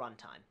feel the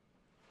runtime,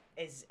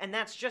 and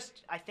that's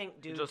just I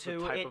think due Just the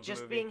to type it of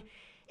just movie. being,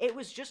 it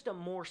was just a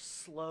more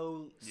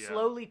Yeah.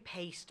 slowly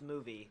paced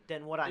movie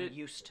than what I'm It-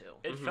 used to.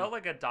 It Mhm. felt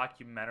like a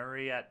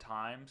documentary at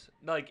times.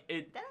 Like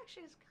it, That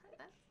actually is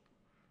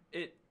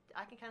it,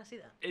 I can kind of see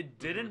that. it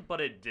didn't, but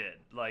it did.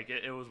 Like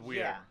it was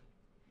weird. Yeah.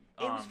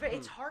 It was Um,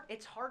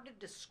 it's hard to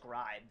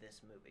describe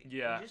this movie.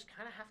 Yeah. You just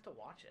kind of have to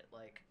watch it.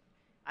 Like,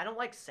 I don't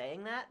like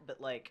saying that, but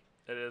like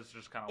It is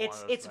just kind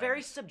of it's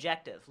very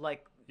subjective.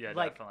 Like yeah,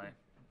 like, definitely.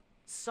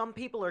 some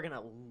people are gonna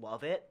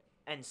love it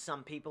and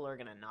some people are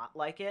gonna not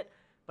like it,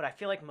 but I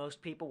feel like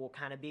most people will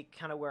kind of be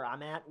where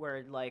I'm at,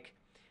 where like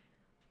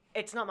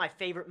it's not my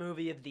favorite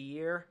movie of the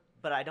year,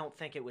 but I don't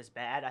think it was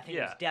bad. I think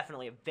it was Yeah.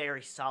 definitely a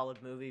very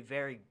solid movie,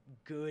 very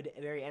good,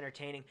 very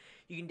entertaining.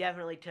 You can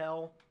definitely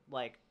tell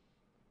like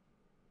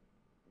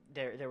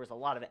there was a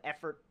lot of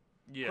effort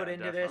Yeah, put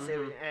into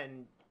definitely. this,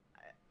 and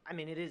I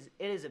mean it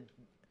is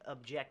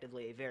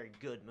objectively a very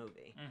good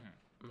movie.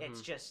 Mm-hmm.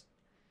 It's just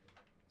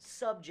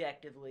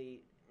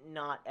subjectively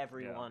not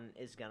everyone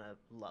is gonna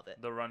love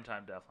it. The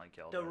runtime definitely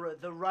killed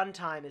it. The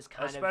runtime is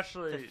kind of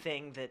Especially- the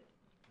thing that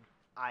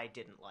I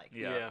didn't like.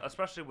 Yeah, Yeah.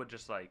 especially with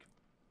just like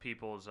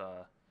people's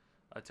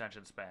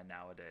attention span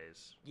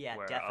nowadays. Yeah,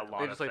 where definitely. A lot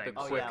They of just like the things,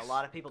 Oh quick- yeah, a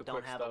lot of people the don't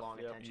quick have a stuff, long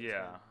yep. attention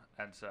yeah, span.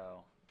 and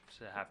so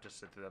to have to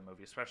sit through that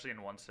movie, especially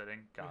in one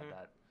sitting, God,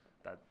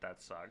 Mhm.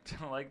 that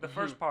sucked. Like the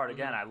first part,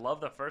 again, I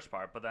love the first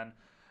part, but then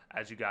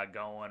as you got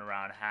going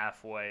around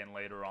halfway and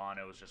later on,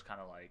 it was just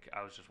kind of like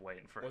I was just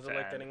waiting for Was it it to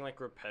like end. getting like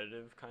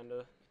repetitive kind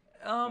of?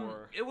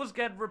 or- It was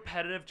getting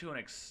repetitive to an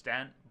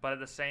extent, but at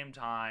the same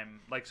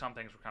time, like some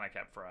things were kind of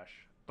kept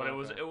fresh. But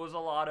Okay. it was a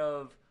lot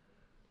of,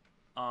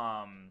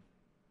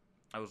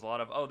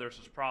 oh, there's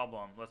this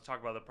problem. Let's talk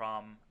about the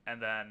problem,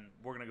 and then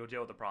we're gonna go deal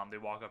with the problem. They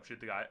walk up, shoot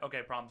the guy.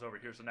 Okay, problem's over.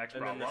 Here's the next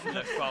And then problem.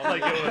 there's the next problem.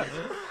 Like it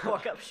was.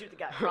 Walk up, shoot the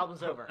guy.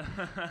 Problem's over.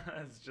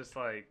 It's just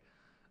like,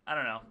 I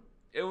don't know.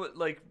 It was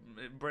like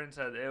Bryn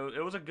said.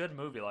 It was a good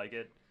movie. Like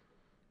it,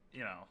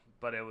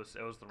 but it was the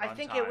runtime. I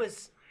think it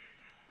was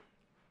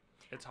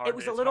It's hard. it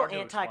was a it's little hard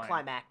to explain.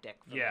 anticlimactic.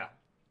 For Yeah, me.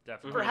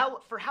 definitely.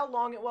 For how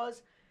long it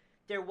was,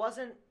 there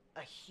wasn't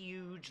a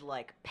huge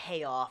like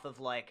payoff of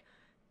like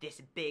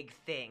this big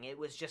thing. It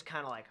was just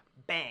kind of like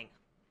bang.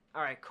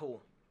 All right,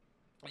 cool.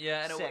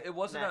 Yeah, and Sick. it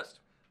wasn't Next.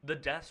 the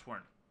deaths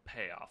weren't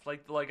payoff.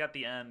 Like at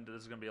the end,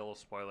 this is gonna be a little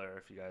spoiler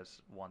if you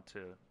guys want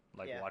to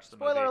Yeah. watch the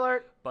Spoiler movie.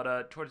 alert.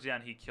 But towards the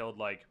end, he killed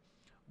like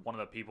one of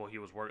the people he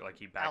was working. Like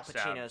he Al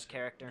backstabbed. Pacino's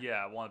character.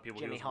 Yeah, one of the people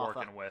Jimmy he was Hoffa.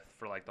 working with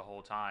for like the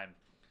whole time.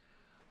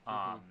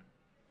 Mhm.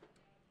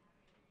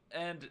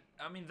 And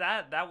I mean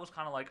that was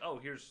kind of like, oh,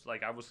 here's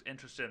like I was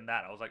interested in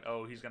that. I was like,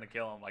 oh, he's gonna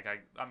kill him. Like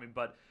I mean,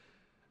 but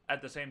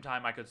at the same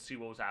time, I could see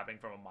what was happening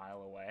from a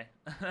mile away.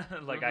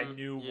 Like I Mhm,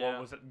 knew yeah.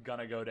 what was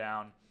gonna go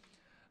down,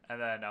 and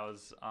then I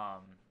was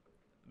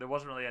there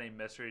wasn't really any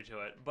mystery to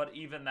it. But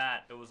even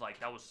that, it was like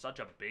that was such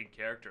a big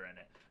character in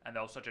it, and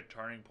that was such a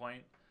turning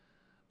point.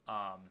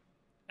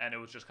 And it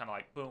was just kind of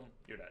like, boom,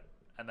 you're dead,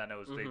 and then they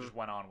Mhm. just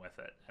went on with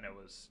it, and it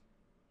was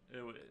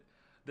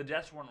the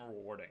deaths weren't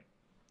rewarding.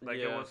 Like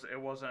Yeah. it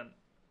wasn't.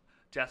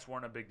 Deaths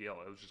weren't a big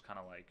deal. It was just kind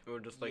of like. Or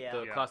just like Yeah.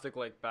 the Yeah. classic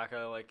like back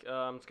out like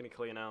I'm just gonna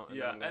kill you now. Yeah,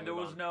 then I'm gonna and there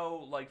move was on. no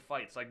like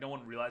fights. Like no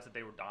one realized that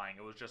they were dying.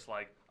 It was just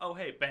like, oh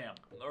hey, bam,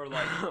 or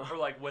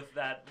like with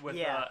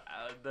Yeah.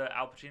 the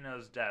Al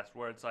Pacino's death,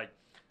 where it's like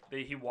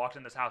he walked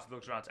in this house,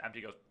 looks around, it's empty,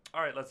 goes,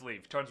 all right, let's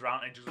leave. Turns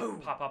around and just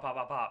pop, pop, pop,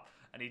 pop, pop,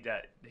 and he's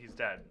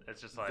dead.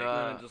 It's just like And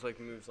then it just like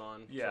moves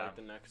on Yeah. to like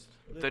the next.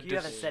 Luke, The you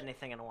haven't dis- said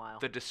anything in a while.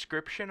 The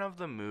description of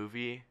the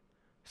movie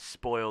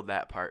spoiled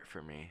that part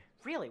for me.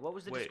 Really? What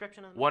was the Wait,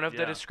 description of the One of the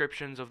Yeah.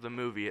 descriptions of the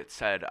movie, it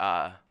said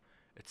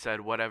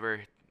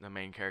whatever the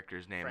main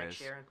character's name Frank is.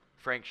 Sheeran?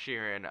 Frank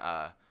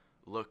Sheeran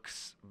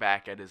looks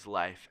back at his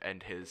life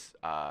and his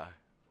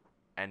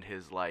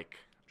like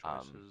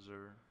Choices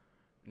or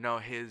no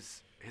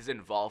his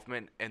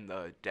involvement in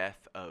the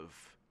death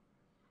of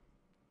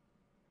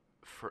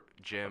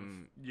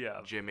Jimmy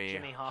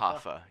Jimmy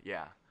Hoffa. Hoffa.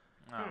 Yeah.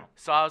 oh.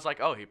 So I was like,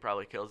 oh, he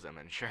probably kills him,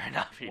 and sure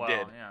enough, he well,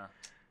 did. Yeah.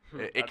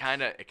 It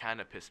kind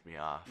of pissed me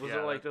off. Was Yeah,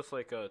 it like that- just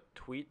like a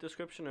tweet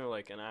description or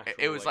like an actual?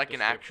 It was like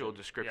an actual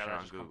description? description Yeah, that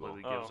on just Google.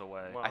 completely gives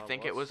away. wow, I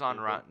think it that's was on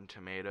stupid. Rotten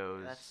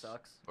Tomatoes That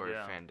sucks. or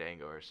Yeah.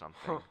 Fandango or something.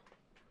 Huh.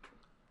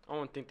 I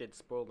don't think they'd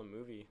spoil the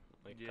movie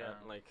like Yeah.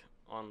 that. Like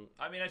on.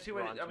 I mean, I see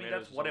what Rotten I mean.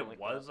 Tomatoes That's what or it something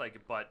like was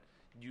like, but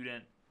you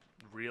didn't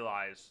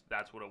realize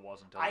that's what it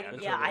was until the end.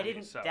 of the I movie,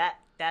 didn't. so-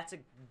 That's a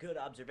good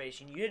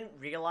observation. You didn't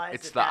realize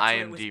It's that the that's what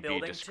it was IMDb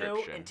building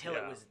description. to until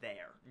Yeah. it was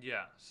there.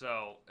 Yeah.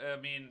 So I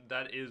mean,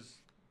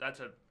 that's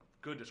a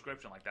good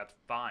description. Like that's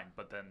fine,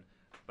 but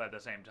at the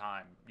same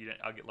time, you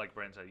didn't. Like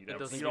Brandon said, you don't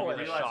doesn't realize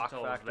give you the shock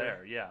until factor. it's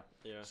there. Yeah.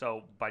 Yeah.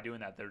 So by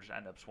doing that, they just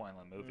end up spoiling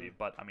the movie. Mm.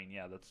 But I mean,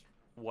 yeah, that's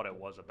what it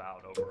was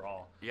about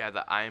overall. Yeah,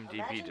 the IMDb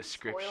Imagine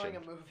description. spoiling a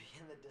movie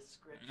in the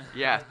description.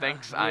 Yeah,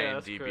 thanks Yeah,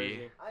 that's IMDb.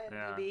 crazy.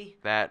 IMDb,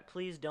 That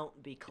please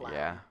don't be clown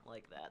Yeah.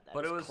 like that. That's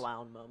But it was-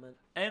 clown moment.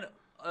 And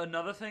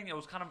another thing, it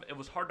was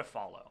hard to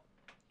follow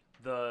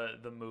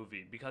the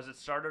movie because it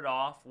started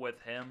off with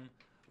him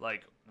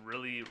like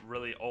really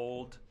really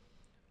old,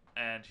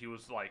 and he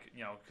was like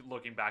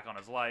looking back on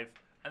his life,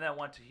 and then it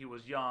went to he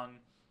was young,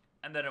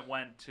 and then it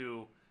went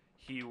to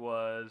he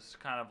was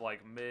kind of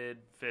like mid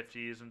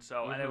 50s and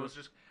so and it Mhm. was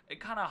just it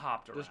kind of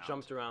hopped around. Just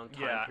jumped around.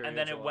 Time Yeah, and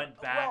then periods a it lot.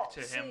 went back Well,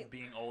 to see- him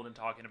being old and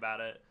talking about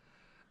it.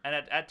 And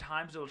at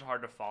times it was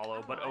hard to follow,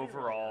 don't but know, I didn't really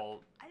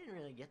overall, I didn't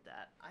really get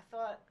that. I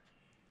thought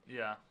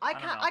yeah. I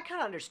don't kind know. I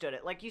kind of understood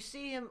it. Like you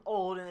see him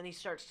old, and then he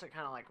starts to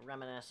kind of like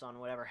reminisce on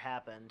whatever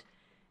happened,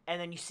 and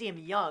then you see him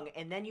young,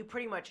 and then you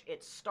pretty much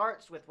it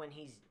starts with when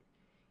he's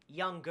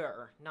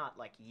younger, not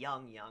like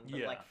young, but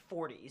Yeah. like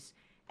 40s,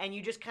 and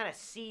you just kind of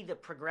see the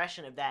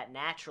progression of that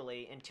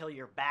naturally until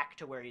you're back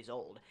to where he's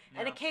old.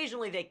 And Yeah.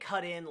 occasionally they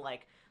cut in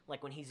like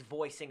when he's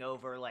voicing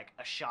over like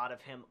a shot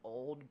of him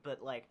old,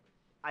 but like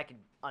I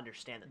could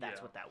understand that that's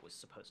Yeah. what that was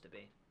supposed to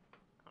be.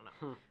 I don't know.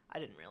 Hmm. I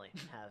didn't really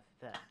have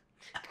that.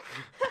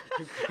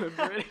 Good,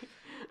 Brady.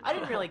 I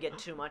didn't really get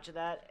too much of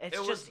that. It's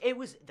It just it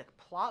was the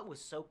plot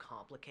was so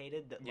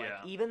complicated that like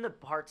Yeah. even the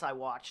parts I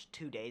watched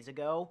 2 days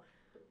ago,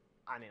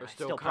 I mean, They're I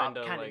still still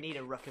kinda, kind of like, need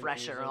a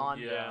refresher confusing. on.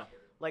 Yeah.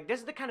 Like this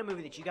is the kind of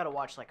movie that you got to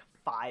watch like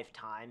 5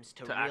 times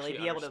to To really actually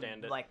be able to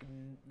understand it. like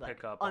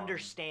Pick up on-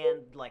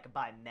 understand like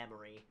by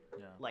memory,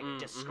 Yeah. like Mhm.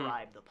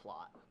 describe the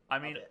plot. I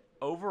of mean, it.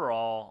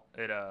 overall,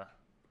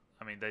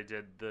 I mean, they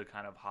did the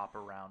kind of hop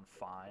around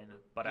fine,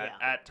 but Yeah.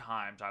 at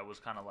times I was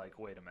kind of like,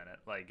 wait a minute,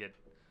 like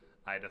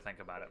I had to think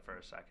about it for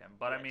a second.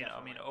 But Yeah, I mean,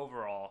 definitely.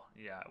 overall,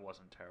 yeah, it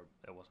wasn't terrible.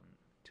 It wasn't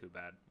too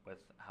bad with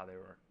how they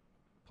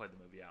played the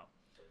movie out.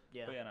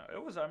 Yeah, But yeah, no,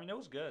 it was. I mean, it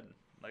was good.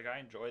 Like I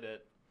enjoyed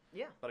it.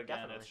 yeah, But again,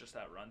 definitely. it's just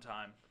that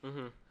runtime.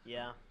 Mm-hmm.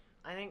 Yeah,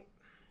 I think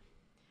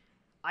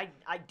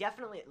I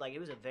definitely like it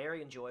was a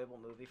very enjoyable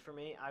movie for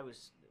me. I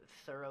was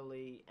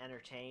thoroughly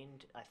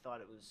entertained. I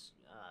thought it was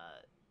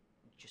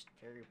just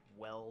very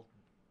well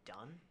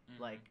done. Mhm.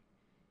 Like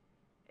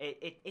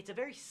it's a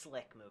very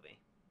slick movie.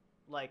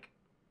 Like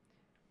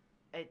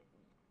it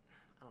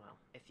I don't know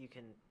if you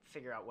can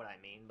figure out what I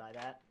mean by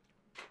that.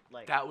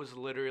 Like that was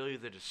literally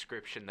the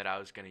description that I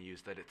was gonna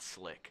use. That it's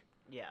slick.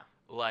 yeah.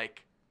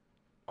 Like,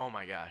 oh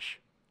my gosh,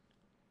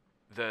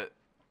 the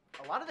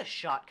A lot of the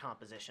shot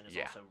composition is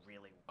Yeah. also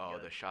really oh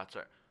good. the shots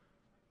are.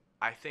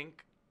 I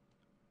think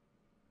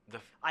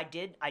I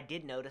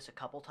did notice a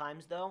couple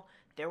times though.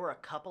 There were a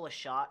couple of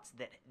shots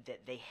that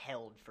they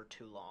held for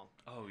too long.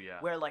 Oh yeah.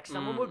 Where like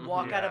someone Mm, would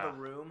walk out of a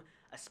yeah. room,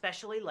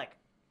 especially like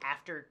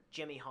after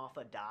Jimmy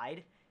Hoffa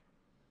died.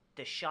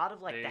 The shot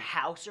of like They- the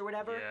house or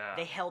whatever, yeah.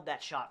 they held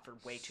that shot for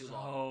way too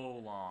long. So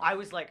long. I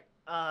was like,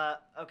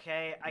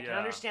 okay, I can Yeah.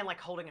 understand like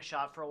holding a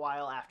shot for a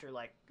while after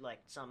like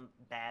some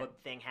bad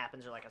But- thing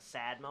happens or like a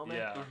sad moment.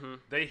 Yeah. Mm-hmm.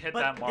 They hit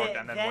But that mark the-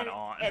 and then went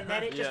on. And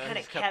then it just Yeah, it kind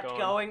of just kept kept going.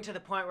 going. To the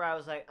point where I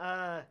was like,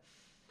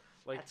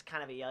 Like that's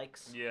kind of a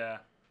yikes. yeah.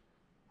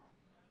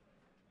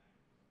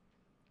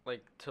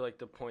 like to like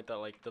the point that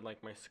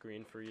like my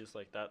screen freeze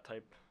like that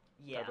type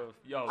Yeah. of.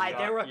 Yo. I, yeah.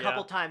 there were a Yeah.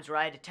 couple times where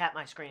I had to tap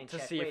my screen and To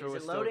check. see if Wait, it is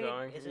was it still loading?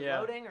 going. Is it Yeah.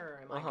 loading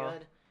or am I Uh-huh.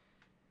 good?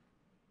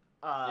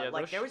 Yeah,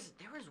 Like those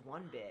there was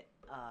one bit.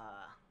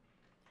 I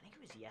think it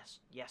was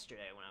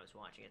yesterday when I was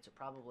watching it. So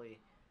probably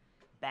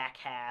back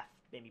half,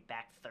 maybe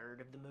back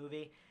third of the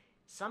movie.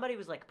 Somebody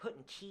was like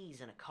putting keys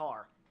in a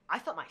car. I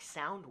thought my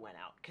sound went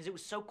out because it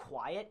was so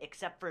quiet,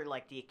 except for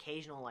like the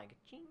occasional like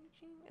ching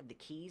ching of the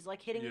keys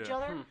like hitting each Yeah.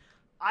 other. Hmm.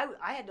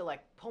 I had to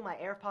like pull my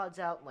AirPods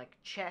out and like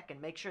check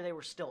and make sure they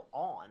were still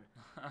on.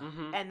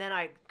 Mm-hmm. And then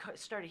I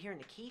started hearing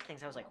the key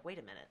things. I was like, wait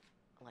a minute.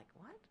 Like,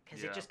 what?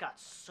 Because Yeah. it just got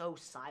so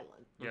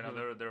silent. Yeah, Mhm.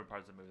 no, there were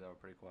parts of the movie that were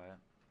pretty quiet.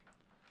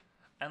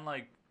 And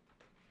like,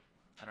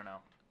 I don't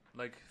know,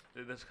 like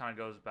this kind of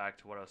goes back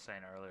to what I was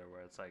saying earlier,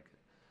 where it's like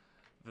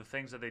the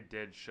things that they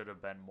did should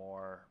have been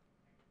more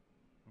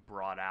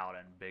brought out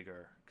and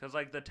bigger. Cause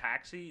like the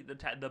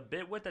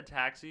bit with the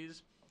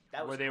taxis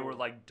That was where they were cool.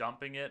 like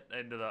dumping it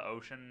into the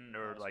ocean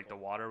or That was like cool.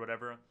 the water or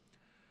whatever.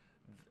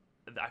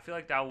 I feel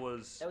like that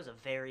was That was a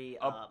very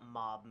a-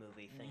 mob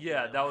movie thing. to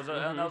yeah, do. that was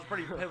and that was a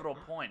pretty pivotal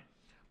point.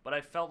 But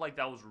I felt like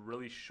that was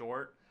really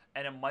short,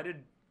 and it might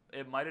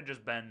have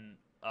just been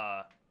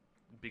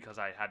because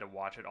I had to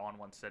watch it all in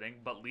one sitting.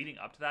 But leading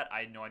up to that,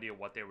 I had no idea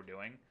what they were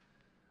doing.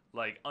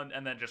 Like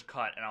and then just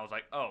cut, and I was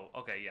like, oh,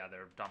 okay, yeah,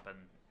 they're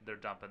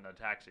dumping the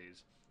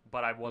taxis.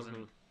 But I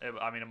wasn't.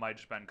 I mean, it might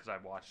just been because I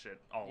watched it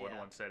all in Yeah.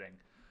 one sitting.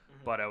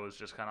 Mhm. But I was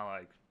just kind of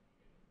like,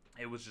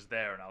 it was just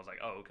there, and I was like,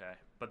 oh, okay.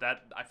 But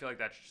I feel like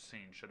that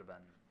scene should have been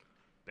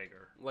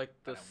bigger. Like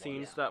the And it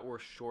scenes was. that were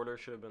shorter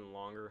should have been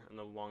longer, and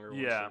the longer ones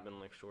should Yeah. have been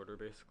like shorter,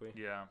 basically.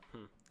 Yeah.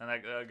 Hmm. And that,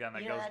 again,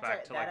 that Yeah, goes that's back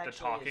right. to That like the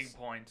actually talking is-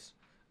 points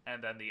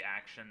and then the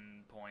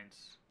action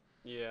points.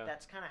 Yeah.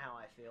 That's kind of how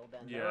I feel,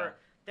 Ben. Yeah.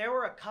 There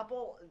were a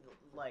couple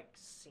like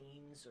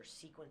scenes or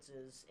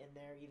sequences in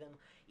there,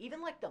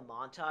 even like the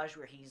montage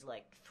where he's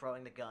like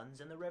throwing the guns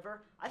in the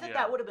river. I thought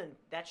Yeah.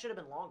 that should have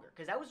been longer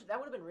because that would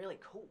have been really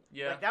cool.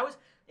 Yeah. Like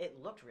it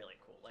looked really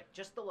cool. Like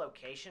just the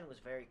location was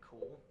very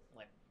cool.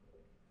 Like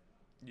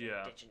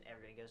Yeah.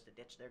 everybody goes to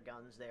ditch their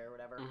guns there or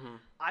whatever. Mm-hmm.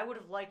 I would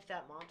have liked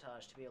that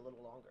montage to be a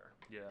little longer.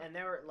 Yeah. And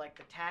there were like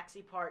the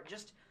taxi part,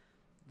 just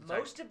The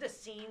most of the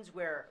scenes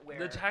where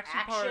The taxi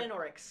action part-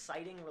 or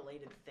exciting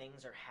related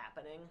things are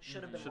happening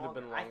should have been Should have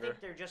longer. been I longer.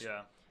 think they're just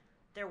Yeah.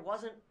 there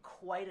wasn't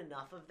quite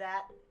enough of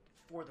that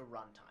for the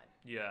runtime.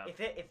 Yeah.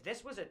 If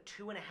this was a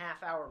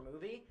 2.5 hour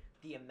movie,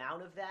 the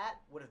amount of that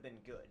would have been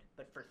good.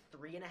 But for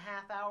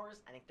 3.5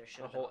 hours, I think there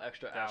should A have whole been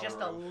extra That hour. just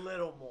a of-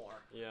 little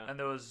more. Yeah. And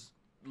there was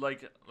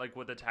like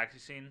with the taxi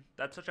scene,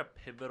 that's such a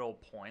pivotal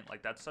point.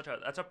 Like that's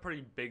a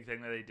pretty big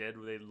thing that they did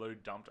where they literally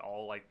dumped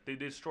all like they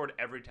destroyed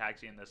every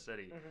taxi in the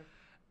city. Mhm.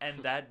 And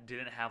that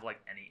didn't have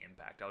like any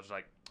impact. I was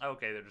like,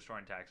 okay, they're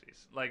destroying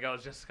taxis. Like I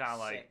was just kind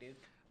of Sick, dude.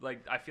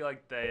 like I feel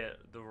like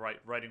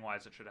writing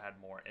wise it should have had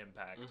more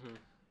impact Mm-hmm.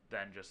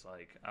 than just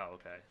like, oh,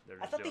 okay, they're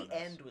I just thought doing the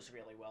this. end was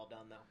really well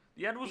done, though.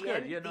 The end was the good.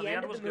 End, Yeah, no, the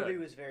end was of the movie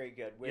good. was very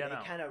good, where Yeah, they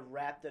no. kind of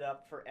wrapped it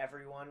up for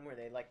everyone, where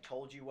they like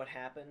told you what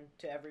happened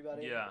to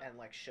everybody, Yeah. and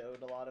like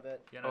showed a lot of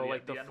it. Yeah, no, Oh,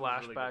 like the end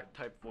was really flashback good.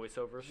 type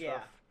voiceover Yeah.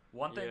 stuff.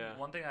 One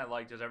Yeah. thing I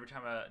liked is every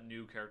time a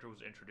new character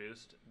was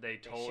introduced, they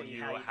They told show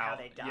you how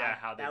they die. yeah,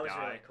 how they that was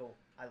die. really cool.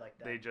 I like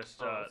that. They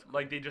just Oh, that's cool.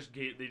 like they just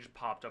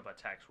popped up a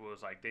text where it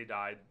was like they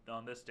died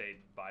on this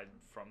date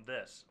from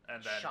this,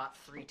 and then shot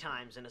 3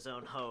 times in his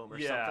own home or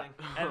yeah,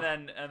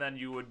 something. and then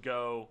you would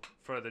go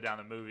further down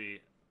the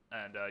movie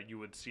and you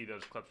would see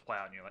those clips play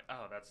out, and you're like,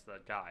 oh, that's the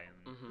guy,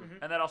 and Mm-hmm. Mhm.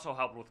 and that also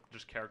helped with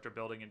just character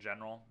building in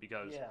general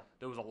because Yeah.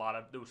 there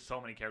was so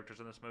many characters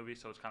in this movie,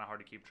 so it's kind of hard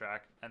to keep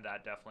track, and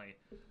that definitely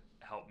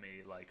helped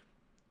me like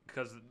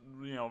because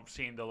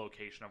seeing the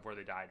location of where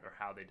they died or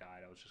how they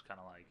died, I was just kind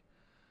of like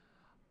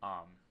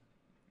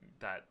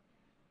that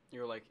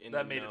You're like in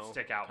that the made know, it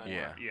stick out more.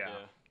 kinda.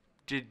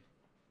 Yeah.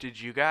 Did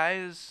you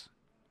guys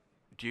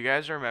do you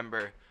guys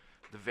remember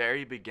the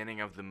very beginning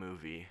of the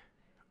movie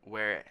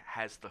where it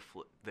has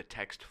the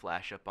text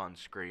flash up on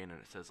screen and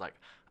it says like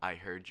I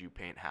heard you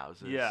paint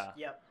houses? Yeah.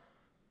 Yep.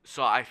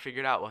 So I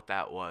figured out what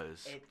that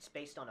was. It's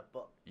based on a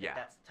book. Yeah.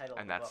 That's the title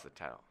And of the that's book. the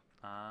title.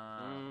 Mm.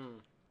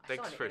 I saw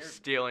Thanks an for inter-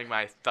 stealing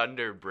my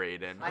thunder,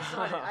 Braden.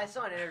 I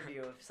saw an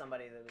interview of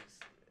somebody that was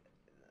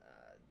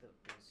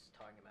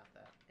talking about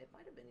that. It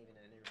might have been even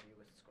an interview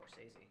with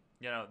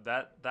Scorsese,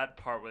 That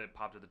part where it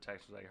popped at the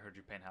text was like I heard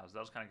you paint houses.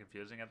 That was kind of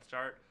confusing at the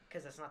start.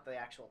 because it's not the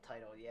actual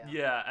title. Yeah.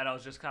 Yeah, and I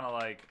was just kind of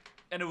like,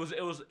 and it was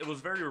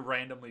very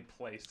randomly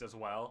placed as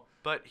well.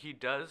 But he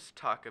does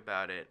talk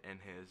about it in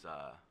his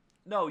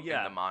No, in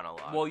yeah. the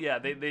monologue. Well, yeah,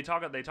 they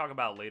talk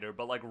about it later,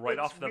 but like right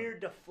it's off the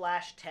weird to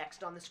flash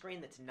text on the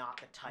screen that's not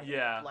the title.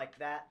 Yeah. Like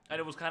that. and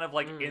it was kind of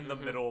like in the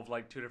Mhm. middle of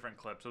like 2 different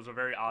clips. It was a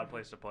very odd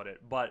place to put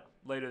it. But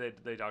later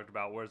they talked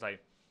about whereas like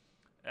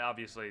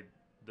obviously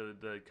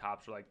the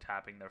cops were like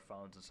tapping their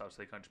phones and stuff, so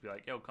they couldn't just be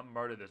like, yo, come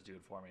murder this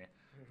dude for me.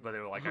 But they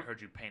were like, I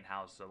heard you paint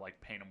houses, so like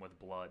paint him with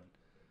blood.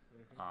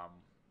 Mhm.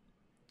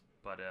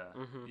 But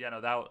Mhm. yeah, no,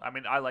 that I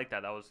mean I like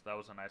that. That was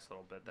a nice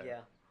little bit there.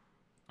 Yeah,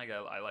 Like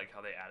I like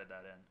how they added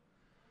that in.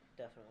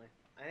 definitely.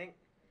 I think.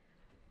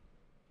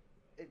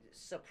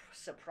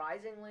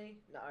 Surprisingly,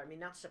 no, I mean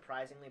not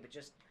surprisingly, but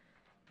just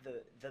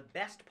the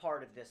best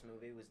part of this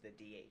movie was the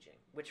de-aging,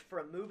 which for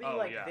a movie Oh,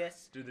 like yeah.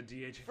 this, Dude, the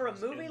DH for a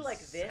was movie like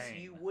this, insane.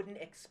 you wouldn't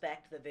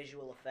expect the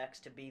visual effects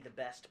to be the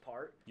best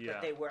part, Yeah.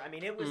 but they were. I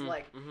mean, it was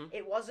like Mm-hmm.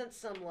 it wasn't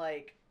some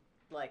like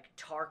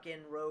Tarkin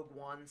Rogue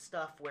One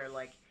stuff where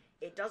like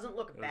it doesn't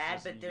look It was bad,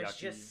 just but there's yucky.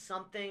 just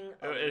something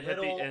a It hit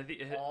the- little it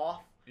hit-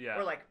 off. Yeah.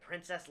 Or like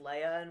Princess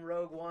Leia in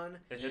Rogue One,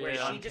 It hit where the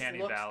she just uncanny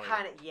looks valley.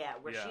 kind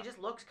of where Yeah. she just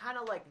looks kind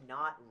of like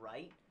not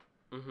right.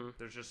 Mm-hmm.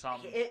 There's just some.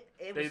 It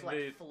they- was like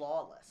they-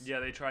 flawless. Yeah,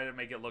 they try to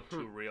make it look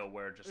too real,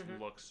 where it just Mhm.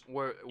 looks.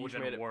 Which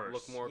Even made it worse.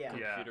 look more Yeah.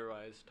 Yeah.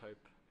 computerized type.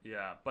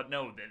 Yeah, but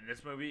no, in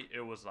this movie,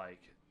 it was like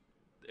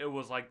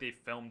they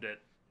filmed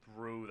it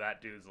through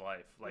that dude's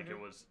life. Like it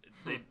Mhm. was,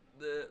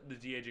 the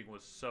de-aging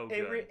was so good.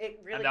 It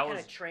really And that kind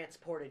was- of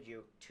transported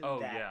you to Oh,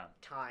 that yeah.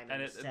 time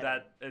And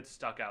setting. it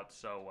stuck out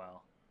so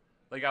well.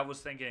 Like I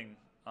was thinking,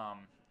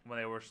 when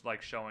they were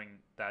like showing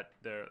that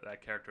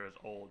that character is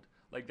old,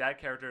 like that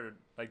character,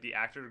 like the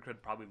actor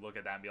could probably look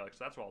at that and be like,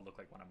 so that's what I'll look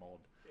like when I'm old.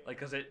 Like,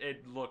 cause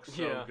it looks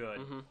so good.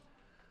 Mm-hmm.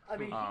 I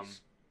mean, Um,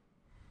 he's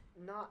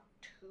not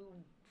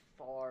too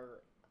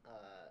far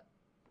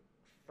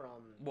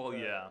from Well, the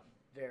yeah.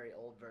 very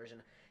old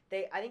version.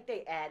 I think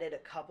they added a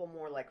couple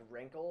more like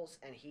wrinkles,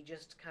 and he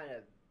just kind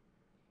of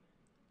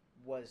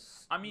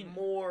was. I mean,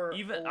 more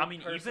even- old I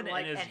mean, even in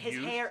person-like, his and his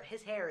youth-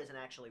 hair isn't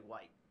actually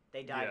white.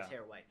 They dyed his Yeah.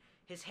 hair white.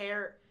 His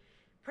hair,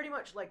 pretty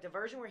much like the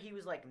version where he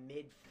was like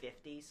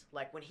mid-50s.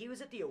 Like when he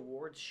was at the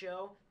awards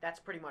show, that's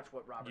pretty much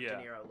what Robert Yeah.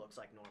 De Niro looks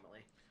like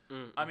normally.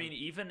 Mm-hmm. I mean,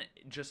 even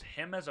just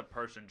him as a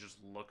person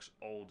just looks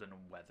old and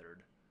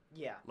weathered.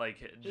 Yeah, Like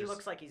he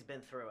looks like he's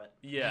been through it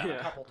yeah. a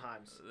couple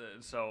times.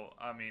 So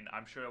I mean,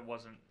 I'm sure it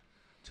wasn't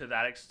to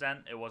that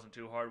extent. It wasn't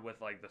too hard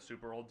with like the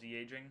super old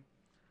de-aging,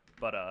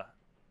 but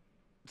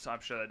so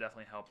I'm sure that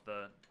definitely helped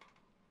the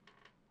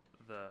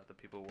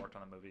people who worked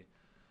on the movie.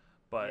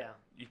 But Yeah.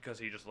 because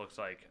he just looks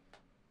like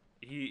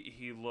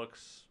he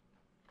looks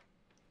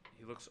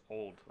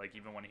old. Like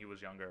even when he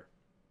was younger,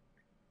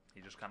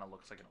 he just kind of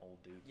looks like an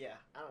old dude. Yeah,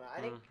 I don't know.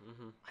 I think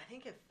Mm-hmm. I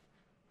think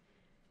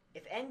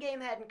if Endgame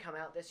hadn't come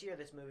out this year,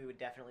 this movie would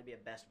definitely be a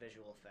best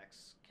visual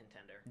effects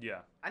contender.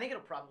 Yeah. I think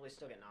it'll probably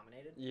still get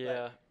nominated.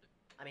 Yeah. But,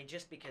 I mean,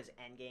 just because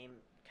Endgame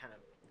kind of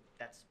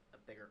that's a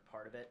bigger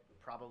part of it,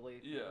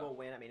 probably Yeah. will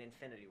win. I mean,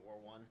 Infinity War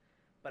won,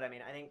 but I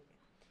mean, I think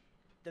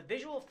the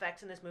visual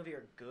effects in this movie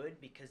are good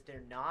because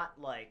they're not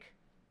like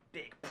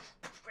big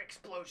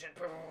explosion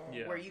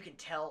Yeah. where you can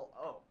tell,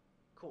 oh,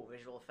 cool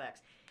visual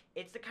effects.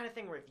 It's the kind of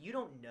thing where if you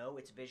don't know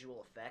it's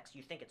visual effects,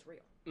 you think it's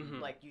real. Mm-hmm.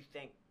 Like you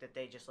think that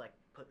they just like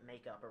put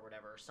makeup or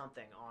whatever or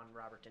something on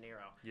Robert De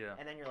Niro, Yeah.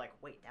 and then you're like,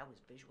 wait, that was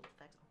visual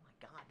effects. Oh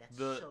my god, that's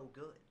The- so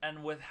good.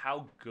 And with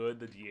how good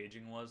the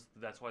de-aging was,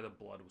 that's why the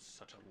blood was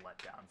such a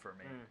letdown for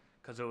me. Mm.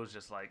 Because it was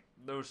just like,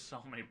 there was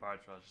so many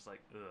parts where I was just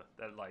like, ugh,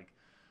 that like,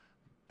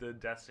 the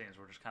death scenes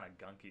were just kind of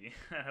gunky.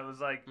 And it was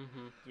like,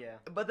 Mm-hmm. Yeah.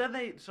 but then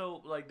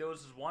there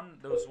was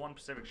one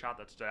specific shot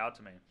that stood out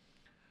to me.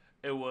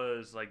 It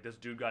was like this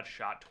dude got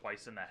shot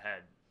twice in the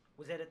head.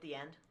 Was it at the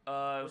end?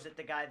 Uh, Was it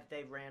the guy that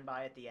they ran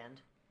by at the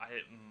end? I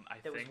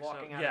that was think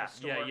walking so. out of Yeah, the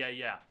store?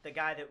 yeah. The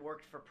guy that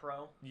worked for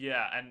Pro?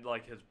 Yeah, and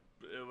like it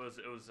was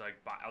like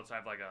outside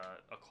of like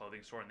a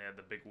clothing store, and they had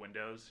the big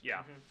windows. Yeah.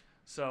 Mhm.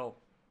 So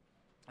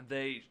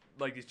they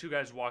like these two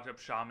guys walked up,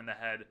 shot him in the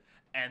head,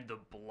 and the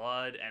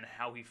blood and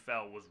how he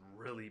fell was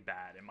really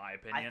bad in my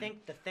opinion. I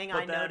think the thing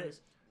But I then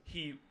noticed.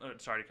 he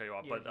sorry to cut you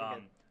off, You're but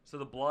good. so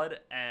the blood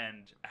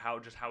and how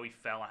he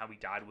fell and how he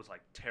died was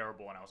like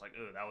terrible, and I was like,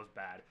 ugh, that was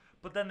bad.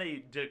 But then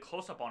they did a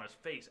close up on his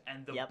face,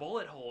 and the Yep.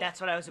 bullet holes. That's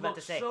what I was about to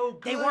looked say. So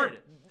good. They weren't.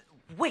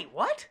 Wait,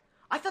 what?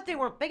 I thought they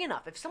weren't big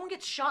enough. If someone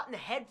gets shot in the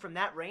head from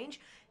that range,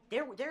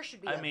 there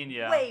should be I a mean,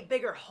 yeah. way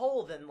bigger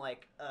hole than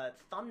like a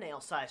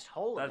thumbnail-sized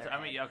hole in That's, their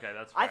I mean, head. okay,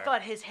 that's. I fair.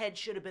 thought his head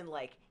should have been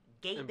like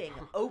gaping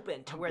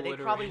open to where they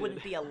probably Obliterated.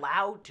 wouldn't be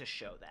allowed to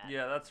show that.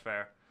 Yeah, that's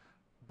fair.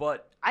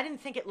 But I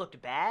didn't think it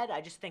looked bad. I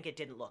just think it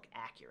didn't look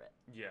accurate.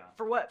 yeah.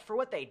 For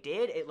what they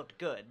did, it looked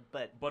good,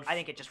 but I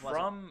think it just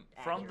wasn't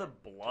from the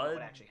accurate to blood,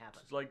 what actually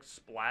happened. like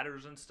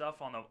splatters and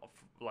stuff on the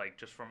like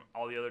just from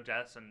all the other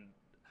deaths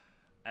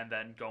and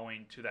then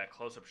going to that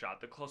close up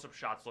shot. The close up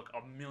shots look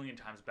a million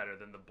times better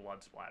than the blood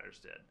splatters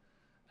did,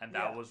 and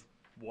that Yeah. was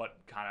what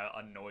kind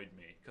of annoyed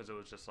me because it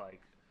was just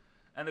like,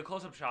 and the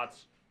close up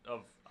shots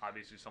of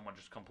obviously someone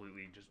just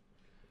completely just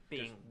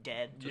Being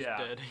dead. Just yeah.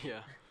 dead.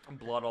 Yeah.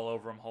 blood all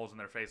over them, holes in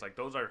their face. Like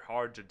those are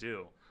hard to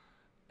do,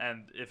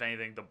 and if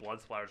anything, the blood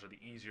splatters are the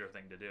easier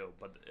thing to do.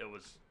 But it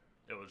was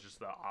just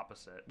the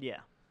opposite.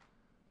 Yeah.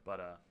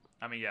 But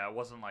I mean, yeah, it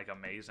wasn't like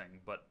amazing,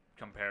 but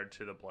compared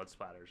to the blood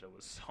splatters,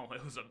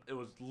 it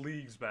was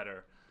leagues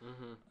better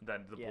Mm-hmm.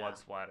 than the Yeah. blood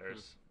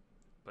splatters.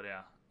 But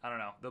yeah, I don't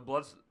know.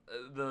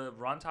 The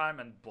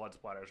runtime and blood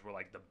splatters were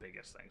like the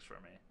biggest things for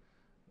me.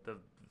 The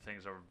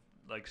things are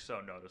like so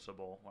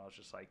noticeable. When I was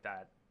just like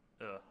that.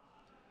 Ugh.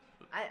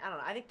 I don't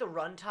know. I think the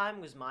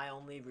runtime was my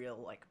only real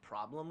like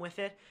problem with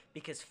it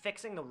because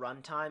fixing the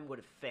runtime would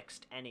have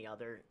fixed any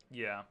other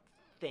Yeah.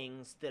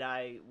 things that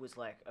I was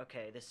like,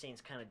 okay, this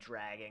scene's kind of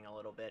dragging a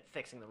little bit.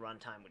 Fixing the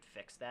runtime would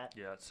fix that.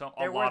 Yeah. So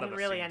There a lot of wasn't the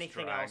really scenes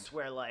anything dragged. else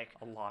where like,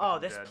 A lot oh,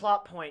 of them this did.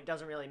 plot point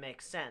doesn't really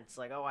make sense.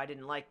 Like, oh, I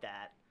didn't like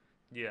that.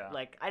 Yeah.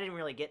 Like, I didn't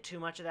really get too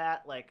much of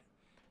that. Like,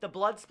 the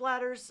blood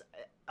splatters,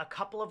 a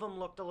couple of them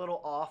looked a little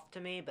off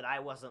to me, but I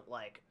wasn't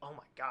like, oh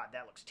my god,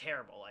 that looks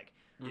terrible. Like,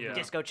 Yeah.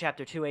 Disco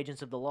Chapter 2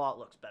 Agents of the Law, it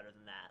looks better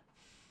than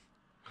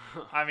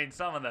that. I mean,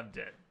 some of them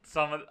did.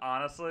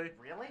 Honestly,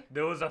 Really?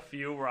 there was a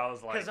few where I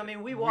was like, Because I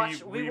mean, we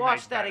watched make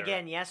that better.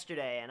 again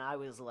yesterday, and I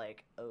was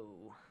like,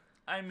 oh,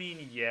 I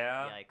mean,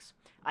 yeah. yikes!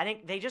 I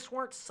think they just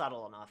weren't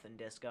subtle enough in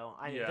Disco.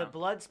 Yeah. The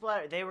blood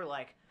splatter, they were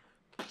like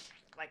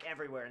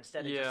everywhere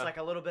instead of Yeah. just like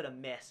a little bit of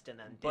mist, and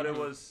then. But it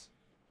didn't- was,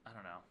 I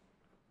don't know,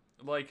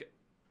 like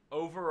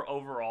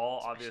overall,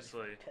 Especially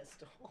obviously, for a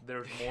pistol.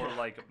 there's more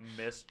like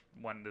mist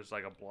when there's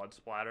like a blood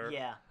splatter.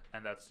 Yeah,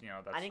 And that's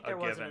that's I think a there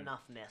wasn't given.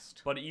 enough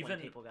mist But when even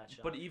people got shot.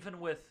 but even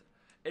with,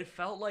 it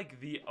felt like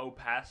the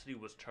opacity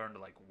was turned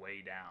like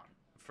way down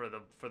for the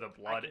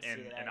blood can see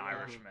in that, yeah.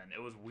 Irishman.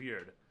 It was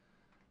weird.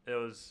 It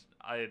was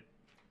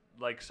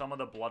like some of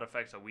the blood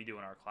effects that we do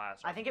in our class.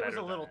 I think it was a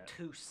better than little it.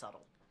 too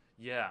subtle.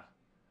 Yeah,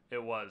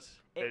 it was.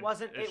 It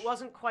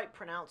wasn't quite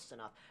pronounced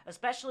enough,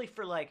 especially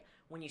for like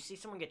when you see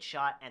someone get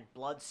shot and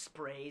blood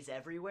sprays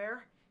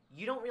everywhere.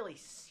 You don't really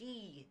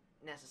see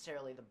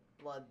necessarily the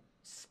blood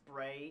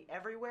spray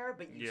everywhere,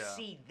 but you Yeah.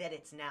 see that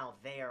it's now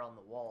there on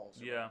the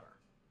walls. Or Yeah. whatever.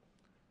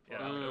 Yeah,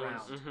 Or on the it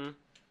ground. was. Mm-hmm.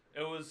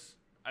 It was.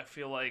 I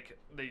feel like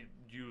they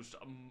used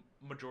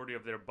a majority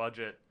of their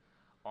budget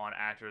on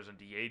actors and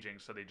de-aging,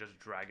 so they just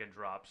drag and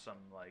drop some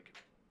like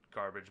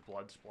garbage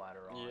blood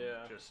splatter on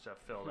just to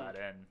fill that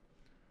in.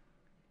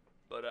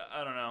 But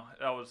I don't know.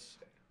 That was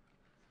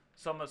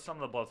some of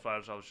the blood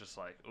splatters. I was just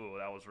like, ooh,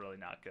 that was really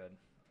not good.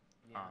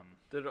 Yeah.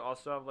 Did it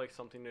also have like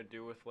something to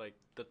do with like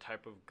the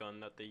type of gun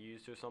that they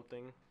used or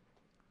something?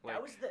 Like,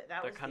 that was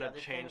the kind of other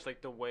changed thing.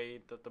 like the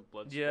way that the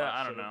blood Yeah, splash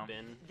I don't should have know.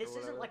 been. This or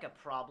isn't whatever. like a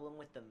problem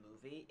with the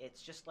movie.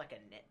 It's just like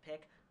a nitpick.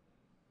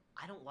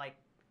 I don't like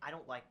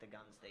the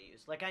guns they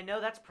use. Like, I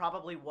know that's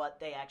probably what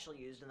they actually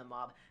used in the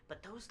mob,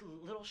 but those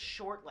little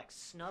short, like,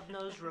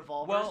 snub-nosed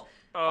revolvers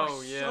are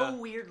so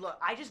weird. Look,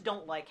 I just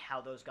don't like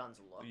how those guns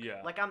look.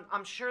 Yeah. Like,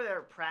 I'm sure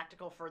they're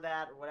practical for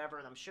that or whatever,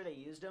 and I'm sure they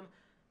used them.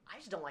 I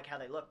just don't like how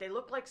they look. They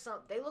look like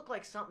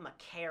something a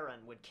Karen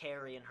would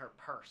carry in her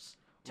purse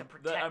to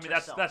protect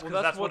herself. that's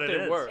because that's what it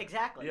is. were.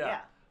 Exactly.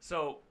 Yeah.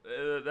 So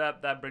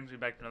that brings me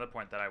back to another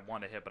point that I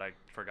wanted to hit, but I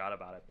forgot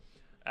about it.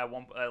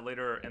 At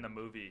later in the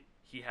movie,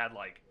 he had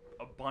like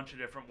a bunch of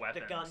different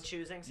weapons. The gun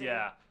choosing scene.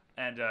 Yeah,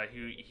 and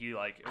he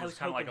like it I was was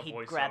kind of like hoping a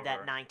he'd voiceover. grab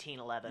that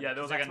 1911. Yeah,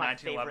 there was 'cause like a that's my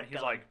 1911. favorite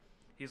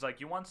He's gun.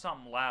 like, you want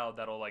something loud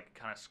that'll like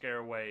kind of scare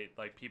away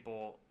like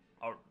people,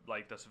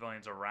 like the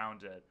civilians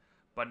around it,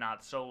 but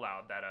not so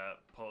loud that a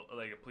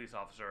police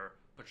officer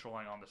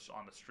patrolling on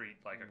the street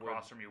like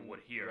across from you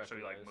would hear. So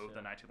he like moved the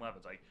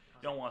 1911s. Like,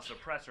 you don't want a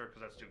suppressor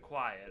because that's too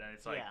quiet. And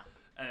it's like,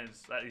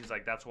 he's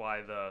like, that's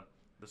why the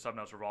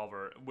subnose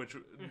revolver, which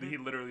he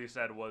literally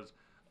said was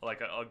like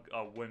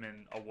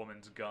a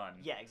woman's gun.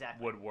 Yeah,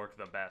 exactly. Would work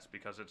the best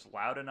because it's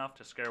loud enough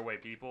to scare away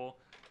people,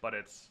 but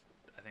I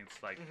think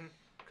it's like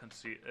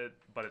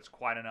but it's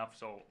quiet enough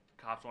so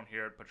cops won't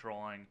hear it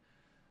patrolling,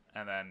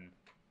 and then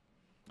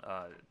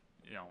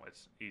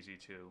it's easy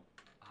to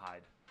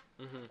hide.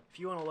 If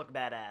you want to look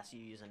badass,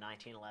 you use a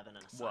 1911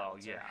 and a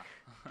silencer.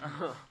 Well,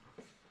 yeah.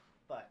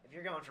 But if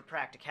you're going for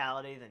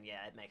practicality, then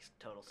yeah, it makes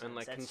total sense. And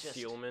like That's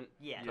concealment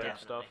just, type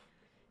definitely. stuff.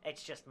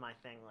 It's just my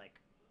thing. Like,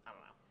 I don't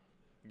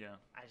know. Yeah.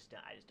 I just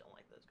don't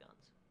like those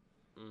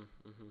guns.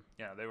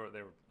 Yeah, they were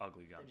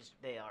ugly guns.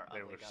 They are They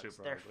ugly were guns.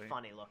 super They're ugly.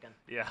 funny looking.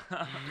 Yeah.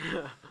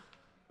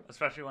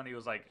 Especially when he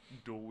was like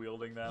dual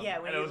wielding them. Yeah,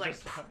 when and he it was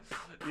just, like,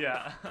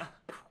 yeah.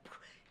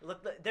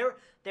 Look,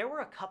 there were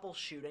a couple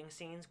shooting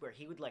scenes where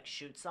he would like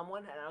shoot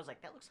someone, and I was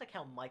like, that looks like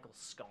how Michael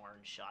Scarn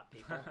shot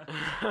people.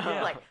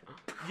 Yeah. Like,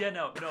 Yeah,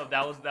 no,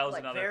 that was like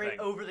another very thing.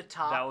 over the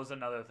top. That was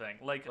another thing.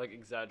 Like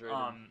exaggerated.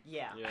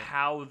 Yeah. Yeah.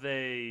 how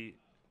they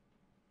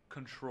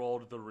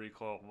controlled the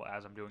recoil,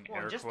 as I'm doing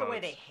Well, air just quotes. the way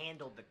they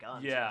handled the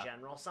guns Yeah. in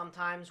general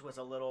sometimes was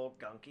a little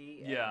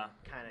gunky. Yeah,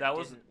 kind of.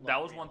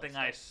 that was one thing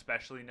I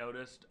especially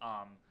noticed.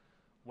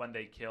 When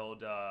they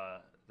killed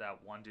that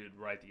one dude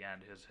right at the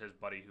end, his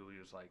buddy who he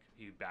was like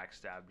he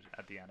backstabbed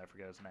at the end. I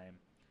forget his name.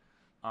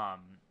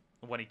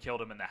 When he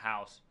killed him in the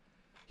house,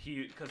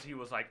 because he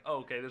was like, oh,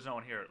 okay, there's no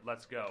one here,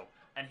 let's go,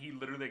 and he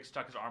literally like,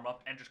 stuck his arm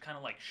up and just kind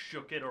of like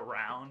shook it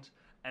around,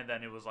 and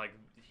then it was like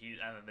and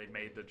then they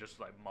made the just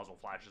like muzzle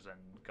flashes and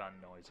gun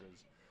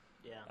noises,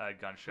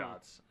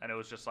 gunshots, and it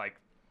was just like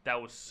that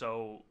was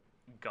so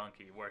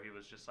gunky where he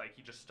was just like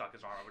he just stuck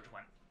his arm up and just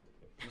went.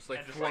 Just like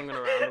and just, flung like, it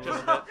around a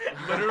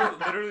little bit.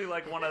 literally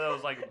like one of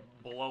those like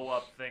blow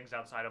up things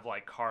outside of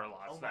like car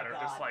lots Oh that my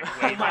are just God. like Oh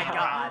waving my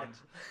God. around.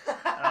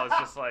 And I was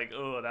just like,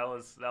 oh, that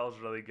was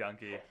really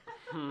gunky.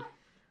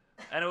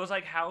 And it was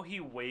like how he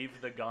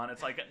waved the gun.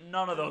 It's like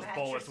none of those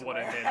bullets would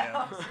have hit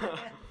him.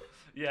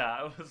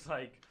 Yeah, it was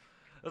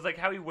like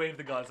how he waved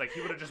the gun. It's like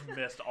he would have just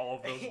missed all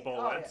of those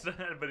bullets,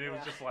 but it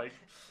was just like.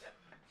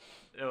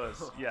 It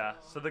was, yeah.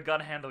 So the gun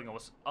handling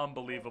was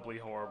unbelievably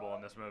horrible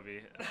in this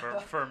movie.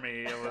 For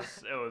me, it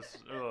was,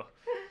 ugh.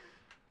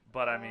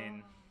 But I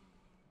mean,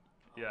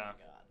 yeah.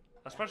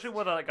 Especially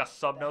with like a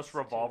subnose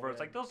revolver,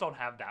 it's like those don't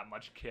have that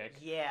much kick.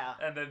 Yeah.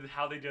 And then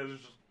how they did it was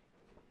just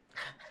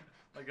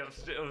like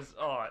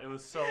it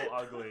was so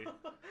ugly.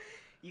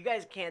 You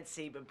guys can't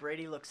see, but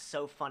Brady looks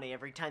so funny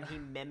every time he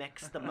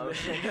mimics the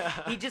motion.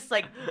 He just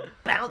like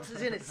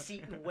bounces in his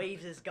seat and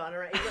waves his gun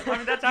around. I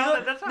mean, that's how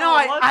it was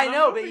I in the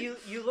know, movie.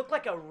 but you look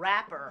like a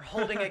rapper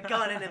holding a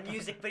gun in a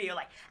music video,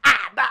 like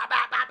ah, bah, bah,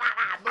 bah, bah,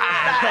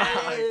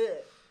 bah, bah.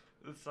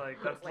 It's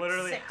like that's like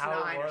literally 6'9" how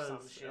it or was. some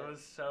shit. It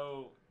was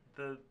so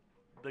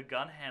the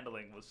gun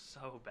handling was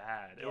so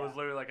bad. It was Yeah.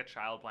 literally like a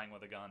child playing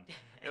with a gun.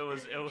 It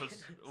was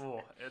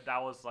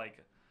that was like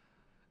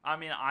I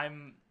mean,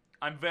 I'm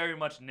very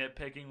much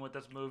nitpicking with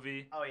this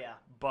movie, Oh yeah.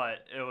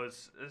 but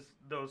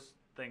those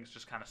things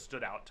just kind of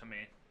stood out to me,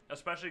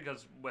 especially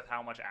because with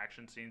how much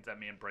action scenes that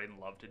me and Braden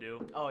love to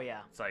do. Oh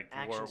yeah. It's like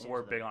Action scenes we're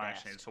are the big on best.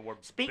 action scenes, so we're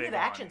Speaking big of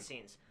action on,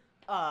 scenes,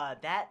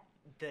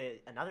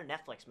 another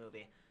Netflix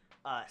movie,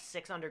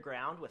 Six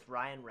Underground with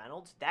Ryan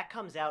Reynolds, that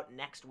comes out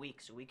next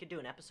week, so we could do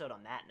an episode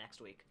on that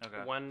next week. Okay.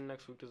 When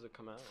next week does it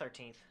come out?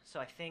 13th. So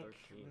I think.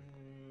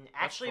 13th.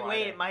 Actually, wait,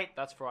 Friday. it might.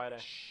 That's Friday.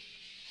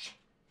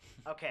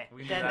 Okay,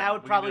 We can do then that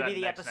would we can do probably that be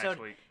the next episode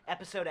week.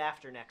 episode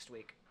after next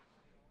week.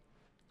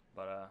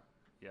 But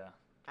yeah.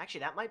 Actually,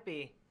 that might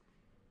be.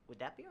 Would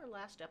that be our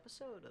last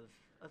episode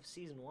of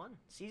season one?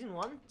 Season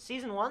one.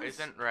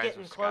 Isn't Rise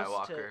getting of close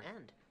Skywalker? to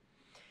end.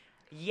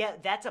 Yeah,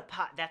 that's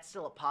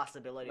still a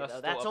possibility That's though.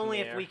 still That's up in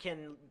only the if we air.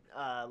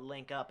 can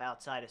link up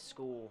outside of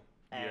school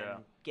and Yeah.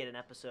 get an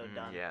episode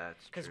done. Yeah,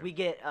 that's Because true. we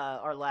get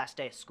our last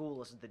day of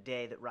school is the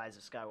day that Rise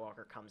of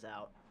Skywalker comes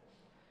out.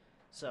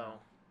 So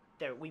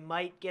there, we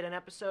might get an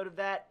episode of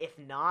that. If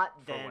not,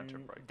 For winter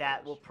then break, that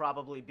that will is.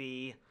 probably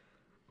be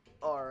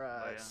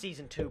our yeah.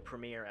 season 2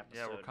 premiere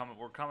Yeah, episode.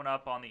 we're coming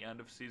up on the end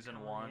of season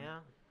Oh, 1. Yeah.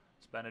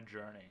 It's been a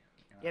journey.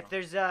 You If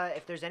know?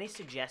 there's any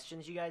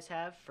suggestions you guys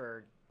have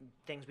for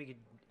things we could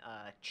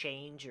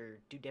change or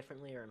do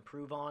differently or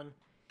improve on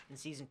in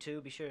season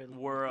 2, be sure to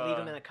We're, leave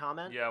them in a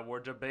comment. Yeah, we're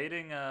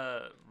debating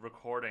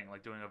recording,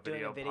 like doing a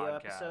Doing a video, video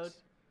podcast. episode?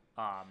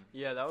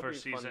 Yeah, that would For be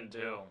season fun to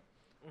 2. do.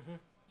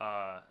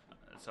 Mhm.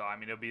 So I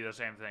mean, it'll be the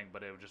same thing,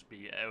 but it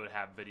would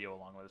have video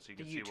along with it, so you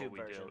The can see YouTube what we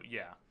version. do.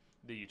 Yeah,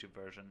 the YouTube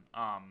version.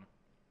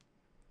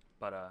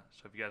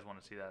 So if you guys want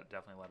to see that,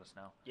 definitely let us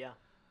know. Yeah,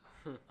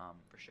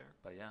 Um, for sure.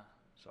 but yeah,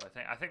 so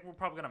I think we're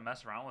probably gonna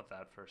mess around with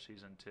that for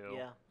season 2.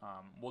 Yeah.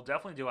 We'll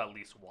definitely do at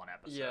least one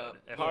episode. Yeah,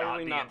 if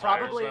probably the not entire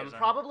Probably season.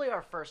 probably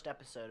our first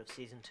episode of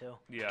season 2.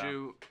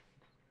 Yeah.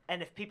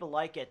 And if people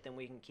like it, then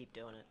we can keep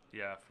doing it.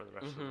 Yeah, for the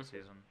rest of the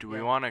season. Do we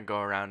Yeah. want to go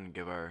around and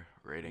give our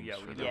ratings Yeah,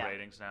 for we the do Yeah.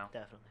 ratings now.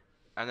 Definitely.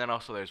 And then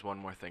also there's one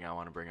more thing I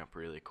want to bring up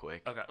really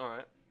quick. Okay. All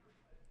right.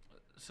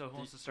 So who Do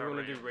wants to you start? want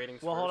to do rating?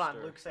 ratings Well, first? hold on.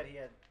 or- Luke said he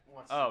had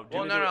wants. Oh, Do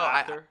Well, we no, do no, it I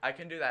after? I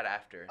can do that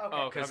after. Okay.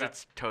 Oh, Because Okay.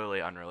 it's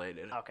totally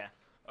unrelated. Okay.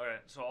 Okay,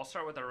 so I'll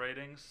start with the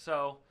ratings.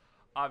 So,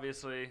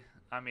 obviously,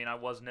 I mean, I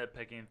was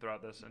nitpicking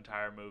throughout this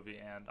entire movie,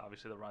 and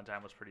obviously the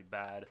runtime was pretty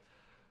bad.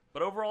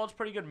 But overall, it's a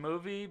pretty good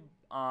movie.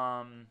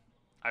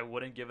 I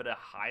wouldn't give it a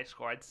high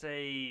score. I'd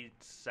say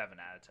 7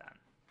 out of 10,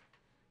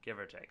 give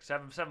or take.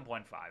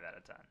 7.5 out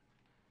of 10.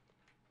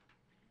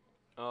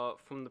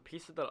 From the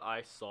pieces that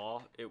I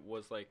saw, it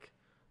was like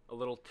a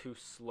little too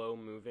slow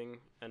moving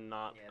and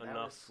not Yeah, that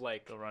enough was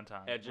like The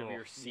runtime. edge of Ugh.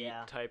 your seat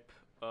Yeah. type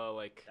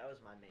like That was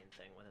my main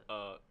thing with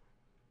it.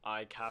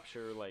 eye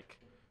capture like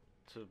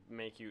to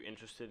make you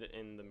interested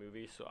in the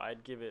movie. So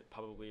I'd give it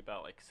probably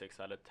about like 6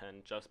 out of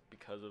 10 just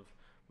because of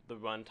the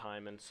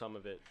runtime and some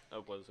of it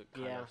was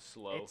kind Yeah, of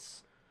slow.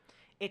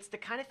 It's the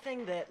kind of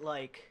thing that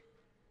like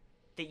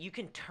that you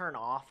can turn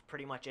off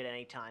pretty much at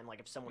any time. Like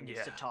if someone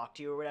needs to Yeah. talk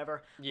to you or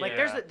whatever. Yeah. Like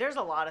there's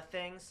a lot of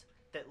things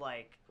that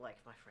like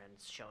my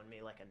friend's showing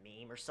me like a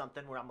meme or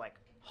something where I'm like,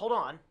 hold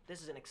on,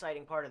 this is an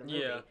exciting part of the movie.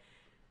 Yeah.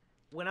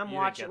 When I'm You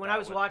didn't watching, get when that I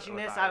was with- watching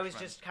with this, I was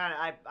Irishman. just kind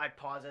of I'd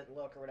pause it and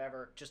look or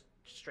whatever, just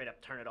straight up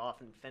turn it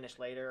off and finish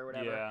later or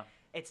whatever. Yeah,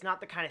 It's not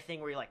the kind of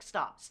thing where you're like,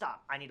 stop,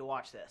 I need to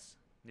watch this.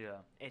 yeah.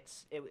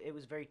 It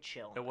was very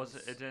chill.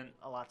 It didn't,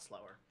 a lot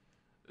slower.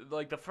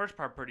 like, the first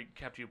part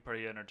kept you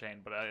pretty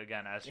entertained, but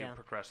again, as you Yeah.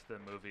 progressed through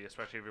the movie,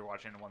 especially if you're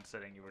watching in one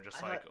sitting, you were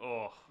just I like,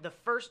 oh. The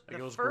first Like,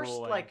 it was first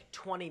grueling. like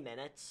 20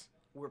 minutes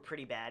were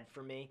pretty bad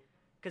for me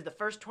because the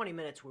first 20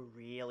 minutes were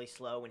really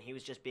slow when he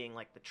was just being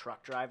like the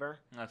truck driver.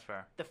 That's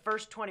fair. The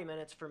first 20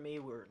 minutes for me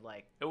were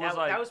like It was that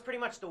like- was pretty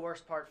much the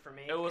worst part for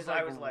me. It was 'cause I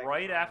like, was like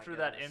right oh my after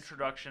that goodness.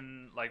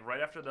 introduction, like right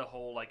after the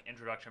whole like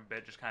introduction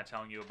bit, just kind of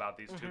telling you about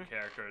these two Mhm.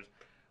 characters.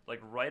 Like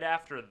right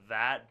after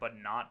that, but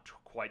not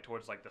quite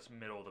towards like this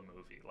middle of the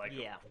movie. Like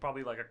Yeah.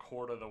 probably like a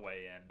quarter of the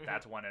way in. Mhm.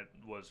 That's when it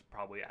was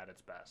probably at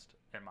its best,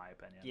 in my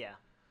opinion. Yeah,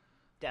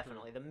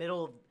 definitely. The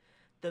middle,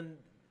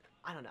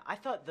 I don't know. I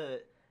thought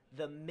the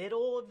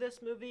middle of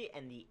this movie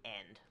and the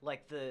end,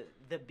 like the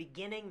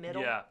beginning,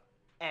 middle, Yeah.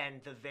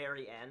 and the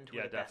very end were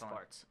Yeah, the best definitely.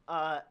 parts.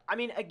 I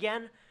mean,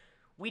 again,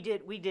 we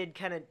did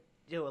kind of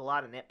do a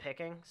lot of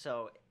nitpicking,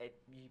 so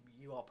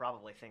you all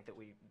probably think that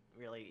we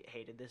really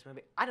hated this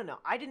movie. I don't know.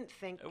 I didn't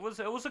think. It was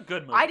a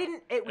good movie. I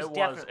didn't. It was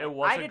definitely. It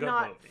was I a did good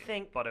not movie,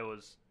 think. but there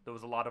was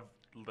a lot of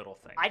little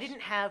things. I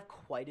didn't have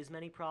quite as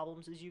many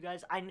problems as you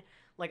guys.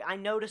 I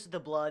noticed the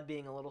blood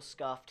being a little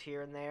scuffed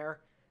here and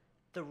there.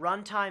 The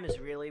runtime is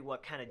really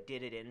what kind of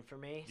did it in for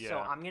me. So Yeah.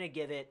 I'm gonna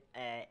give it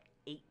a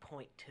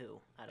 8.2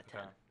 out of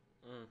 10. Okay.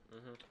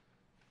 Mm-hmm.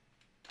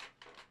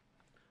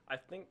 I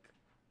think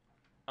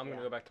I'm Yeah.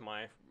 gonna go back to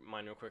mine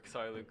real quick.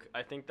 Sorry, Luke.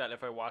 I think that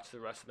if I watch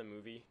the rest of the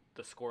movie,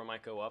 the score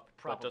might go up.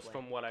 But just Probably.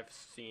 from what I've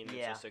seen,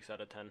 Yeah. it's a 6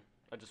 out of 10.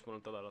 I just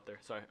want to throw that out there.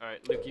 Sorry. All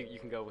right, Luke, you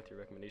can go with your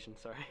recommendation.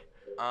 Sorry.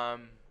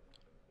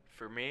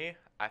 For me,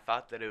 I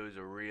thought that it was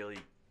a really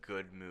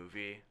good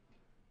movie.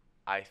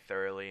 I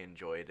thoroughly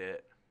enjoyed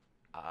it.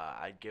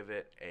 I'd give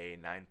it a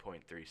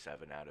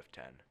 9.37 out of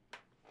 10.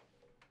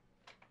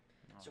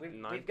 So we've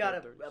 9 got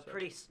for a 37.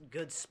 pretty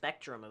good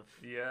spectrum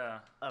Yeah.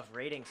 of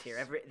ratings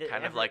here.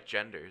 Kind of like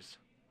genders.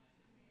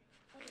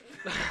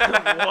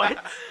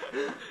 What?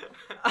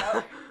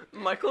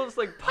 Michael's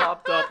like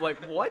popped up like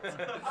what?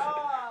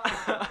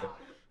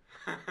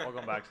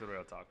 Welcome back to the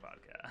Real Talk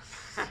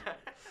Podcast.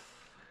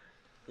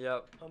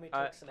 Yep. Homie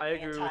I- took some I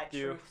agree with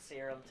you. anti-truth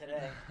serum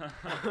today.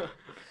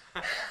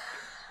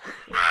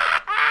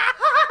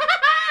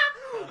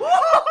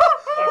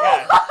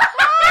 Okay.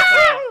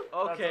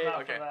 Okay. That's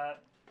enough Okay. of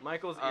that.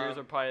 Michael's ears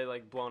are probably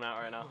like blown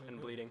out right now and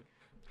bleeding.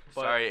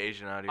 But Sorry,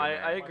 Asian audio. I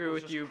man. agree Michael's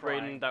with just you, crying.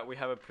 Braden, that we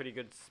have a pretty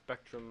good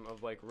spectrum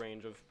of like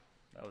range of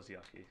That was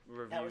yucky.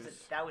 reviews.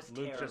 that was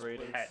Luke terrible. just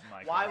ratings. pet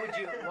Michael. Why would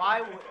you?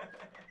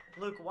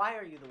 Luke? Why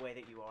are you the way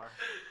that you are?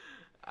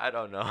 I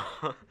don't know.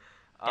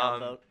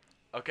 Downvote.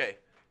 Okay,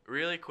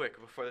 really quick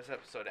before this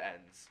episode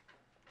ends.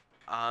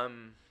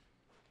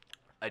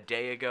 A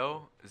day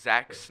ago,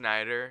 Zack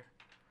Snyder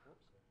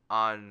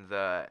on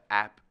the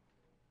app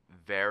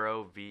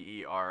Vero,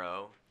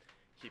 Vero,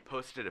 he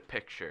posted a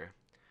picture,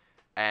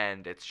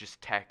 and it's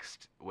just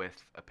text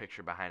with a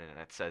picture behind it, and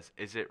it says,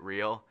 "Is it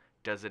real?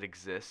 Does it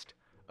exist?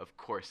 Of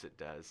course it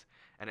does."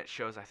 And it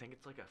shows, I think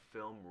it's like a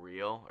film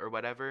reel or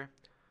whatever,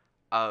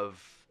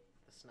 of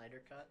The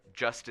Snyder Cut.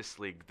 Justice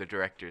League, the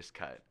director's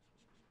cut.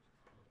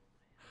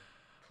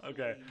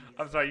 Okay,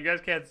 I'm sorry, you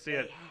guys can't see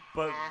it,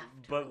 but have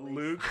to but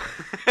release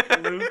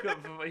Luke,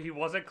 he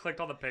wasn't clicked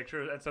on the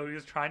picture, and so he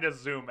was trying to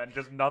zoom, and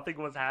just nothing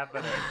was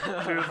happening. So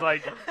he was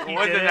like, he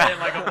Wasn't did it that- in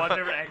like a bunch of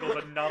different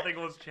angles, and nothing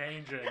was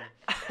changing,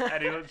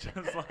 and he was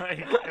just like,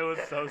 it was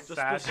so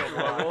sad the to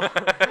struggle. watch.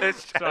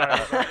 Shut Sorry,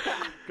 up. sorry.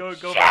 Go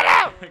Shut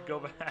back, go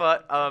back.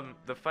 But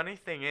the funny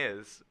thing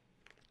is,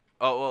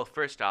 oh well,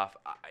 first off,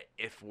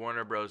 if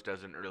Warner Bros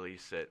doesn't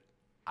release it,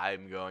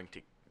 I'm going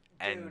to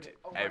end Dude,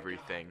 oh my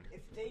everything. God.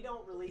 If they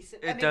don't release it,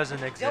 It doesn't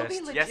they'll be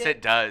exist. legit, Yes,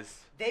 it does.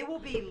 They will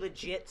be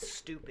legit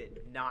stupid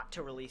not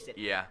to release it.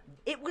 Yeah.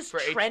 It was For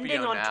trending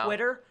HBO on Now.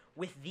 Twitter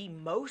with the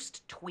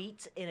most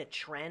tweets in a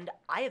trend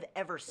I have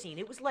ever seen.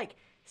 It was like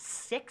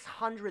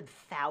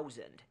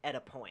 600,000 at a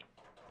point.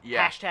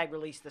 Yeah. Hashtag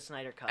release the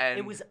Snyder Cut. And-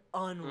 it was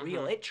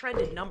unreal. It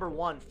trended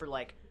 #1 for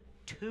like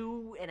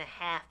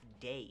 2.5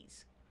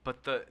 days.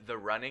 But the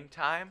running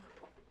time,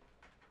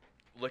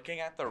 looking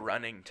at the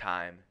running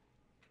time,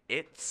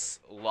 it's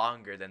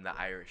longer than The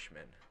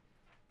Irishman.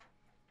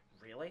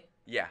 Really?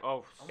 Yeah.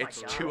 Oh, Oh my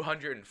It's God.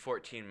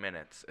 214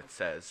 minutes, it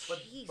says. But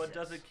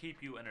does Jesus. it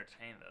keep you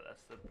entertained though?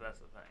 That's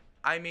the thing.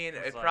 I mean,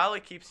 It's it like- probably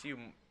keeps you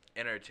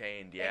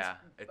entertained, yeah.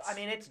 I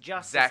mean, it's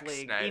Justice Zack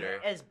League. Snyder.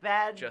 Even as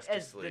bad Justice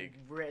as League.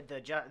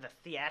 the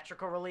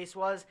theatrical release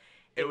was,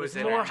 It was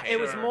more. It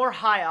was entertaining. more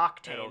high It'll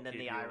octane than keep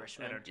The you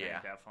Irishman. entertained,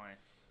 Yeah. definitely.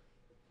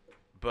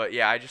 But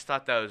yeah, I just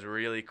thought that was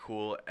really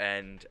cool,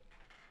 and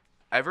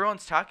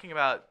everyone's talking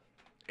about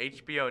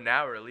HBO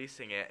Now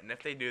releasing it, and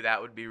if they do,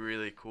 that would be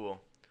really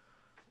cool.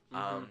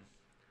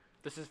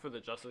 this is for the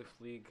Justice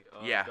League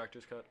Yeah.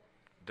 director's cut.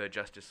 The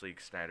Justice League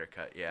Snyder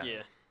cut, yeah.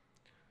 Yeah.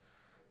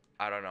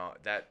 I don't know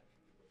that.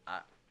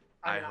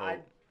 I mean,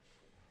 hope.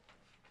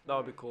 That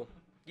would be cool.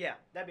 Yeah,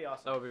 that'd be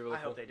awesome. That would be really I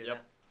hope cool. they do Yep.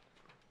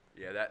 that.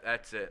 Yeah,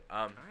 that's it.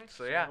 All right.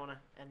 So you yeah,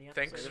 wanna end the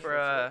thanks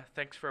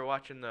episode? for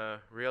watching the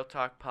Real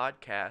Talk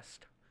podcast,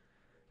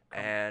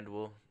 and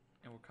we'll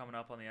And we're coming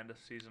up on the end of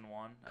season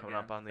 1. coming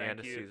Again, up on the thank end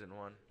of you. season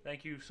 1.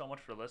 Thank you so much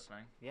for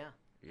listening. Yeah.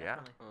 Yeah.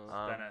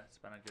 Definitely. It's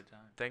been a good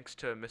time. Thanks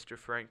to Mr.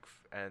 Frank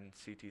and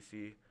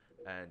CTC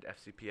and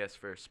FCPS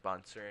for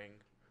sponsoring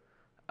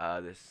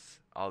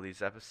all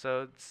these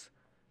episodes,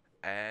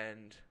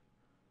 and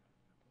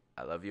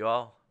I love you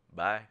all.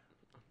 Bye.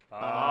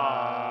 Bye.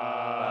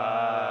 Bye.